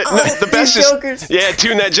looks. Yeah, Oh, the best these is, jokers. yeah,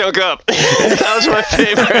 tune that junk up. That was my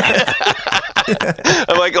favorite.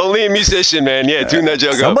 I'm like, only a musician, man. Yeah, tune that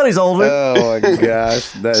junk up. Somebody's older. Oh my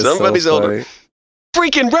gosh. That is Somebody's so older. funny.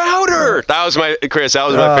 Freaking Router. That was my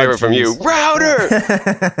favorite from you. Router.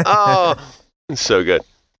 Oh, so good.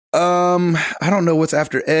 I don't know what's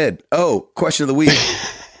after Ed. Oh, question of the week.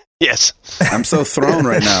 Yes. I'm so thrown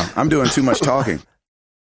right now. I'm doing too much talking.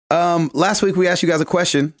 Last week we asked you guys a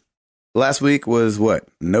question. last week was what?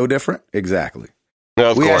 No different? Exactly.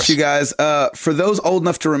 No, of we course. asked you guys, for those old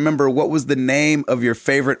enough to remember, what was the name of your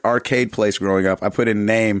favorite arcade place growing up? I put in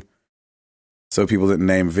name so people didn't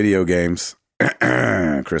name video games.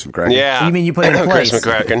 Chris McCracken. Yeah. You mean you put in place? Chris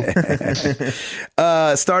McCracken.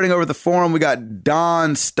 Starting over the forum, we got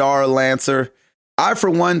Don Star Lancer. I, for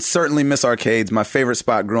one, certainly miss arcades. My favorite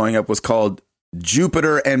spot growing up was called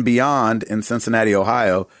Jupiter and Beyond in Cincinnati,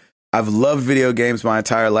 Ohio. I've loved video games my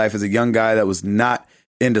entire life. As a young guy that was not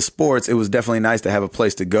into sports, it was definitely nice to have a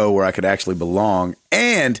place to go where I could actually belong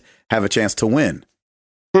and have a chance to win.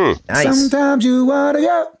 Nice. Sometimes you want to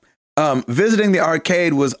go. Visiting the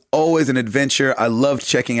arcade was always an adventure. I loved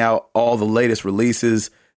checking out all the latest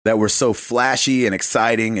releases that were so flashy and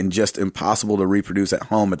exciting and just impossible to reproduce at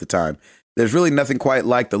home at the time. There's really nothing quite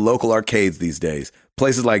like the local arcades these days.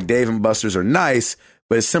 Places like Dave & Buster's are nice,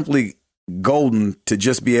 but it's simply golden to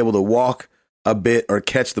just be able to walk a bit or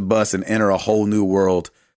catch the bus and enter a whole new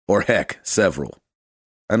world, or heck, several.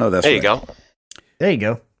 I know that's There right. you go. There you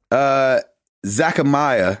go.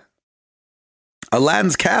 Zachariah,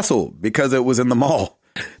 Aladdin's Castle because it was in the mall.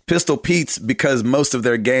 Pistol Pete's because most of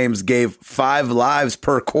their games gave 5 lives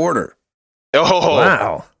per quarter. Oh,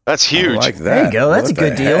 Wow. that's I huge. like that. There you go. That's What a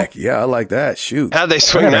good the deal. heck? Yeah, I like that. Shoot. How'd they I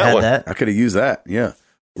swing never that had one? that. I could have used that. Yeah.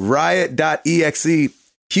 Riot.exe,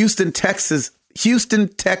 Houston, Texas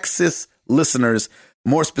listeners,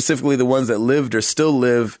 more specifically the ones that lived or still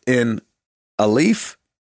live in Alief.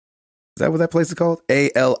 Is that what that place is called?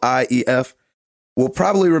 ALIEF. Will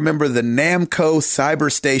probably remember the Namco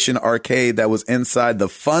Cyber Station arcade that was inside the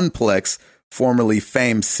Funplex, formerly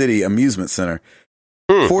Fame City Amusement Center.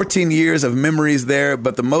 14 years of memories there,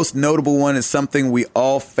 but the most notable one is something we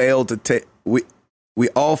all failed to take. We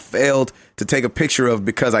all failed to take a picture of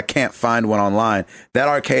because I can't find one online. That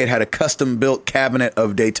arcade had a custom-built cabinet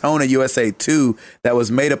of Daytona USA 2 that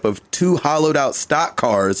was made up of 2 hollowed-out stock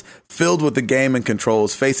cars filled with the game and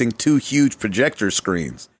controls facing 2 huge projector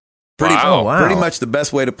screens. Wow. Pretty much the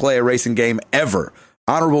best way to play a racing game ever.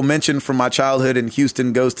 Honorable mention from my childhood in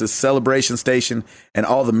Houston goes to Celebration Station and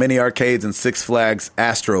all the mini arcades and Six Flags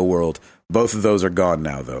Astro World. Both of those are gone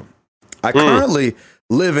now, though. I currently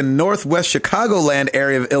live in Northwest Chicagoland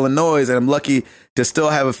area of Illinois, and I'm lucky to still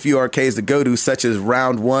have a few arcades to go to, such as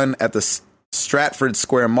Round 1 at the Stratford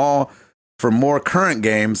Square Mall for more current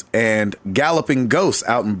games, and Galloping Ghosts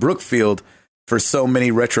out in Brookfield for so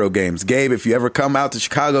many retro games. Gabe, if you ever come out to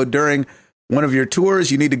Chicago during one of your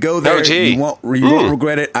tours, you need to go there. Oh, gee. You won't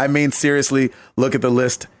regret it. I mean, seriously, look at the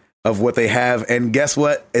list of what they have. And guess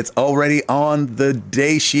what? It's already on the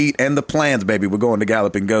day sheet and the plans, baby. We're going to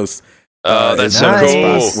Galloping Ghosts. Oh, that's is so one of the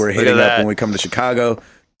cool. spots we're Look hitting at up that. when we come to Chicago.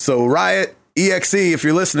 So Riot, EXE, if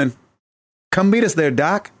you're listening, come meet us there,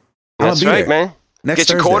 Doc. I'll That's be right, there. man. Next Get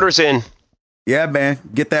your Thursday. quarters in. Yeah, man.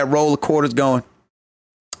 Get that roll of quarters going.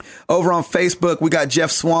 Over on Facebook, we got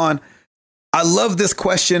Jeff Swan. I love this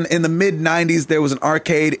question. In the mid-'90s, there was an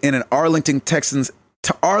arcade in an Arlington, Texas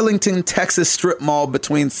strip mall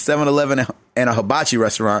between 7-Eleven and a hibachi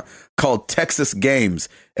restaurant called Texas Games.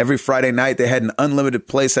 Every Friday night, they had an unlimited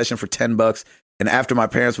play session for $10. And after my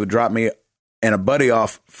parents would drop me and a buddy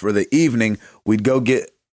off for the evening, we'd get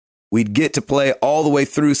to play all the way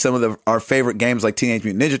through some of our favorite games like Teenage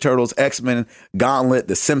Mutant Ninja Turtles, X-Men, Gauntlet,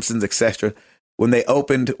 The Simpsons, etc. When they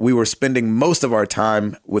opened, we were spending most of our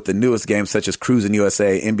time with the newest games such as Cruisin'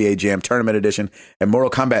 USA, NBA Jam Tournament Edition, and Mortal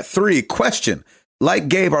Kombat 3. Question: like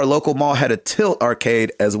Gabe, our local mall had a Tilt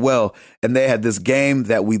arcade as well, and they had this game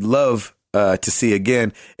that we'd love to see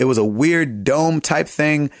again. It was a weird dome type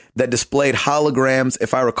thing that displayed holograms.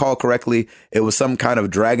 If I recall correctly, it was some kind of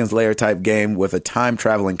Dragon's Lair type game with a time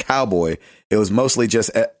traveling cowboy. It was mostly just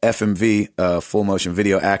FMV, full motion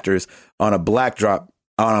video actors on a black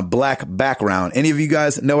background. Any of you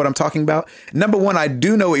guys know what I'm talking about? Number one, I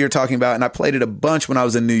do know what you're talking about, and I played it a bunch when I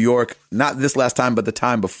was in New York, not this last time, but the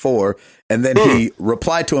time before. And then he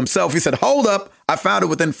replied to himself. He said, hold up. I found it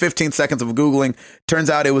within 15 seconds of Googling. Turns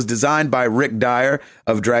out it was designed by Rick Dyer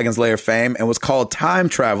of Dragon's Lair fame and was called Time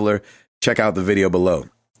Traveler. Check out the video below.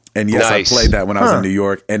 And yes, Nice. I played that when I was in New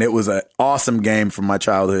York, and it was an awesome game from my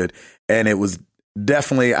childhood. And it was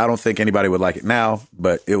definitely, I don't think anybody would like it now,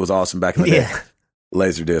 but it was awesome back in the day. Yeah.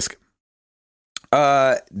 Laserdisc.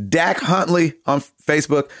 Dak Huntley on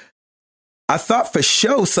Facebook. I thought for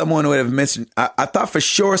sure someone would have mentioned. I thought for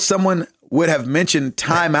sure someone would have mentioned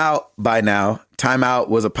Time Out by now. Time Out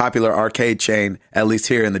was a popular arcade chain, at least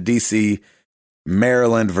here in the D.C.,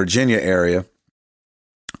 Maryland, Virginia area.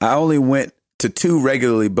 I only went to 2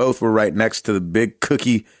 regularly. Both were right next to the Big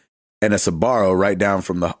Cookie and a Sbarro right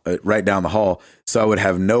down the hall. So I would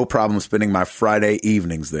have no problem spending my Friday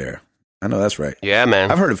evenings there. I know that's right. Yeah,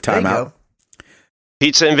 man. I've heard of There you Timeout. go.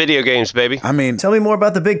 Pizza and video games, baby. I mean, Tell me more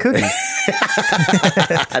about the big cookie.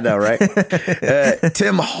 I know, right?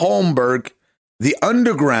 Tim Holmberg, the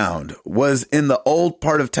underground was in the old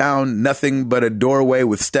part of town, nothing but a doorway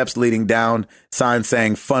with steps leading down, sign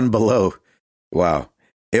saying fun below. Wow.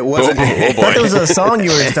 It wasn't. I thought there was a song you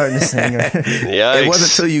were starting to sing. Yikes. It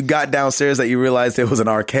wasn't until you got downstairs that you realized it was an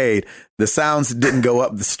arcade. The sounds didn't go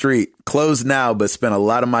up the street. Closed now, but spent a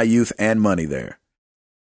lot of my youth and money there.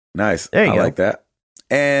 Nice. There you I go. like that.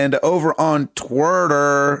 And over on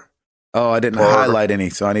Twitter, I didn't highlight any,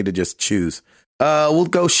 so I need to just choose. We'll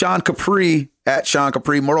go Sean Capri at Sean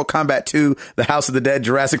Capri. Mortal Kombat 2, The House of the Dead,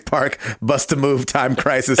 Jurassic Park, Bust a Move, Time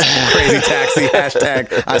Crisis, Crazy Taxi,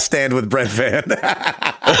 hashtag I stand with Brent Van.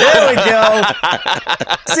 There we go.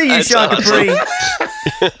 See you, That's Sean awesome. Capri.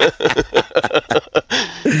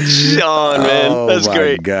 Sean, man. That's my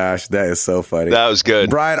great. Gosh, that is so funny. That was good.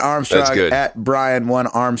 Brian Armstrong That's good. at Brian1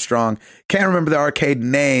 Armstrong. Can't remember the arcade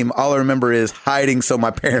name. All I remember is hiding so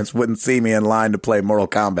my parents wouldn't see me in line to play Mortal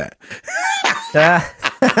Kombat.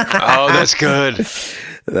 Oh, that's good.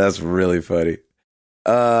 That's really funny.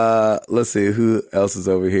 Let's see who else is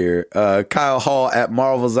over here. Kyle Hall at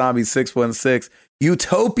Marvel Zombie 616.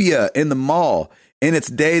 Utopia in the mall. In its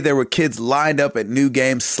day, there were kids lined up at new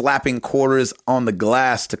games, slapping quarters on the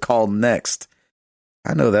glass to call next.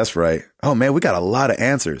 I know that's right. Oh man, we got a lot of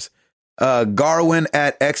answers. Garwin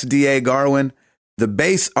at XDA Garwin. The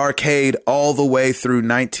base arcade all the way through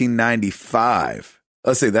 1995.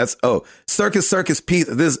 Let's see. That's Circus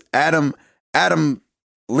Pizza. This is Adam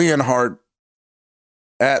Leonhardt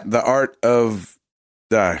at the Art of.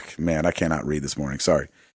 Man, I cannot read this morning. Sorry.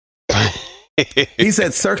 He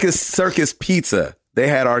said Circus Pizza. They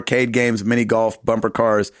had arcade games, mini golf, bumper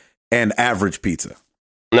cars, and average pizza.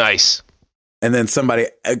 Nice. And then somebody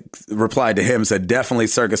replied to him, said definitely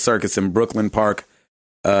Circus in Brooklyn Park.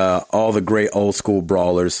 All the great old school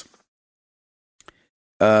brawlers.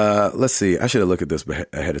 Let's see. I should have looked at this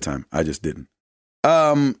ahead of time. I just didn't.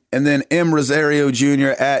 And then M. Rosario Jr.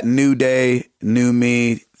 at New Day, New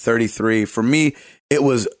Me 33. For me, it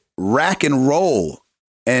was Rack and Roll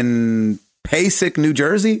in Passaic, New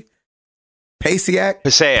Jersey. Passaic.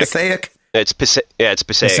 It's Passaic.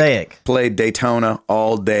 Passaic. Played Daytona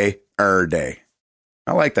all day, day.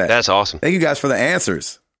 I like that. That's awesome. Thank you guys for the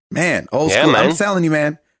answers. Man, old Yeah, school. man. I'm telling you,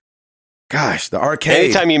 man. Gosh, the arcade.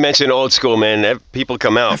 Anytime you mention old school, man, people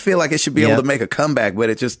come I out. feel like it should be able to make a comeback, but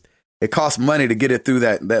it costs money to get it through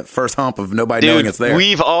that first hump of nobody knowing Dude, it's there.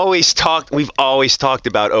 we've always talked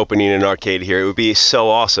about opening an arcade here. It would be so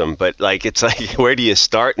awesome, but it's like, where do you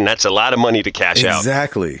start? And that's a lot of money to cash out.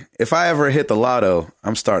 Exactly. If I ever hit the lotto,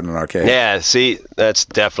 I'm starting an arcade. Yeah, see, that's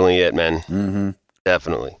definitely it, man. Mm-hmm.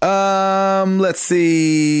 Definitely. Let's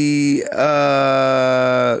see.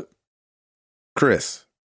 Chris.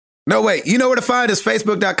 No, wait. You know where to find us.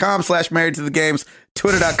 Facebook.com/married to the games.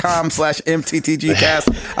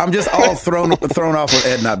 Twitter.com/MTTGcast. I'm just all thrown off with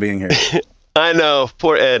Ed not being here. I know.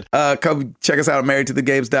 Poor Ed. Come check us out at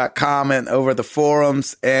marriedtothegames.com and over at the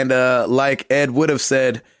forums. And like Ed would have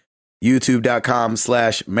said,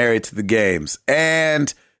 youtube.com/married to the games.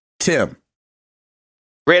 And Tim.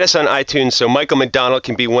 Rate us on iTunes so Michael McDonald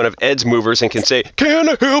can be one of Ed's movers and can say, "Can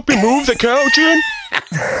I help you move the couch in?"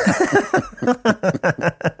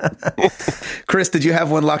 Chris, did you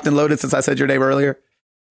have one locked and loaded since I said your name earlier?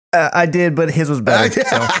 I did, but his was better. So.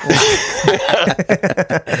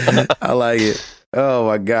 I like it. Oh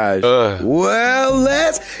my gosh. Well,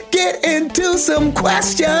 let's get into some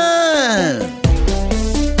questions.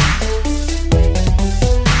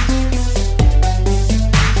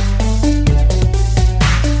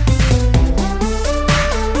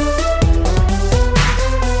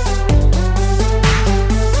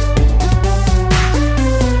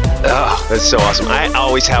 Oh, that's so awesome. I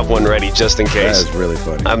always have one ready just in That case. is really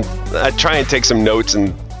funny. I try and take some notes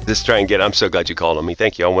and just try and get. I'm so glad you called on me.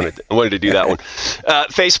 Thank you. I wanted to do that one.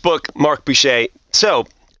 Facebook, Mark Boucher. So,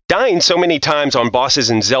 dying so many times on bosses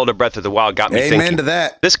in Zelda Breath of the Wild got me thinking. Amen to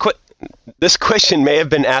that. This question may have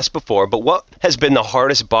been asked before, but what has been the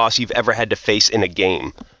hardest boss you've ever had to face in a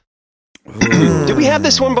game? Did we have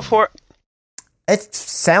this one before? It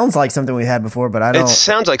sounds like something we had before, but I don't. It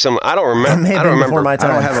sounds like some. I don't remember. May have I don't been before remember. my I time.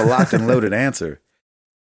 don't have a locked and loaded answer.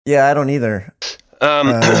 Yeah, I don't either.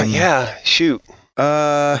 Yeah. Shoot.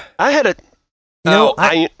 Uh, I had a. No,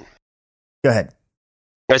 I Go ahead.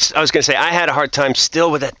 was going to say I had a hard time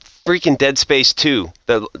still with that freaking Dead Space 2,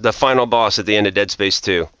 the final boss at the end of Dead Space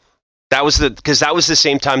 2. That was because that was the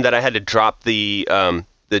same time that I had to drop the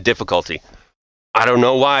difficulty. I don't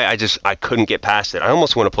know why. I couldn't get past it. I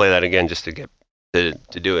almost want to play that again just to get to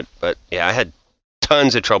do it. But yeah, I had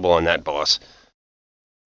tons of trouble on that boss.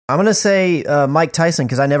 I'm going to say Mike Tyson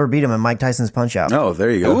because I never beat him in Mike Tyson's Punch-Out. Oh, there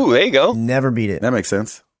you go. Ooh, there you go. Never beat it. That makes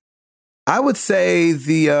sense. I would say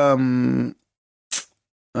the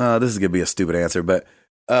this is gonna be a stupid answer, but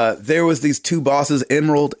there was these two bosses,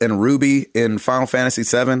 Emerald and Ruby, in Final Fantasy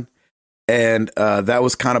VII, and that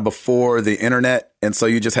was kind of before the internet, and so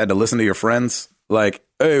you just had to listen to your friends. Like,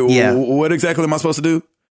 hey, what exactly am I supposed to do?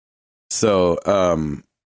 So,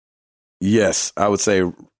 yes, I would say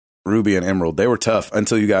Ruby and Emerald. They were tough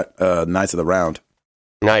until you got Knights of the Round.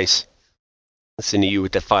 Nice. Listen to you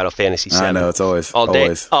with the Final Fantasy VII. I know, it's always all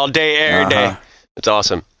day, every day. It's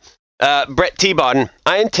awesome. Brett T-Bodden,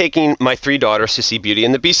 I am taking my 3 daughters to see Beauty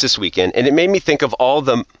and the Beast this weekend, and it made me think of all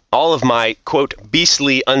of my, quote,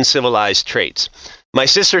 beastly, uncivilized traits. My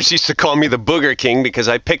sisters used to call me the Booger King because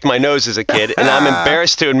I picked my nose as a kid, and I'm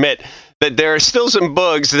embarrassed to admit that there are still some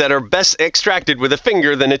bugs that are best extracted with a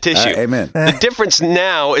finger than a tissue. Amen. The difference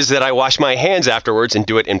now is that I wash my hands afterwards and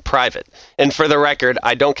do it in private. And for the record,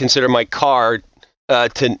 I don't consider my car I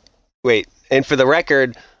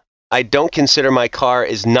don't consider my car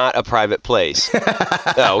is not a private place.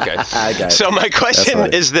 Oh, okay. I got it. So my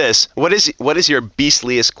question is this: what is your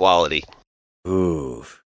beastliest quality? Ooh,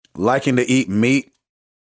 liking to eat meat.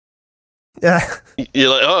 Yeah. You're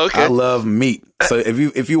like, oh, okay. I love meat. So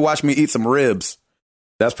if you watch me eat some ribs,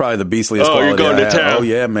 that's probably the beastliest quality. You're going to town. Oh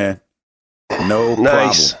yeah, man. No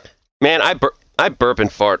nice. problem. Man, I burp and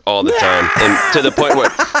fart all the time, and to the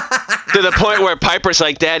point where Piper's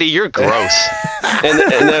like, "Daddy, you're gross," and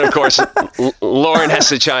then of course Lauren has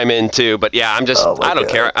to chime in too. But yeah, I don't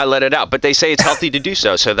care. I let it out. But they say it's healthy to do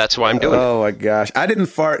so that's why I'm doing it. Oh my gosh, I didn't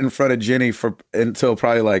fart in front of Jenny until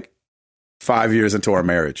probably like 5 years into our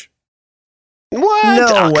marriage. What?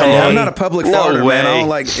 No way. I'm not a public farter, way. man. I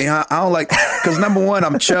don't like, because number one,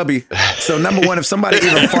 I'm chubby. So number one, if somebody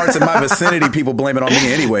even farts in my vicinity, people blame it on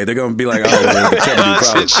me anyway. They're going to be like, oh, the chubby dude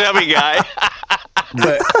problem. Chubby guy.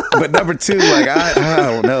 But number two, like, I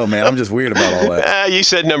don't know, man. I'm just weird about all that. You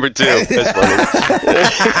said number 2. That's funny.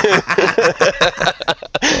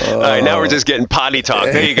 All right, now we're just getting potty talk.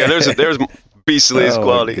 There you go. There's beastliest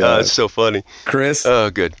quality. Oh, it's so funny. Chris? Oh,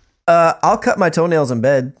 good. I'll cut my toenails in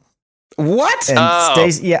bed. What? And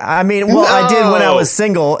Stacey, yeah, I mean, well, I did when I was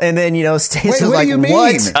single, and then, Stacey was like,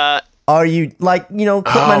 what are you, like, clip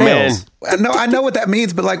my nails? Man. No, I know what that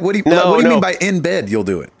means, but like, what do you mean by in bed you'll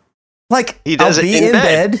do it? Like, he does I'll be in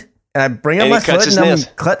bed, and I bring up my foot, and I'm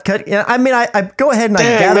cut. I mean, I go ahead and I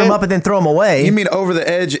gather them up and then throw them away. You mean over the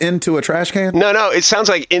edge into a trash can? No, it sounds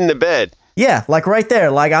like in the bed. Yeah, like right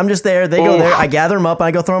there. Like, I'm just there, they go there, I gather them up, and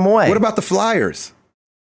I go throw them away. What about the flyers?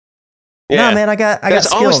 Yeah. No, man, I got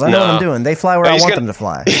skills. I know what I'm doing. They fly where I want them to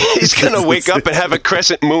fly. He's going to wake up and have a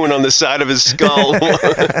crescent moon on the side of his skull. But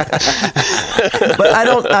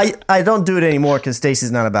I don't do it anymore because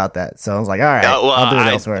Stacey's not about that. So I was like, all right, I'll do it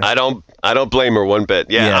elsewhere. I don't blame her one bit.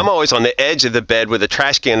 Yeah, I'm always on the edge of the bed with a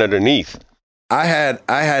trash can underneath. I had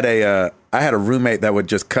a roommate that would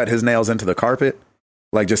just cut his nails into the carpet,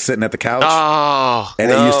 like just sitting at the couch. Oh, and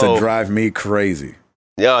it used to drive me crazy.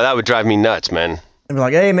 Yeah, that would drive me nuts, man. I'd be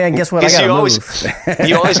like, hey, man, guess what? I got to move.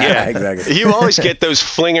 You always exactly. You always get those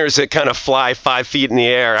flingers that kind of fly 5 feet in the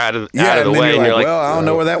air out of the way. And you're like, well, I don't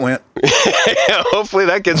know where that went. Hopefully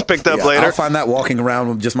that gets picked up later. I'll find that walking around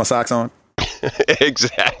with just my socks on.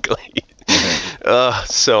 Exactly.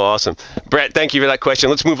 So awesome. Brett, thank you for that question.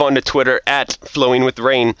 Let's move on to Twitter at Flowing with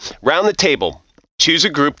Rain. Round the table. Choose a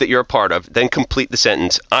group that you're a part of, then complete the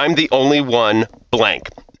sentence. I'm the only one blank.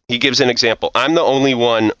 He gives an example. I'm the only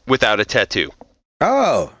one without a tattoo.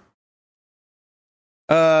 Oh.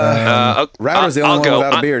 Router's the only one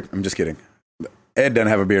without a beard. I'm just kidding. Ed doesn't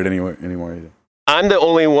have a beard anymore either. I'm the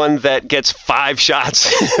only one that gets 5 shots,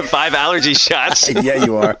 5 allergy shots. Yeah,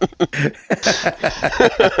 you are.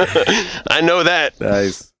 I know that.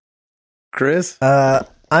 Nice. Chris?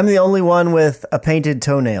 I'm the only one with a painted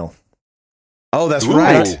toenail. Oh, that's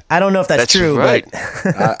right. I don't know if that's true, right.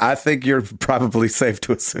 But I think you're probably safe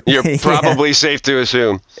to assume. You're probably safe to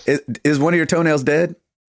assume. Is one of your toenails dead?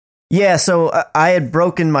 Yeah, so I had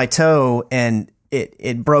broken my toe, and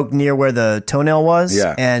it broke near where the toenail was.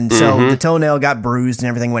 Yeah. And so the toenail got bruised and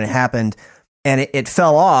everything when it happened, and it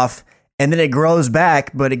fell off. And then it grows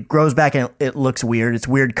back, but it grows back and it looks weird. It's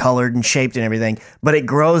weird colored and shaped and everything. But it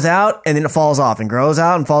grows out and then it falls off and grows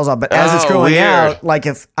out and falls off. But as it's growing out, like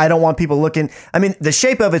if I don't want people looking, I mean, the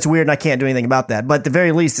shape of it's weird and I can't do anything about that. But at the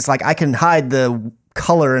very least, it's like I can hide the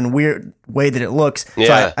color and weird way that it looks.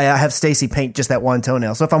 Yeah. So I have Stacey paint just that one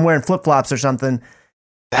toenail. So if I'm wearing flip-flops or something,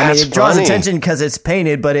 That's it draws funny. attention because it's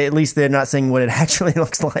painted, but at least they're not saying what it actually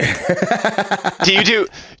looks like. Do you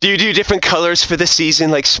do different colors for the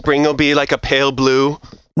season? Like spring will be like a pale blue.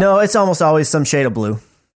 No, it's almost always some shade of blue.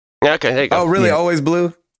 Okay, there you go. Oh, really? Yeah. Always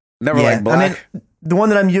blue? Never like black? I mean, the one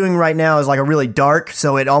that I'm doing right now is like a really dark,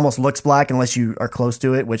 so it almost looks black unless you are close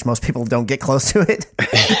to it, which most people don't get close to it.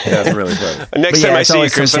 That's really funny. Next But time I it's see you,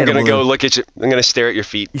 always some Chris, I'm shade of gonna go blue. look at you. I'm gonna stare at your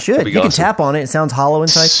feet. You should. It'll be You can awesome. tap on it. It sounds hollow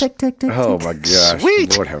inside. Tick, tick, tick. Oh tick. my gosh.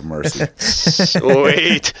 Sweet. Lord have mercy.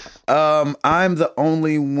 Sweet. I'm the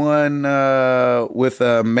only one with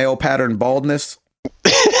a male pattern baldness,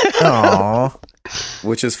 Aw.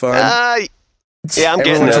 which is fun. Yeah, I'm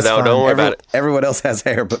getting Everyone's there just though. fun. Don't worry about it. Everyone else has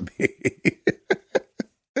hair but me.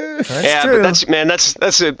 That's Yeah, true.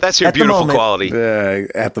 but that's your At the beautiful moment. quality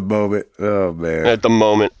At the moment. Oh, man. at the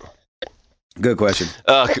moment. Good question.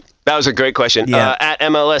 That was a great question. Yeah. At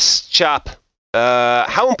MLS Chop,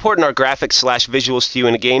 how important are graphics / visuals to you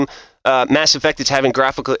in a game? Mass Effect is having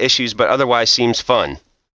graphical issues, but otherwise seems fun.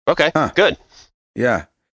 Okay, good. Yeah.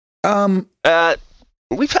 I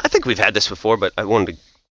think we've had this before, but I wanted to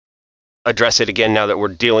address it again now that we're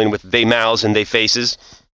dealing with they mouths and they faces.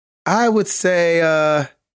 I would say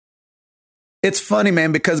it's funny,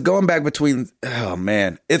 man, because going back between, oh,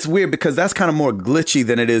 man, it's weird because that's kind of more glitchy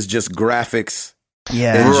than it is just graphics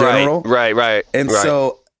Yeah. in general. Right. And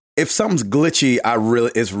so if something's glitchy,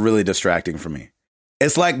 it's really distracting for me.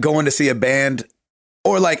 It's like going to see a band,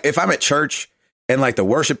 or like if I'm at church and like the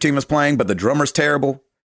worship team is playing, but the drummer's terrible,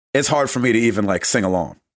 it's hard for me to even like sing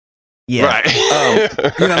along. Yeah. Right. You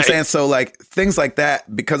know what I'm saying? So like things like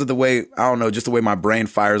that, because of the way, I don't know, just the way my brain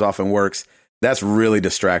fires off and works, that's really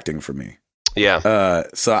distracting for me. Yeah.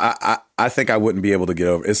 So I think I wouldn't be able to get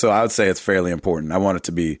over it. So I would say it's fairly important. I want it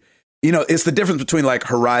to be, it's the difference between like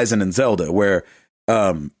Horizon and Zelda, where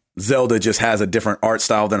Zelda just has a different art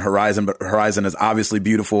style than Horizon, but Horizon is obviously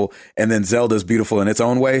beautiful, and then Zelda is beautiful in its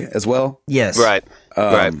own way as well. Yes. Right.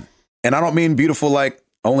 Right. And I don't mean beautiful like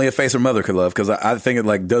only a face or mother could love, because I think it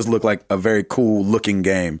like does look like a very cool looking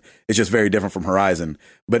game. It's just very different from Horizon,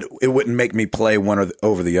 but it wouldn't make me play one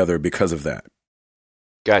over the other because of that.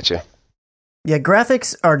 Gotcha. Yeah,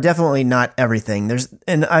 graphics are definitely not everything.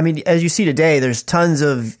 I mean, as you see today, there's tons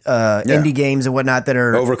of indie games and whatnot that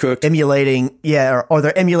are Overcooked. emulating, or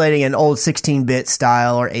they're emulating an old 16-bit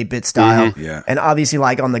style or 8-bit style. Mm-hmm. Yeah. And obviously,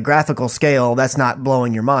 like on the graphical scale, that's not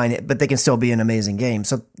blowing your mind, but they can still be an amazing game.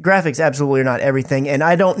 So graphics absolutely are not everything. And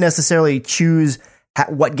I don't necessarily choose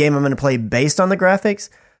what game I'm going to play based on the graphics,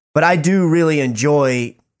 but I do really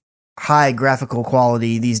enjoy high graphical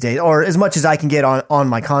quality these days, or as much as I can get on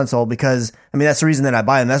my console, because I mean that's the reason that I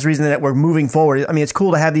buy them. That's the reason that we're moving forward. I mean, it's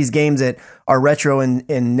cool to have these games that are retro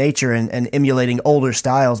in nature and emulating older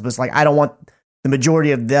styles, but it's like I don't want the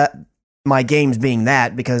majority of my games being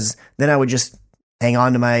that, because then I would just hang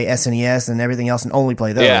on to my SNES and everything else and only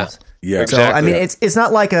play those. Yeah. Yeah. So I mean, it's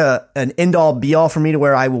not like an end all be all for me to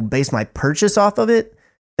where I will base my purchase off of it.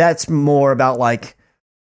 That's more about like,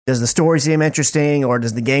 does the story seem interesting, or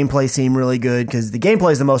does the gameplay seem really good? Because the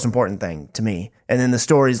gameplay is the most important thing to me, and then the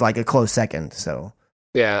story is like a close second. So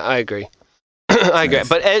Yeah, I agree. I agree. Nice.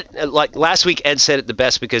 But Ed, like last week, Ed said it the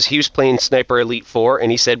best, because he was playing Sniper Elite 4, and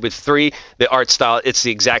he said with 3, the art style, it's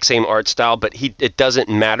the exact same art style, but it doesn't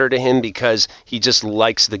matter to him because he just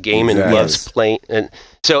likes the game and Exactly. loves playing. And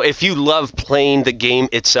so if you love playing the game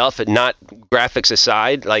itself and not graphics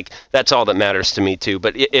aside, like that's all that matters to me too.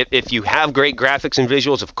 But if you have great graphics and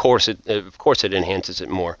visuals, of course it enhances it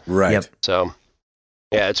more. Right. Yep. So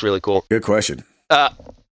yeah, it's really cool. Good question.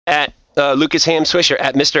 At Lucas Ham Swisher,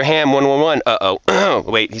 at Mr. Ham 111. Uh-oh.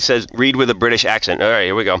 Wait, he says, read with a British accent. All right,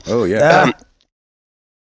 here we go. Oh, yeah.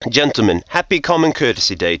 Gentlemen, happy Common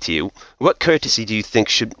Courtesy Day to you. What courtesy do you think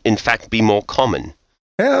should, in fact, be more common?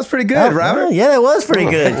 Yeah, that was pretty good, Robert. Yeah, that was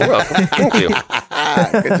pretty good. You're welcome. Thank you.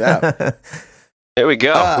 Good job. There we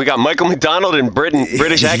go. We got Michael McDonald and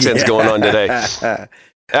British accents going on today.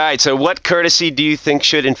 All right, so what courtesy do you think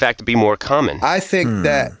should, in fact, be more common? I think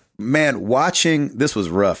that, man, this was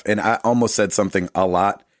rough, and I almost said something a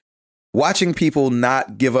lot. Watching people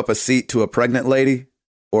not give up a seat to a pregnant lady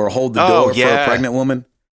or hold the door for a pregnant woman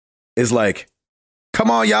is like,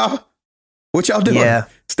 come on, y'all. What y'all doing? Yeah.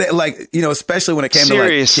 Like, especially when it came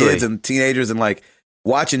Seriously. to like kids and teenagers, and like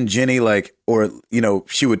watching Jenny, like, or,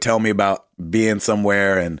 she would tell me about being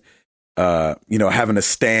somewhere and, having to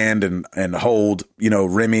stand and hold,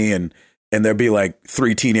 Remy, and there'd be like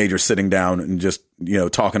 3 teenagers sitting down and just,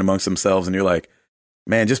 talking amongst themselves. And you're like,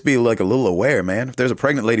 man, just be like a little aware, man. If there's a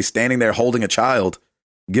pregnant lady standing there holding a child,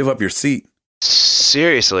 give up your seat.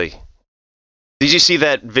 Seriously. Did you see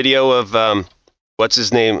that video of, what's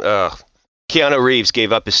his name? Keanu Reeves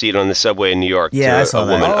gave up his seat on the subway in New York Yeah, I to saw a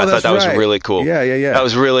that. woman. Oh, I thought that was right. really cool. Yeah. That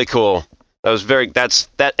was really cool.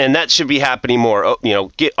 And that should be happening more. Oh, you know,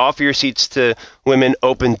 get offer your seats to women,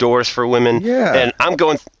 open doors for women. Yeah. And I'm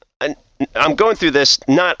going through this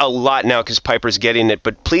not a lot now because Piper's getting it,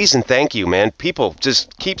 but please and thank you, man. People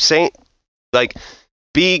just keep saying, like,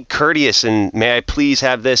 be courteous and may I please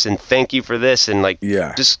have this and thank you for this and like,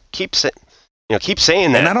 just keep saying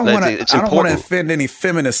that. And I don't want to important. offend any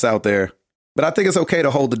feminists out there, but I think it's okay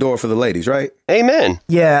to hold the door for the ladies, right? Amen.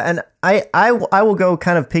 Yeah, and I will go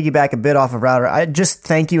kind of piggyback a bit off of Router. I just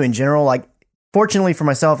thank you in general. Like, fortunately for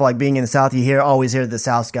myself, like being in the South, always hear the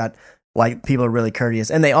South's got like people are really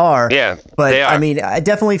courteous, and they are. Yeah, but they are. I mean, I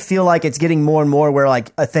definitely feel like it's getting more and more where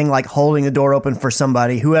like a thing like holding the door open for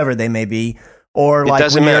somebody, whoever they may be, or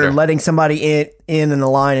like when you're letting somebody in the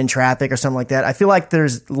line in traffic or something like that. I feel like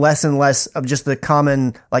there's less and less of just the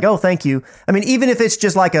common like, oh, thank you. I mean, even if it's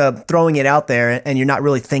just like throwing it out there and you're not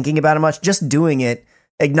really thinking about it much, just doing it,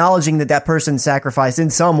 acknowledging that person sacrificed in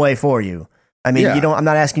some way for you. I mean, I'm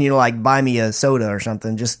not asking you to like buy me a soda or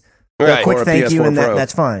something. Just a quick thank you, and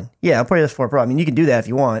that's fine. Yeah, a PS4 Pro. I mean, you can do that if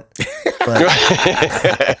you want. But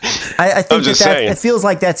I think that it feels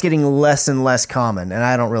like that's getting less and less common, and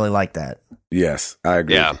I don't really like that. Yes, I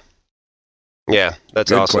agree. Yeah,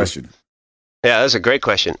 that's good awesome. Question. Yeah, that's a great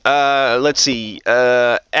question. Let's see.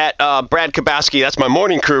 At Brad Kabowski, that's my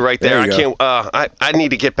morning crew right there. I need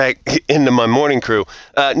to get back into my morning crew.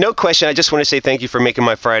 No question. I just want to say thank you for making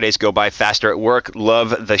my Fridays go by faster at work.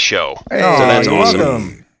 Love the show. Hey, so that's awesome.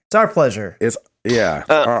 Welcome. It's our pleasure. It's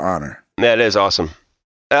our honor. That is awesome.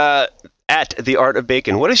 At The Art of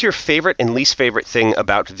Bacon, what is your favorite and least favorite thing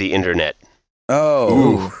about the internet?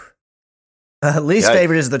 Least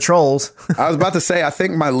favorite is the trolls. I was about to say, I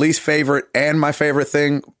think my least favorite and my favorite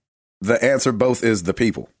thing, the answer both is the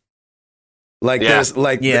people. Like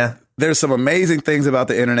there's some amazing things about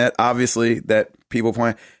the internet, obviously, that people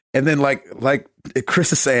point. And then like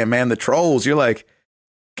Chris is saying, man, the trolls, you're like,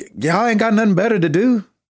 y'all ain't got nothing better to do.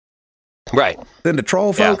 Right. Than to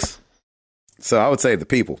troll folks. So I would say the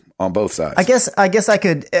people on both sides. I guess I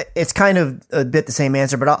could. It's kind of a bit the same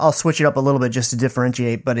answer, but I'll switch it up a little bit just to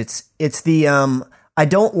differentiate. But it's the I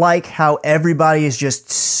don't like how everybody is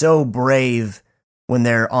just so brave when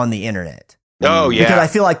they're on the internet. Oh yeah, because I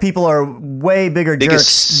feel like people are way bigger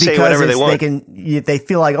jerks because they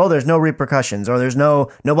feel like, oh, there's no repercussions, or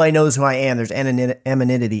nobody knows who I am. There's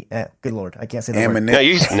anonymity. Good Lord, I can't say that word. No,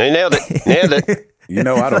 you nailed it. You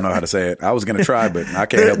know, I don't know how to say it. I was going to try, but I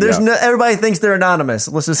can't help you out. Everybody thinks they're anonymous.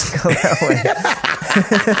 Let's just go that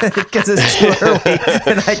way. Because it's too early,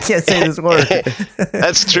 and I can't say this word.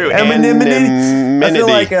 That's true. Anonymity. I feel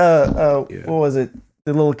like, what was it?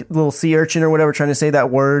 The little sea urchin or whatever trying to say that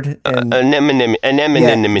word. Anemone.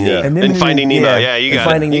 And Finding Nemo. Yeah, you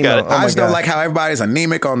got it. You got it. I just don't like how everybody's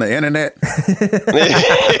anemic on the internet.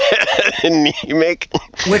 Anemic.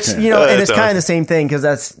 Which, and it's kind of the same thing because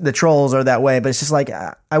that's the trolls are that way. But it's just like,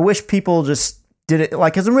 I wish people just did it.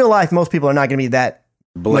 Like, because in real life, most people are not going to be that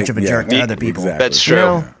much of a jerk to other people. Exactly. That's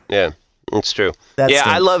true. Yeah, that's true.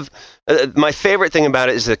 I love... my favorite thing about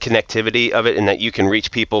it is the connectivity of it, and that you can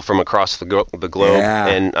reach people from across the globe. Yeah.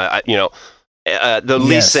 And the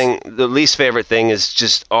least favorite thing is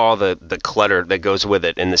just all the clutter that goes with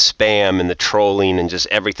it, and the spam and the trolling and just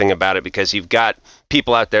everything about it. Because you've got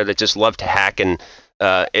people out there that just love to hack, and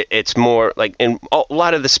it's more like, and a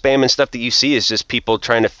lot of the spam and stuff that you see is just people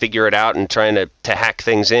trying to figure it out and trying to hack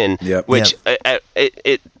things in. Yep. Which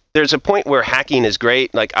there's a point where hacking is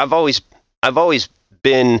great. Like I've always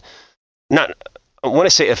been. Not, I want to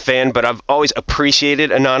say a fan, but I've always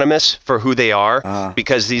appreciated Anonymous for who they are,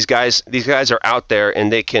 because these guys are out there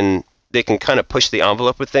and they can kind of push the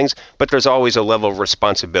envelope with things, but there's always a level of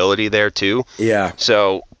responsibility there too. Yeah.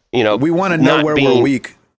 So, we want to know where we're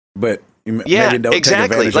weak, but maybe don't take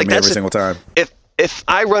advantage of me every single time. If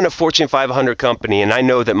I run a Fortune 500 company and I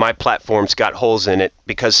know that my platform's got holes in it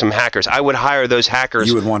because some hackers, I would hire those hackers.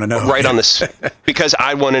 You would want to know right on this because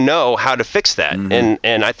I want to know how to fix that. Mm-hmm.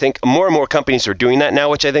 And I think more and more companies are doing that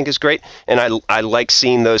now, which I think is great. And I like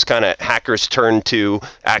seeing those kind of hackers turn to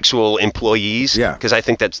actual employees. Yeah. Because I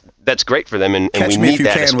think that's great for them, and we Me need If You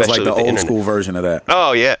that, Can especially was like the with old internet. school version of that.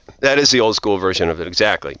 Oh yeah, that is the old school version of it,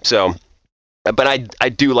 exactly. So. But I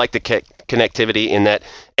do like the connectivity in that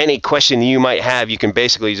any question you might have, you can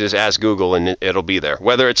basically just ask Google and it'll be there.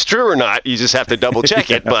 Whether it's true or not, you just have to double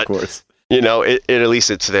check it. But, of course. At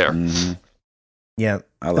least it's there. Mm-hmm. Yeah.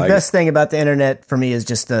 The best thing about the internet for me is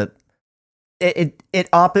just it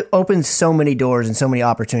opens so many doors and so many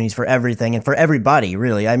opportunities for everything and for everybody,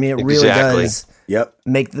 really. I mean, it really does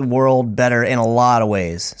make the world better in a lot of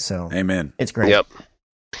ways. So amen. It's great. Yep.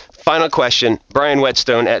 final question. Brian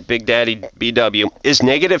Whetstone at Big Daddy BW. Is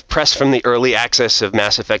negative press from the early access of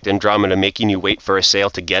Mass Effect Andromeda making you wait for a sale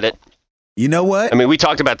to get it? You know what? I mean, we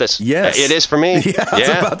talked about this. Yes. It is for me. Yeah, I was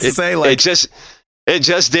about to say, like, it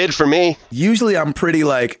just did for me. Usually I'm pretty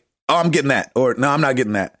like, oh, I'm getting that, or no, I'm not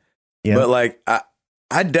getting that. Yeah. But like,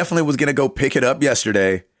 I definitely was going to go pick it up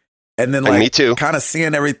yesterday. And then, like, me too. Kind of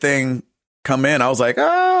seeing everything come in, I was like,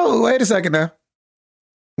 oh, wait a second now.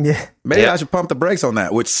 Yeah. Maybe I should pump the brakes on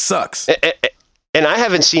that, which sucks. And I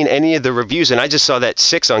haven't seen any of the reviews, and I just saw that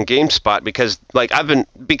 6 on GameSpot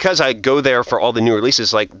because I go there for all the new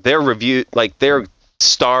releases, like their review, like their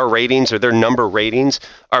star ratings or their number ratings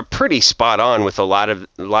are pretty spot on with a lot of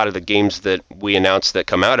the games that we announce that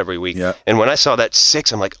come out every week. Yeah. And when I saw that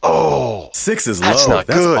 6, I'm like, oh, 6 is that's low. Not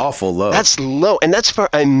that's good. Awful low. That's low, and that's for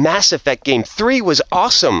a Mass Effect game. 3 was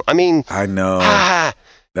awesome. I mean, I know.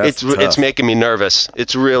 It's making me nervous.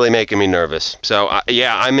 It's really making me nervous. So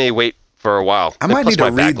I may wait for a while. I might need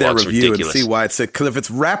to read their review and see why it's sick. Because if it's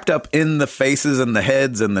wrapped up in the faces and the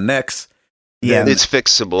heads and the necks, it's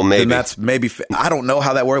fixable. Maybe then that's I don't know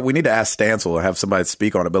how that works. We need to ask Stancil or have somebody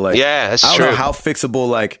speak on it. But like, that's I don't true. know how fixable.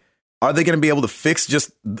 Like, are they going to be able to fix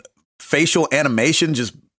just facial animation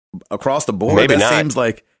just across the board? Maybe that not. Seems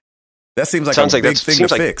like a big thing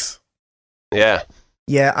to fix. Yeah.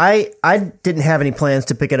 Yeah, I didn't have any plans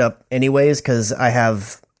to pick it up anyways because I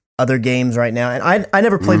have other games right now, and I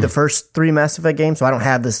never played the first 3 Mass Effect games, so I don't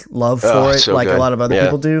have this love for it so like good. a lot of other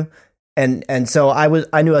people do. And so I knew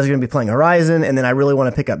I was going to be playing Horizon, and then I really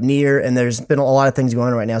want to pick up Nier, and there's been a lot of things going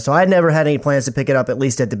on right now, so I never had any plans to pick it up at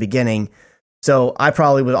least at the beginning. So I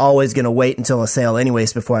probably was always going to wait until a sale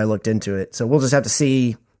anyways before I looked into it. So we'll just have to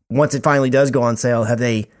see once it finally does go on sale. Have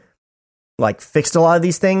they like fixed a lot of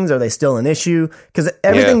these things? Are they still an issue? Because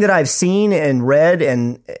everything that I've seen and read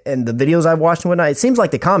and the videos I've watched and whatnot, it seems like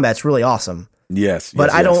the combat's really awesome. Yes.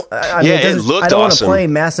 But I don't looked want to play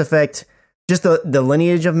Mass Effect, just the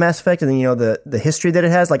lineage of Mass Effect and then, the history that it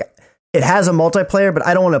has. Like, it has a multiplayer, but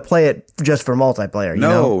I don't want to play it just for multiplayer.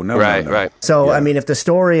 No. Right. So, I mean,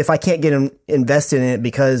 if I can't get invested in it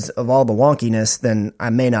because of all the wonkiness, then I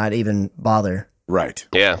may not even bother. Right.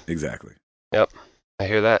 Yeah. Exactly. Yep. I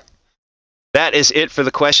hear that. That is it for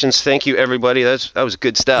the questions. Thank you, everybody. That was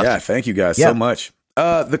good stuff. Yeah, thank you guys so much.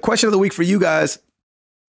 The question of the week for you guys,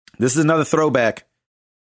 this is another throwback.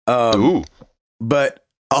 But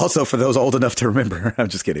also for those old enough to remember, I'm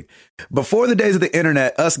just kidding. Before the days of the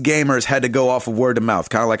internet, us gamers had to go off of word of mouth,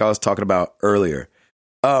 kind of like I was talking about earlier.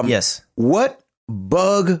 Yes. What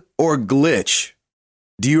bug or glitch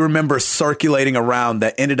do you remember circulating around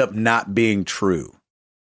that ended up not being true?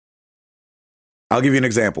 I'll give you an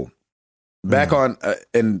example. Back on,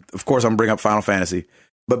 and of course I'm going to bring up Final Fantasy,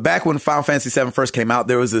 but back when Final Fantasy VII first came out,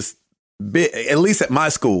 there was this big, at least at my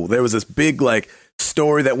school, there was this big like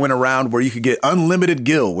story that went around where you could get unlimited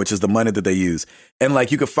gil, which is the money that they use. And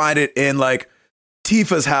like you could find it in like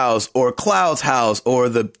Tifa's house or Cloud's house or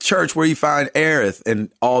the church where you find Aerith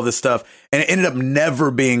and all this stuff. And it ended up never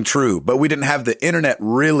being true, but we didn't have the internet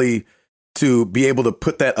really to be able to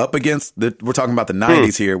put that up against we're talking about the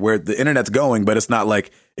 90s here where the internet's going, but it's not like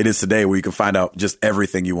it is today where you can find out just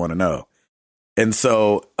everything you want to know. And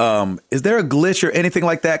so, is there a glitch or anything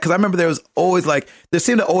like that? Cause I remember there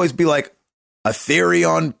seemed to always be like a theory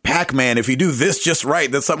on Pac-Man. If you do this just right,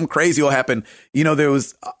 then something crazy will happen. There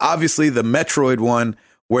was obviously the Metroid one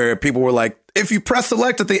where people were like, if you press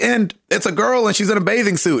select at the end, it's a girl and she's in a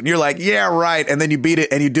bathing suit. And you're like, yeah, right. And then you beat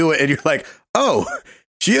it and you do it and you're like, oh,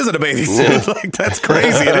 she is in a bathing suit. Like, that's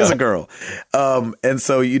crazy. It is a girl. And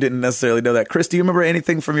so you didn't necessarily know that. Chris, do you remember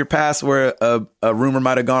anything from your past where a rumor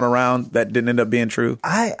might have gone around that didn't end up being true?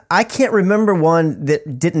 I can't remember one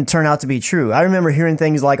that didn't turn out to be true. I remember hearing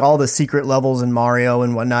things like all the secret levels in Mario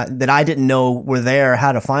and whatnot that I didn't know were there,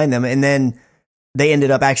 how to find them. And then they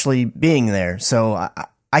ended up actually being there. So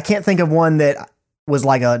I can't think of one that was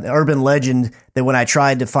like an urban legend that when I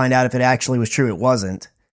tried to find out if it actually was true, it wasn't.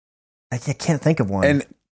 I can't think of one. And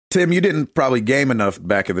Tim, you didn't probably game enough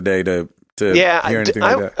back in the day to hear anything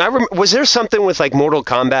like that. Was there something with like Mortal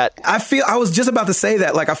Kombat? I was just about to say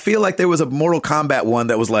that. Like, I feel like there was a Mortal Kombat one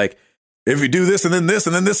that was like, if you do this and then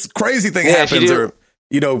this crazy thing happens, or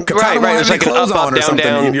Katana right. It's like clothes on or something.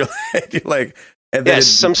 Down. And you're like, and then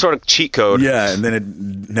some sort of cheat code. Yeah, and then it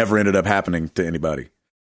never ended up happening to anybody.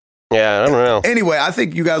 Yeah, I don't know. Anyway, I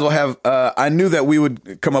think you guys will have. I knew that we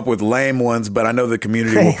would come up with lame ones, but I know the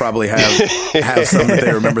community will probably have some that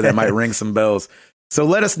they remember that might ring some bells. So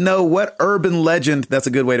let us know what urban legend. That's a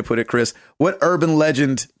good way to put it, Chris. What urban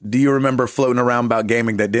legend do you remember floating around about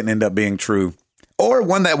gaming that didn't end up being true, or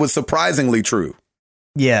one that was surprisingly true?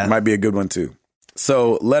 Yeah, it might be a good one too.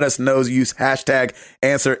 So let us know. Use hashtag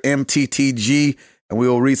AnswerMTTG, and we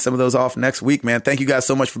will read some of those off next week, man. Thank you guys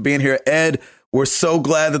so much for being here. Ed, we're so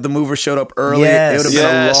glad that the movers showed up early. Yes. It would have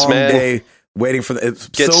been a long man. day waiting for it's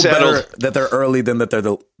Get so settled. better that they're early than that they're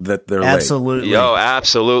late. Absolutely. Yo,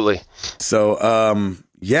 absolutely. So,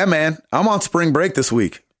 yeah, man, I'm on spring break this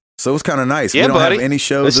week. So it's kind of nice. Yeah, we don't buddy. have any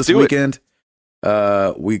shows Let's this do it. weekend.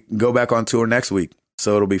 We go back on tour next week.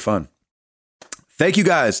 So it'll be fun. Thank you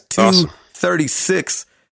guys. Awesome. 236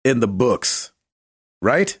 in the books,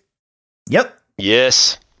 right? Yep.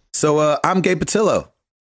 Yes. So I'm Gabe Patillo.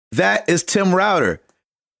 That is Tim Router.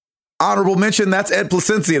 Honorable mention, that's Ed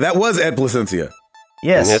Placencia. That was Ed Placencia.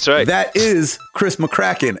 Yes. That's right. That is Chris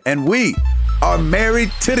McCracken. And we are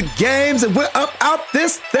married to the games, and we're up out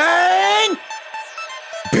this thing.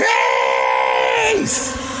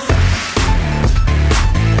 Peace!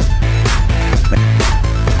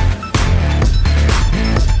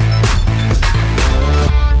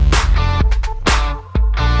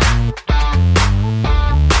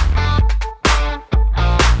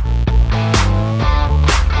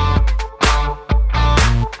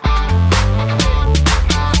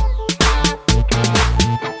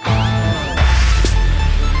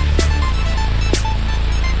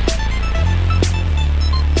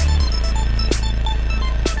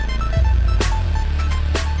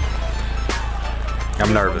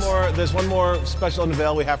 I'm nervous. There's one more special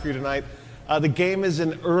unveil we have for you tonight. The game is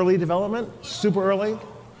in early development, super early,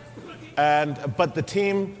 but the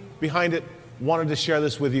team behind it wanted to share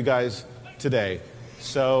this with you guys today.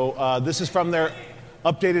 So this is from their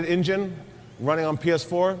updated engine running on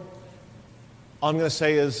PS4. All I'm going to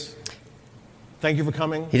say is thank you for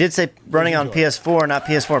coming. He did say running on PS4, not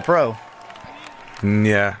PS4 Pro.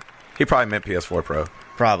 Yeah. He probably meant PS4 Pro.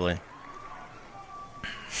 Probably.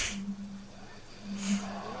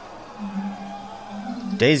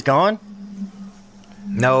 Days Gone?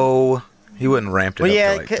 No. He wouldn't ramp it Well, up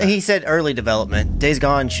yeah, like that. he said early development. Days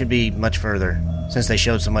Gone should be much further since they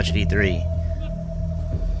showed so much at E3.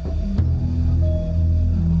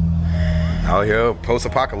 Oh, yeah.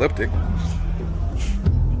 Post-apocalyptic.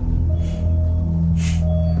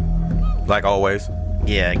 Like always.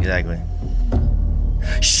 Yeah, exactly.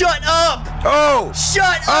 Shut up! Oh!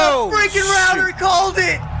 Shut Oh, up! Freaking Router shoot. called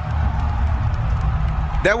it!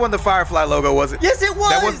 That wasn't the Firefly logo, was it? Yes, it was!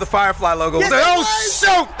 That was the Firefly logo. Yes, was it? it Oh, was!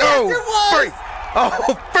 shoot! Oh, Yes, it was! freak! Oh,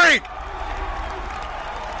 freak!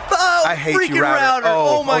 Oh, I hate freaking you, Router.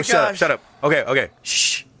 Oh my gosh. Shut up. Okay.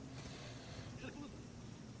 Shh.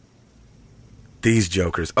 These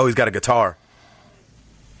jokers. Oh, he's got a guitar.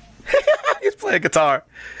 He's playing guitar.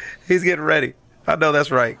 He's getting ready. I know that's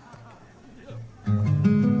right.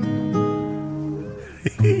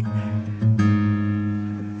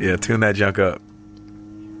 Yeah, tune that junk up.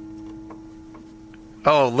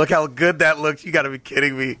 Oh, look how good that looks. You got to be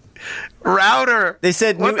kidding me. Router. They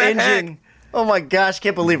said What new the engine. heck? Oh my gosh,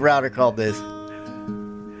 can't believe Router called this.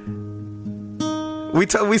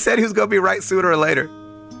 We said he was going to be right sooner or later.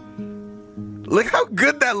 Look how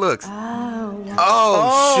good that looks.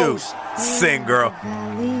 Oh, shoot. Sing, girl.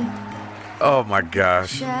 Oh, my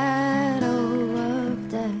gosh.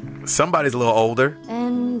 Somebody's a little older.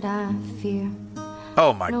 And I fear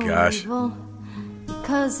Oh, my no gosh. evil,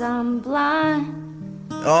 because I'm blind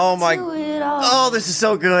Oh my. to it all Oh, this is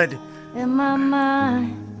so good. in my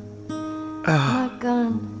mind. My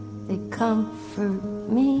gun, they comfort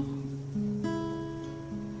me,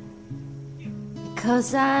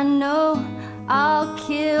 because I know I'll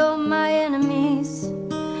kill my enemies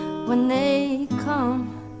when they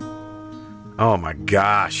come. Oh, my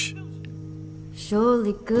gosh.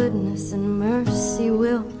 Surely goodness and mercy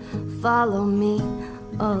will follow me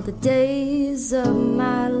all the days of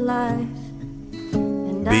my life.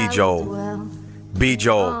 And Be I will Joel. dwell Be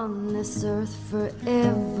Joel. on this earth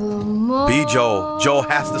forevermore. Be Joel. Joel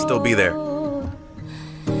has to still be there.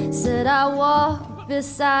 Said I walk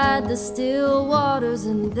beside the still waters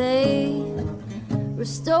and they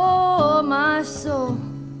restore my soul.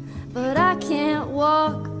 But I can't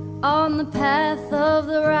walk on the path of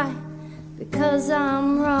the right because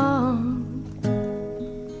I'm wrong.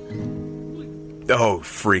 Oh,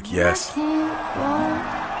 freak, yes. I can't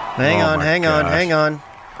walk Hang Oh on, my hang on, gosh. hang on.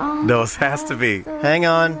 on No, it has to be. Hang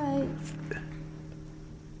on. right.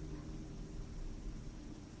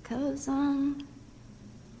 'Cause I'm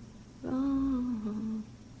wrong.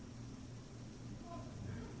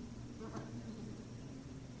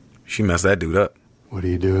 She messed that dude up. What are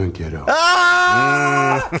you doing, kiddo?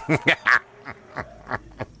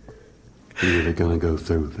 You really gonna go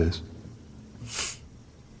through with this?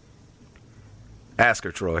 Ask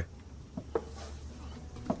her, Troy.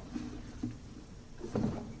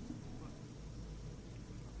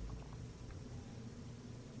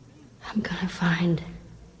 I'm gonna find.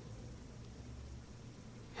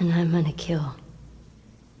 And I'm gonna kill.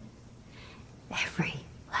 Every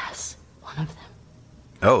last one of them.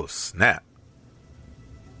 Oh, snap.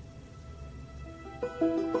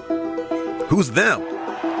 Who's them?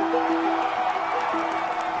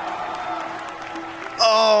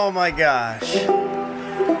 Oh my gosh.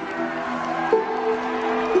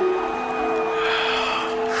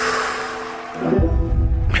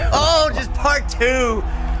 Oh, just part 2.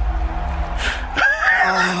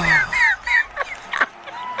 Oh.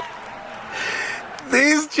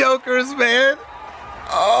 These jokers, man.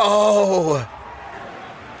 Oh.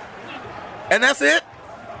 And that's it?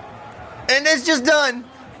 And it's just done.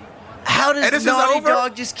 How does Naughty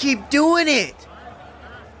Dog just keep doing it?